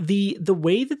the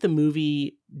way that the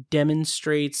movie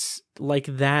demonstrates like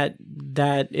that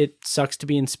it sucks to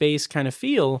be in space kind of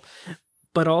feel,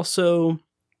 but also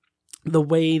the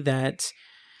way that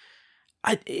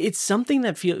it's something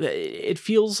that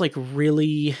feels like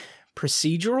really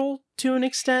procedural to an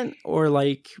extent, or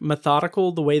like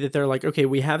methodical, the way that they're like, okay,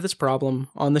 we have this problem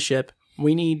on the ship.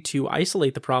 We need to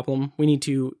isolate the problem. We need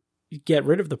to get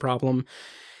rid of the problem.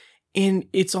 And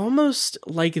it's almost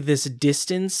like this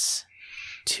distance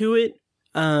to it,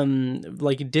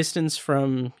 like a distance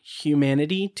from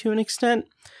humanity to an extent.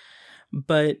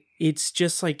 But it's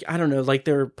just like, I don't know, like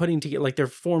they're putting together, like they're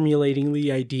formulating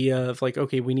the idea of like,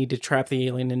 okay, we need to trap the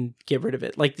alien and get rid of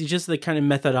it. Like just the kind of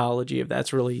methodology of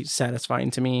that's really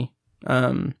satisfying to me,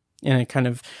 in a kind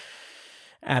of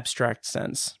abstract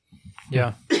sense.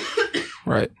 Yeah.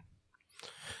 Right.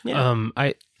 Yeah.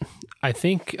 I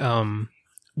think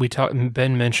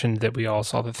Ben mentioned that we all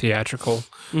saw the theatrical.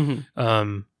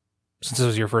 Mm-hmm. Since this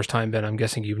was your first time, Ben, I'm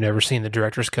guessing you've never seen the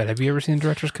director's cut. Have you ever seen the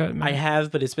director's cut, man? I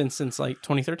have, but it's been since like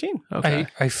 2013. Okay.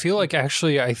 I feel like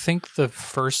actually, I think the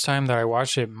first time that I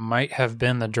watched it might have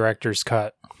been the director's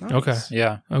cut. Nice. Okay.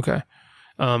 Yeah. Okay.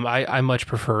 I much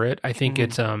prefer it. I think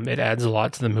it adds a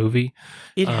lot to the movie.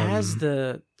 It has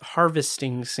the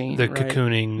harvesting scene, the right?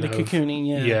 cocooning,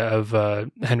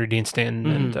 of Henry Dean Stanton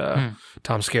and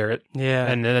Tom Skerritt. Yeah,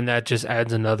 and then that just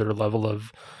adds another level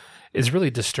of. It's really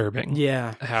disturbing.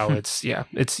 Yeah, how it's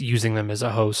using them as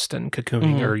a host and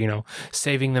cocooning, or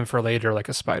saving them for later like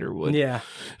a spider would. Yeah,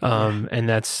 and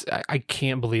that's I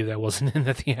can't believe that wasn't in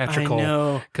the theatrical. I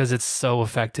know, because it's so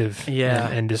effective. Yeah,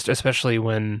 and just especially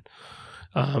when.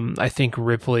 I think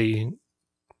Ripley,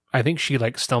 she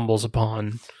like stumbles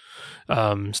upon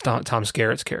Tom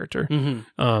Skerritt's character, and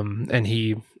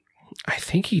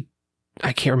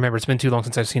I can't remember. It's been too long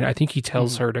since I've seen it. I think he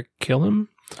tells her to kill him.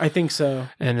 I think so.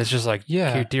 And it's just like,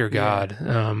 dear God.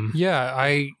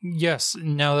 Yes.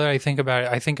 Now that I think about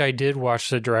it, I think I did watch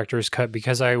the director's cut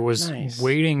because I was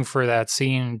waiting for that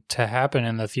scene to happen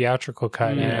in the theatrical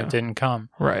cut, and it didn't come.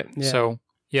 Right. Yeah. So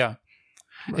yeah.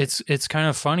 Right. It's kind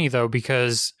of funny though,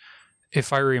 because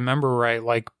if I remember right,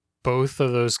 like both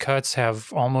of those cuts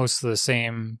have almost the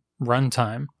same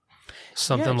runtime.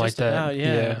 Something like that. About,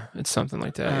 yeah, it's something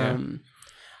like that.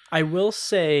 I will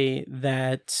say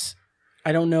that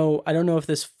I don't know if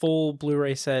this full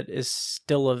Blu-ray set is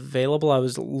still available. I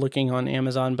was looking on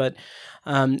Amazon, but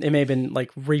it may have been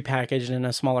like repackaged in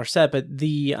a smaller set. But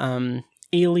the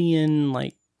Alien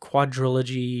like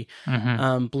quadrilogy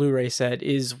Blu-ray set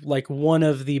is like one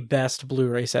of the best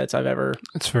Blu-ray sets I've ever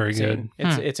It's very seen.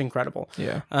 good. It's incredible.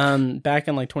 Yeah. Back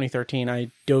in like 2013 I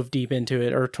dove deep into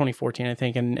it, or 2014 I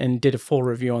think, and did a full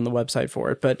review on the website for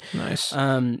it. But nice.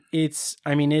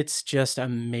 It's just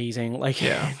amazing. Like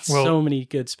so many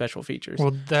good special features.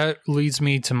 Well, that leads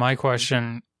me to my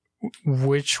question.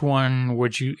 Which one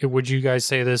would you guys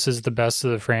say this is the best of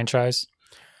the franchise?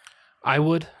 I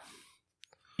would.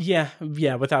 Yeah,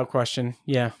 without question.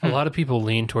 Yeah. A lot of people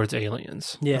lean towards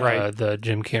Aliens. Yeah. Right. The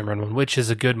Jim Cameron one, which is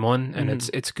a good one, and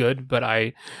it's good, but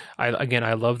I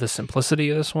love the simplicity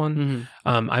of this one.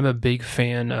 I'm a big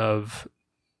fan of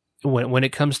when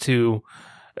it comes to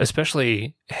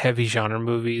especially heavy genre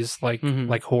movies like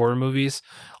horror movies,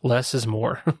 less is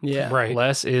more. Yeah. Right.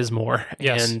 Less is more.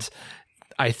 Yes. And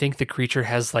I think the creature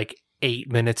has like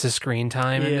 8 minutes of screen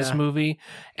time in this movie,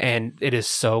 and it is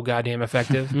so goddamn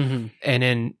effective. And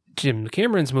in Jim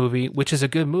Cameron's movie, which is a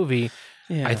good movie,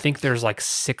 I think there's like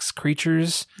 6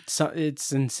 creatures. So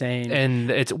it's insane,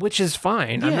 and which is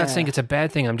fine. I'm not saying it's a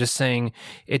bad thing. I'm just saying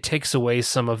it takes away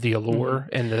some of the allure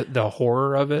and the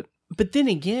horror of it. But then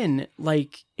again,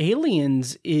 like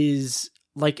Aliens is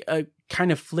like a kind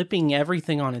of flipping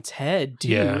everything on its head too.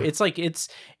 Yeah. It's like it's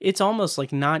almost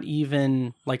like not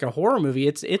even like a horror movie.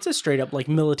 It's a straight up like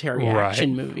military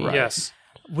action movie. Right. Yes.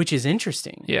 Which is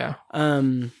interesting. Yeah.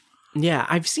 Yeah,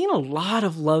 I've seen a lot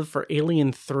of love for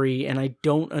Alien 3 and I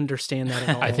don't understand that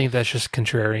at all. I think that's just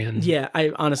contrarian. Yeah,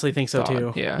 I honestly think so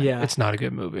too. Yeah. It's not a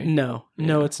good movie. No,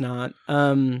 it's not.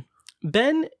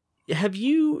 Ben, have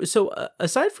you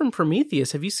aside from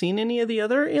Prometheus, have you seen any of the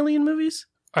other Alien movies?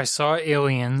 I saw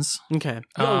Aliens. Okay.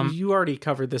 You already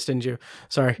covered this, didn't you?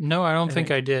 Sorry. No, I don't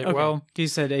think I did. Okay. Well, you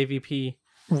said AVP.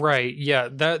 Right. Yeah.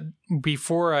 That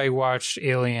before I watched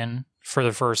Alien for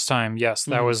the first time, yes,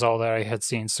 that was all that I had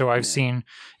seen. So I've seen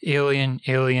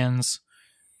Aliens,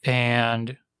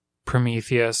 and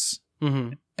Prometheus,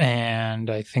 and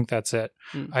I think that's it.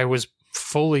 I was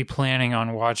fully planning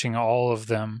on watching all of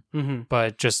them,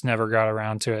 but just never got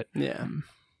around to it. Yeah.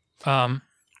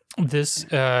 This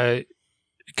kind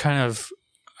of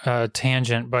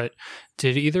tangent, but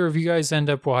did either of you guys end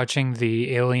up watching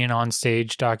the Alien on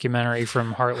Stage documentary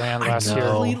from Heartland last year?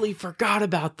 I completely forgot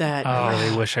about that. I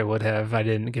really wish I would have. I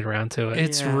didn't get around to it.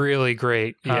 It's really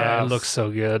great. Yeah, it looks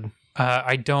so good.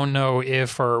 I don't know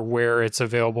if or where it's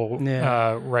available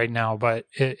right now, but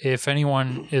if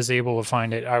anyone is able to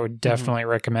find it, I would definitely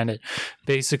recommend it.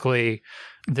 Basically,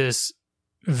 this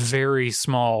very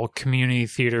small community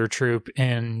theater troupe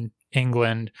in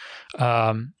England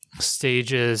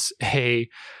stages a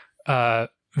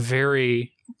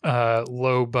very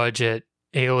low budget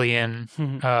Alien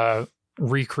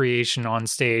recreation on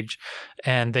stage,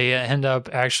 and they end up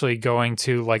actually going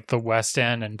to like the West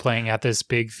End and playing at this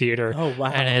big theater. Oh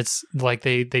wow. And it's like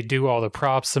they do all the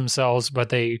props themselves, but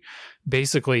they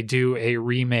basically do a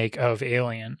remake of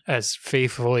Alien as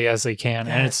faithfully as they can.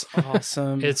 That's and it's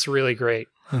awesome. It's really great.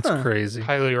 That's crazy.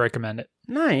 Highly recommend it.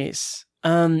 Nice.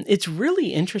 It's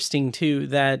really interesting too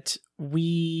that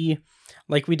we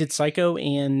did Psycho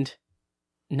and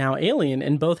now Alien,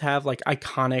 and both have like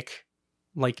iconic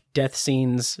like death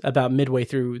scenes about midway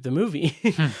through the movie.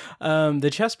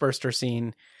 The chestburster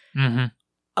scene,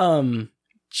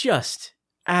 just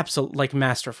like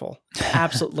masterful,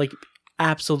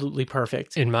 absolutely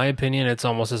perfect. In my opinion, it's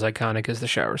almost as iconic as the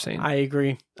shower scene. I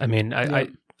agree. I mean, I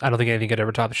don't think anything could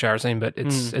ever top the shower scene, but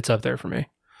it's up there for me.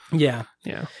 Yeah.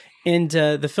 Yeah. And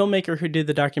the filmmaker who did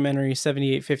the documentary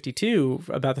 7852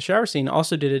 about the shower scene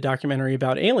also did a documentary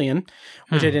about Alien,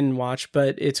 which I didn't watch,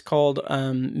 but it's called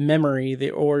Memory,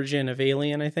 the Origin of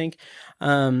Alien, I think.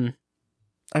 I've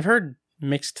heard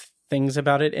mixed things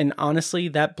about it, and honestly,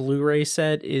 that Blu-ray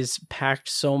set is packed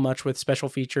so much with special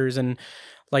features and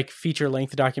like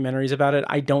feature-length documentaries about it.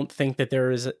 I don't think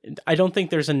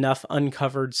there's enough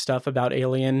uncovered stuff about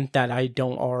Alien that I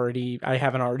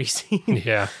haven't already seen.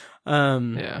 Yeah.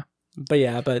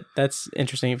 But that's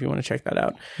interesting if you want to check that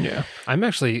out. Yeah.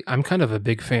 I'm kind of a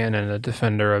big fan and a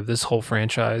defender of this whole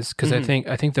franchise because I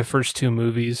think the first two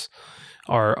movies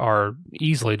are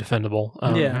easily defendable.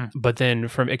 But then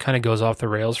it kind of goes off the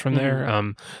rails from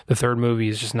there. The third movie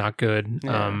is just not good.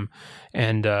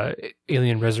 And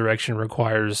Alien Resurrection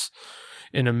requires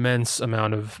an immense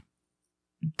amount of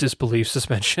disbelief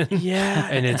suspension. Yeah.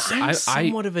 And I'm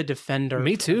somewhat of a defender.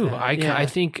 Me too. I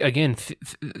think again,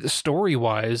 story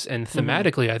wise and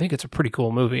thematically, I think it's a pretty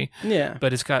cool movie. Yeah.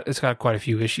 But it's got quite a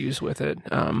few issues with it.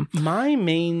 My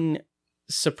main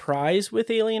surprise with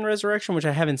Alien Resurrection, which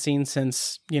I haven't seen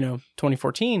since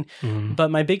 2014, but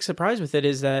my big surprise with it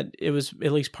is that it was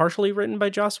at least partially written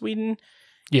by Joss Whedon.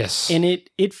 Yes. And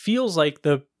it feels like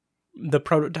the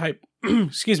prototype.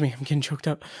 Excuse me, I'm getting choked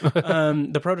up.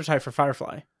 The prototype for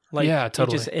Firefly. Like, yeah,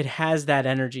 totally. It has that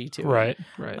energy to it.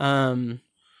 Right.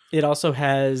 It also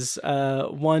has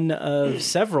one of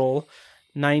several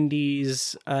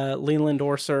 90s Leland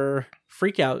Orser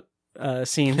freakout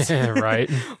scenes. Right.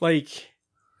 Like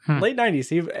late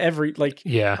 90s.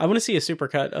 I want to see a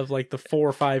supercut of like the 4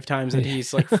 or 5 times that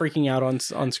he's like freaking out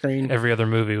on screen. Every other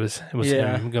movie was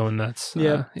him going nuts.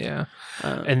 Yeah.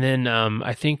 And then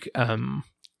I think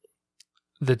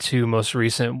the two most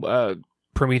recent,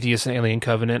 Prometheus and Alien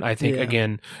Covenant, I think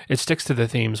again it sticks to the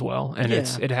themes well, and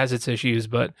it has its issues,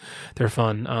 but they're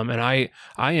fun. And I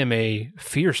am a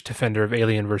fierce defender of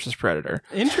Alien versus Predator.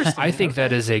 Interesting. I think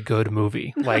that is a good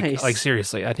movie. Nice. Like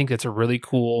seriously, I think that's a really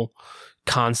cool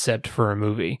concept for a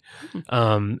movie.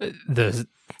 The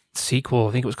sequel,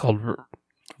 I think it was called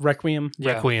Requiem.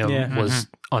 Was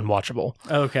unwatchable.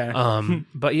 Okay.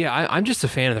 But yeah, I'm just a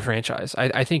fan of the franchise.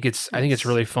 I think it's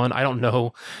really fun. I don't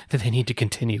know that they need to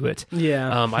continue it.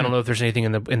 Yeah. I don't know if there's anything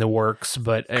in the works,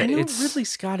 but I know Ridley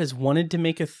Scott has wanted to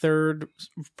make a third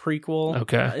prequel.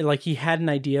 Okay. Like he had an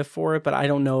idea for it, but I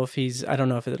don't know if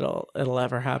it'll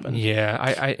ever happen. Yeah.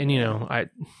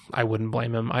 I wouldn't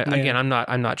blame him. Again, I'm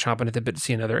not chomping at the bit to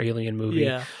see another Alien movie.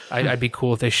 Yeah. I'd be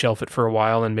cool if they shelf it for a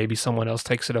while and maybe someone else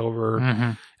takes it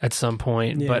over at some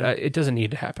point, but it doesn't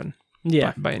need to happen.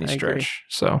 Yeah. By any stretch.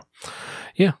 So,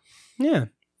 yeah. Yeah.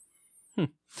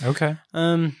 Okay.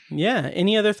 Yeah.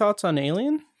 Any other thoughts on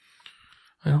Alien?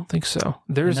 I don't think so.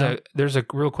 There's a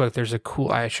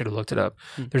cool, I should have looked it up.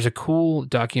 There's a cool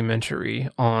documentary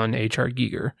on H.R.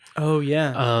 Giger. Oh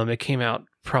yeah. It came out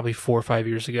probably 4 or 5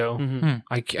 years ago.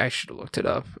 I should have looked it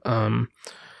up.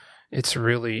 It's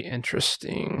really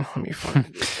interesting. Let me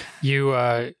find it.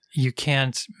 You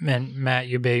can't, and Matt,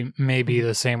 you may be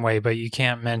the same way, but you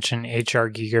can't mention H.R.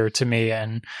 Giger to me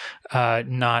and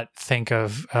not think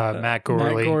of Matt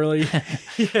Gorley. Matt Gorley.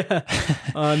 Yeah.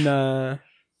 On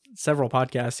several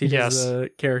podcasts. He does the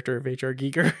character of H.R.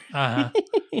 Giger.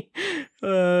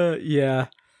 Yeah.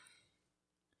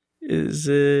 Is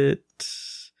it?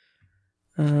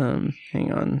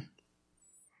 Hang on.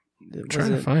 I'm trying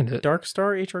to find it. Dark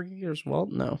Star H.R. Giger's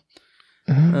Walt? No.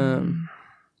 I don't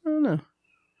know.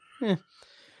 Yeah.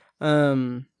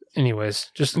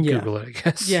 Anyways, just Google it, I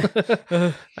guess. Yeah.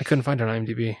 I couldn't find it on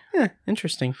IMDb. Yeah,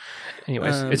 interesting.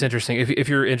 Anyways, it's interesting. If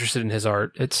you're interested in his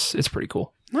art, it's pretty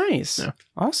cool. Nice. Yeah.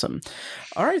 Awesome.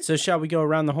 All right, so shall we go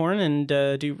around the horn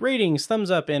and do ratings,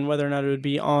 thumbs up, and whether or not it would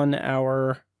be on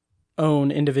our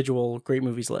own individual great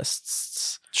movies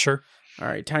lists? Sure. All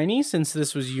right, Tiny, since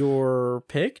this was your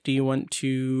pick, do you want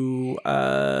to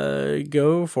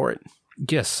go for it?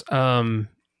 Yes.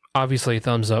 Obviously,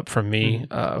 thumbs up from me,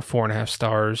 4.5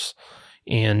 stars.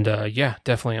 And yeah,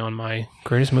 definitely on my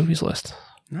greatest movies list.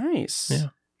 Nice. Yeah.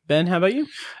 Ben, how about you?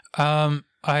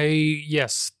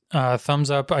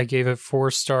 Thumbs up. I gave it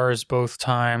 4 stars both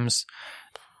times.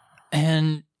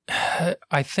 And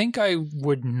I think I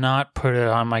would not put it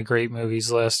on my great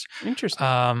movies list.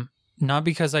 Interesting. Not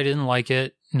because I didn't like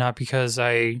it, not because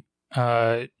I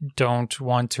don't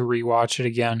want to rewatch it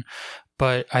again,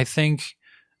 but I think,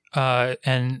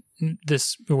 and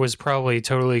this was probably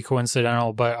totally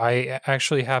coincidental, but I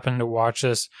actually happened to watch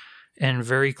this in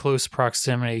very close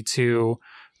proximity to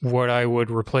what I would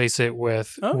replace it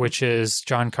with, which is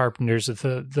John Carpenter's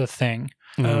The Thing.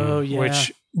 Oh, yeah.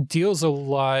 Which deals a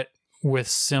lot with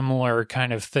similar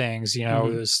kind of things,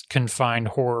 this confined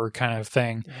horror kind of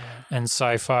thing and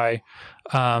sci-fi.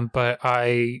 But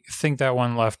I think that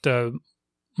one left a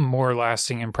more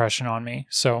lasting impression on me.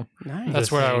 So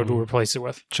that's what I would replace it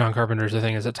with. John Carpenter's The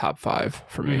Thing is a top 5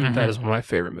 for me. Mm-hmm. That is one of my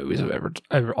favorite movies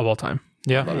of all time.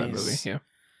 Yeah. I love that movie. Yeah.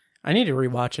 I need to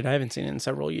rewatch it. I haven't seen it in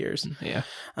several years. Yeah.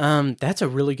 That's a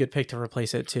really good pick to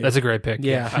replace it too. That's a great pick.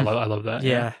 Yeah. I love that.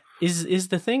 Yeah. Is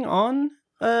The Thing on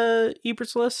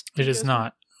Ebert's list? It is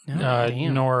not.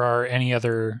 Nor are any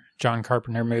other John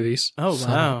Carpenter movies. Oh,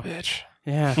 Son wow. of a bitch.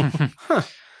 Yeah. Huh.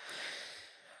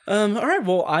 All right.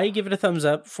 Well, I give it a thumbs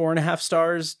up. 4.5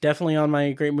 stars. Definitely on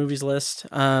my great movies list.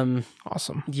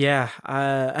 Awesome. Yeah.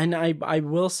 And I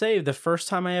will say the first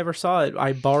time I ever saw it,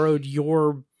 I borrowed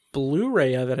your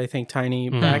Blu-ray of it, I think, Tiny,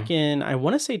 back in, I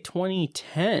want to say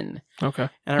 2010. Okay.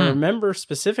 And I remember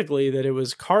specifically that it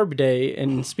was Carb Day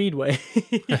in Speedway.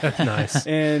 Nice.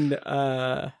 And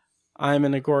I'm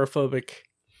an agoraphobic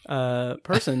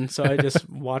person, so I just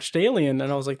watched Alien,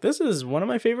 and I was like, this is one of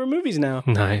my favorite movies now.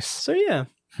 Nice. So yeah.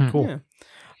 Cool. Yeah.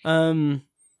 All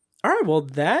right, well,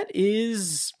 that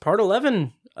is part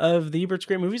 11 of the Ebert's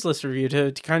Great Movies List review.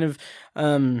 To kind of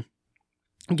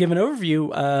give an overview,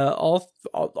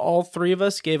 all three of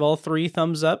us gave all 3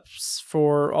 thumbs ups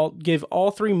gave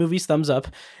all 3 movies thumbs up,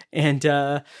 and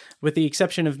with the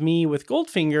exception of me with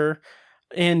Goldfinger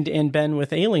and Ben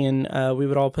with Alien, we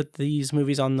would all put these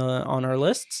movies on our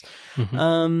lists.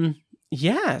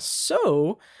 Yeah,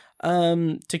 so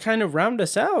to kind of round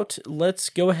us out, let's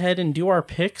go ahead and do our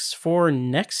picks for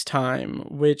next time,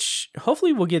 which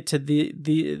hopefully we'll get to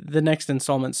the next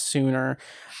installment sooner.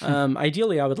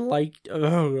 Ideally, I would like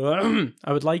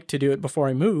to do it before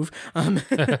I move.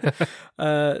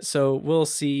 So we'll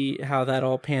see how that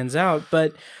all pans out.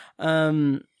 But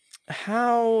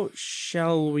how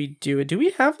shall we do it? Do we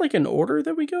have like an order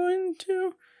that we go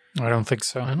into? I don't think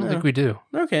so. I don't think we do.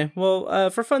 Okay.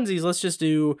 Well, for funsies, let's just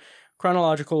do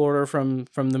chronological order from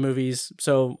the movies.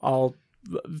 So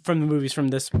from the movies from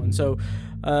this one. So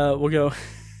we'll go.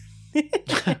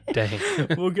 Dang.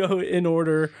 We'll go in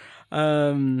order.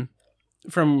 So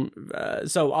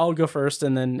I'll go first,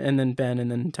 and then Ben,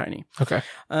 and then Tiny. Okay.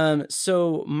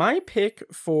 So my pick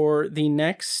for the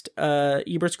next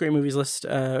Ebert's Great Movies List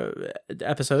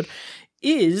episode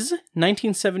is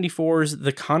 1974's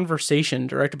The Conversation,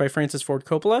 directed by Francis Ford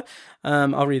Coppola.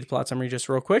 I'll read the plot summary just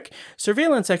real quick.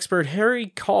 Surveillance expert Harry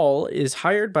Call is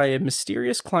hired by a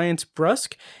mysterious client's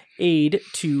brusque aide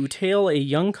to tail a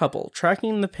young couple.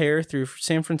 Tracking the pair through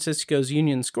San Francisco's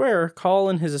Union Square, Call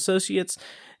and his associate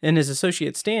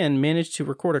Stan managed to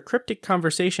record a cryptic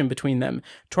conversation between them.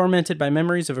 Tormented by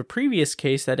memories of a previous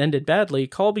case that ended badly,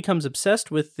 Call becomes obsessed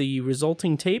with the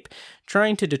resulting tape,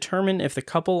 trying to determine if the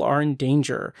couple are in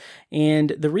danger.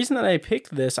 And the reason that I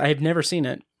picked this, I have never seen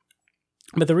it,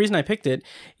 but the reason I picked it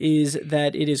is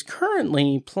that it is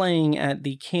currently playing at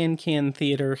the Can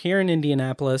Theater here in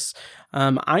Indianapolis.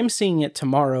 I'm seeing it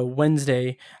tomorrow,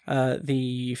 Wednesday,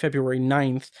 the February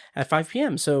 9th at 5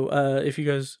 p.m. So if you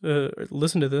guys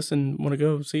listen to this and want to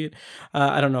go see it,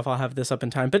 I don't know if I'll have this up in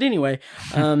time. But anyway,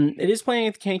 it is playing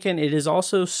at the Can. It is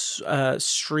also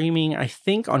streaming, I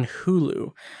think, on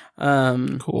Hulu.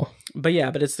 Cool.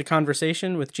 But it's The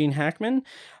Conversation with Gene Hackman.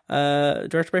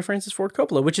 directed by Francis Ford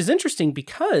Coppola, which is interesting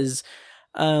because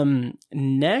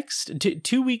next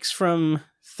 2 weeks from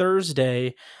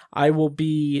Thursday, I will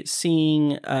be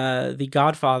seeing The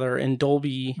Godfather in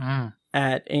Dolby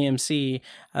at AMC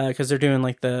because they're doing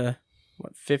like the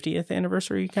 50th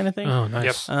anniversary kind of thing. Oh,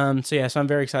 nice. Yep. So I'm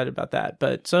very excited about that.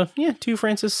 But so yeah, two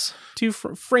Frankie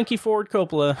Ford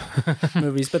Coppola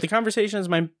movies. But The Conversation is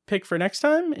my pick for next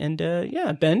time. And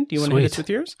Ben, do you want to hit us with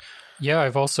yours? Yeah,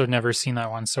 I've also never seen that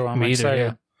one, so I'm excited.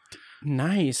 Yeah.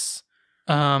 Nice.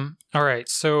 All right,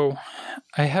 so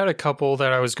I had a couple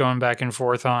that I was going back and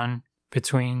forth on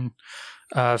between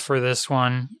for this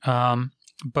one.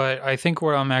 But I think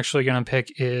what I'm actually going to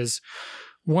pick is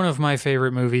one of my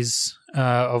favorite movies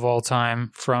of all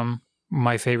time from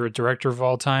my favorite director of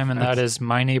all time, and that is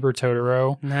My Neighbor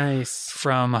Totoro. Nice.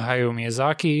 From Hayao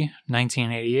Miyazaki,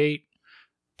 1988.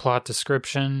 Plot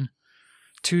description: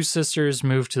 two sisters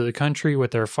move to the country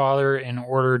with their father in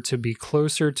order to be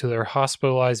closer to their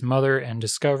hospitalized mother and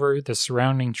discover the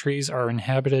surrounding trees are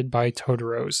inhabited by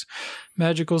Totoros,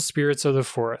 magical spirits of the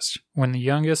forest. When the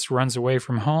youngest runs away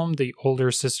from home, the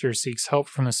older sister seeks help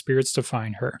from the spirits to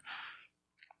find her.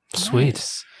 Sweet.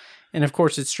 Nice. And of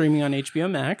course, it's streaming on HBO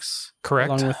Max. Correct.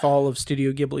 Along with all of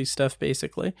Studio Ghibli stuff,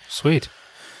 basically. Sweet.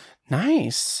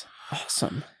 Nice.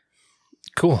 Awesome.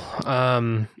 Cool.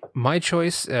 My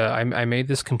choice, I made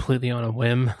this completely on a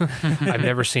whim. I've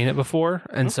never seen it before,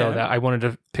 and so that I wanted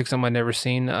to pick something I'd never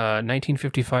seen.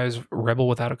 1955's Rebel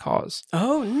Without a Cause.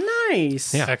 Oh,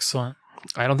 nice. Yeah. Excellent.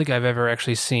 I don't think I've ever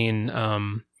actually seen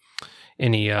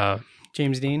any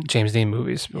James Dean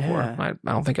movies before. Yeah.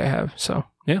 I don't think I have. So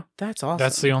yeah, that's awesome.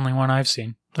 That's the only one I've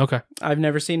seen. Okay. I've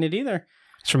never seen it either.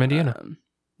 It's from Indiana.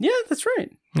 Yeah, that's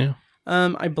right. Yeah.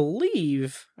 I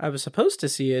believe I was supposed to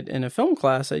see it in a film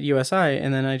class at USI,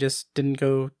 and then I just didn't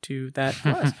go to that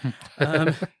class.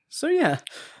 So yeah.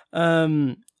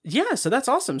 So that's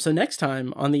awesome. So next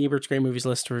time on the Ebert's Great Movies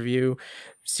List review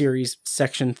series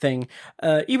section thing,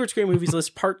 Ebert's Great Movies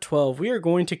List Part 12, we are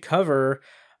going to cover,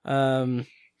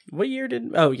 what year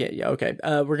did, okay.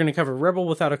 We're going to cover Rebel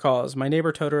Without a Cause, My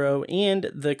Neighbor Totoro,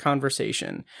 and The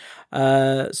Conversation.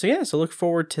 So look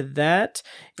forward to that.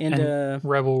 And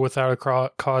Rebel Without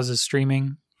a Cause is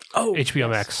streaming. Oh, HBO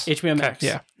Max. HBO Max. Okay.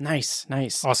 Yeah. Nice.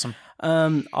 Awesome.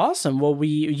 Awesome. Well,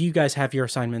 you guys have your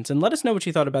assignments, and let us know what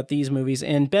you thought about these movies.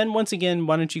 And Ben, once again,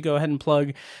 why don't you go ahead and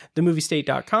plug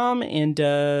themoviestate.com and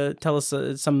tell us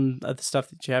some of the stuff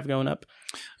that you have going up.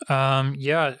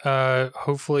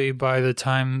 Hopefully by the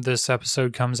time this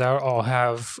episode comes out, I'll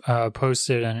have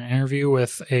posted an interview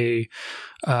with a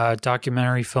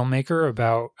documentary filmmaker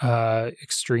about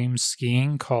extreme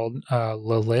skiing called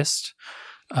La List.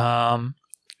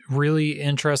 Really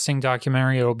interesting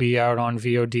documentary. It'll be out on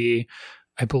VOD,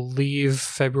 I believe,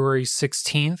 February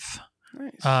 16th.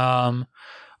 Nice.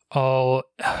 I'll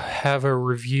have a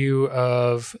review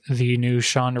of the new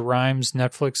Shonda Rhimes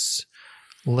Netflix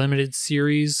limited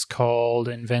series called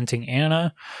Inventing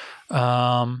Anna.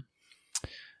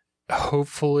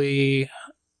 Hopefully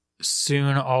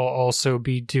soon I'll also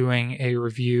be doing a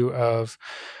review of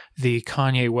the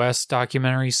Kanye West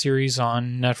documentary series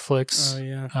on Netflix. Oh,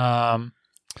 yeah.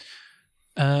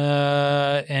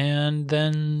 And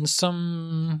then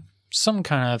some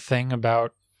kind of thing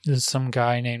about some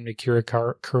guy named Akira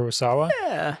Kurosawa.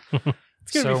 Yeah.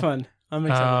 It's going to be fun. I'm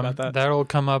excited about that. That'll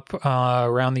come up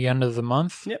around the end of the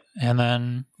month. Yep. And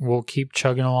then we'll keep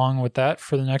chugging along with that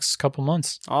for the next couple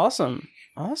months. Awesome.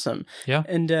 Yeah.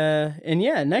 And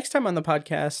yeah, next time on the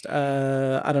podcast,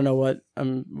 I don't know what I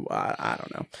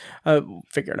don't know.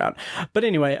 Figure it out. But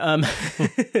anyway, I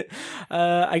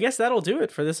guess that'll do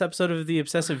it for this episode of The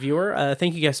Obsessive Viewer.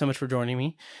 Thank you guys so much for joining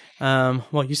me.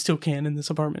 Well, you still can in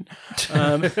this apartment.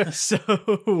 But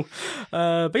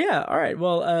yeah, all right.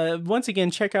 Well, once again,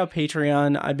 check out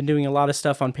Patreon. I've been doing a lot of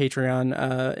stuff on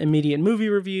Patreon, immediate movie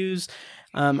reviews.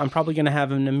 I'm probably going to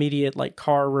have an immediate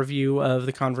car review of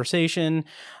The Conversation.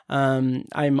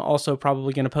 I'm also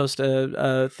probably going to post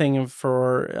a thing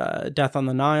for Death on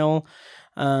the Nile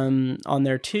on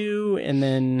there too. And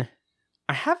then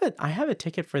I have a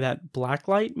ticket for that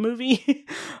Blacklight movie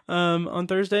on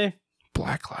Thursday.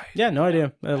 Blacklight. Yeah, no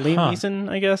idea. Liam Neeson,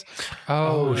 I guess.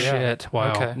 Oh shit!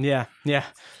 Wow. Okay. Yeah.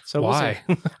 So why?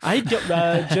 We'll see. I just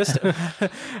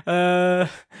to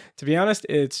be honest,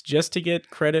 it's just to get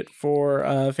credit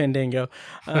for Fandango.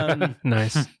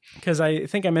 Nice. Because I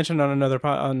think I mentioned on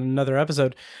another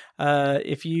episode,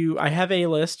 I have a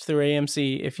list through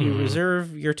AMC. If you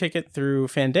reserve your ticket through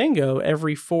Fandango,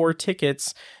 every 4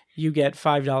 tickets you get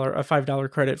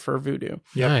 $5 credit for Vudu.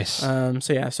 Yep. Nice.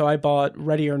 So I bought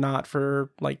Ready or Not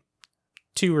for $2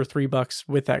 or $3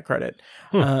 with that credit.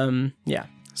 Yeah.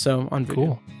 So on video.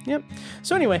 Cool. Yep.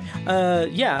 So anyway,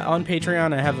 on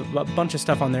Patreon, I have a bunch of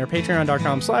stuff on there.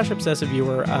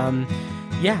 Patreon.com/obsessiveviewer.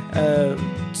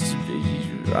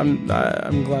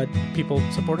 I'm glad people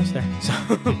support us there. So,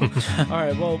 all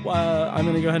right. Well, I'm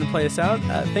going to go ahead and play us out.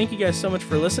 Thank you guys so much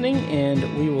for listening, and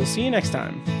we will see you next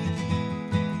time.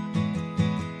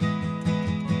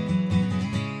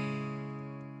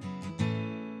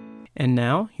 And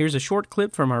now, here's a short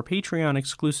clip from our Patreon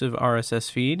exclusive RSS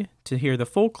feed. To hear the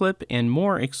full clip and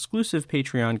more exclusive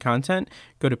Patreon content,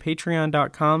 go to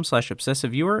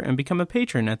patreon.com/obsessiveviewer and become a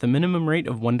patron at the minimum rate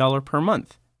of $1 per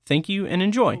month. Thank you and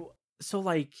enjoy. So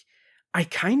like, I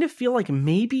kind of feel like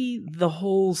maybe the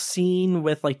whole scene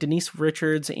with like Denise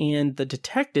Richards and the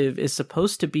detective is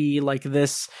supposed to be like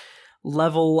this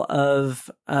level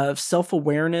of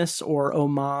self-awareness or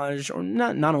homage, or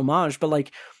not homage, but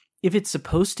like, if it's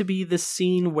supposed to be this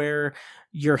scene where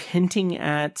you're hinting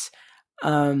at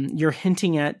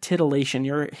titillation,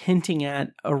 you're hinting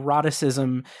at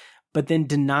eroticism, but then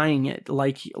denying it,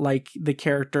 like the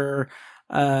character,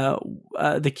 the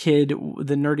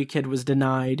nerdy kid was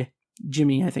denied,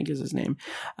 Jimmy, I think is his name,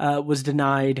 was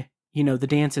denied, the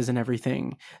dances and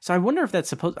everything. So I wonder if that's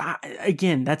supposed,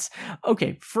 again, that's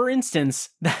okay. For instance,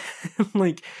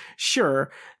 like, sure,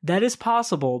 that is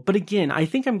possible. But again, I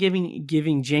think I'm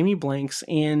giving Jamie Blanks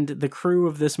and the crew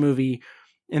of this movie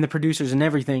and the producers and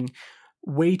everything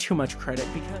way too much credit,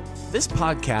 because this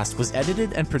podcast was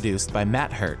edited and produced by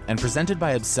Matt Hurt and presented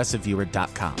by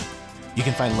ObsessiveViewer.com. You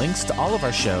can find links to all of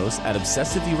our shows at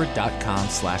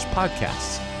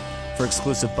ObsessiveViewer.com/podcasts. For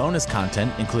exclusive bonus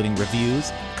content, including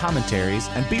reviews, commentaries,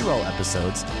 and B-roll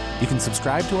episodes, you can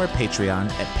subscribe to our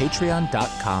Patreon at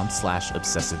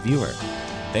patreon.com/obsessiveviewer.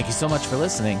 Thank you so much for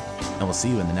listening, and we'll see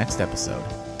you in the next episode.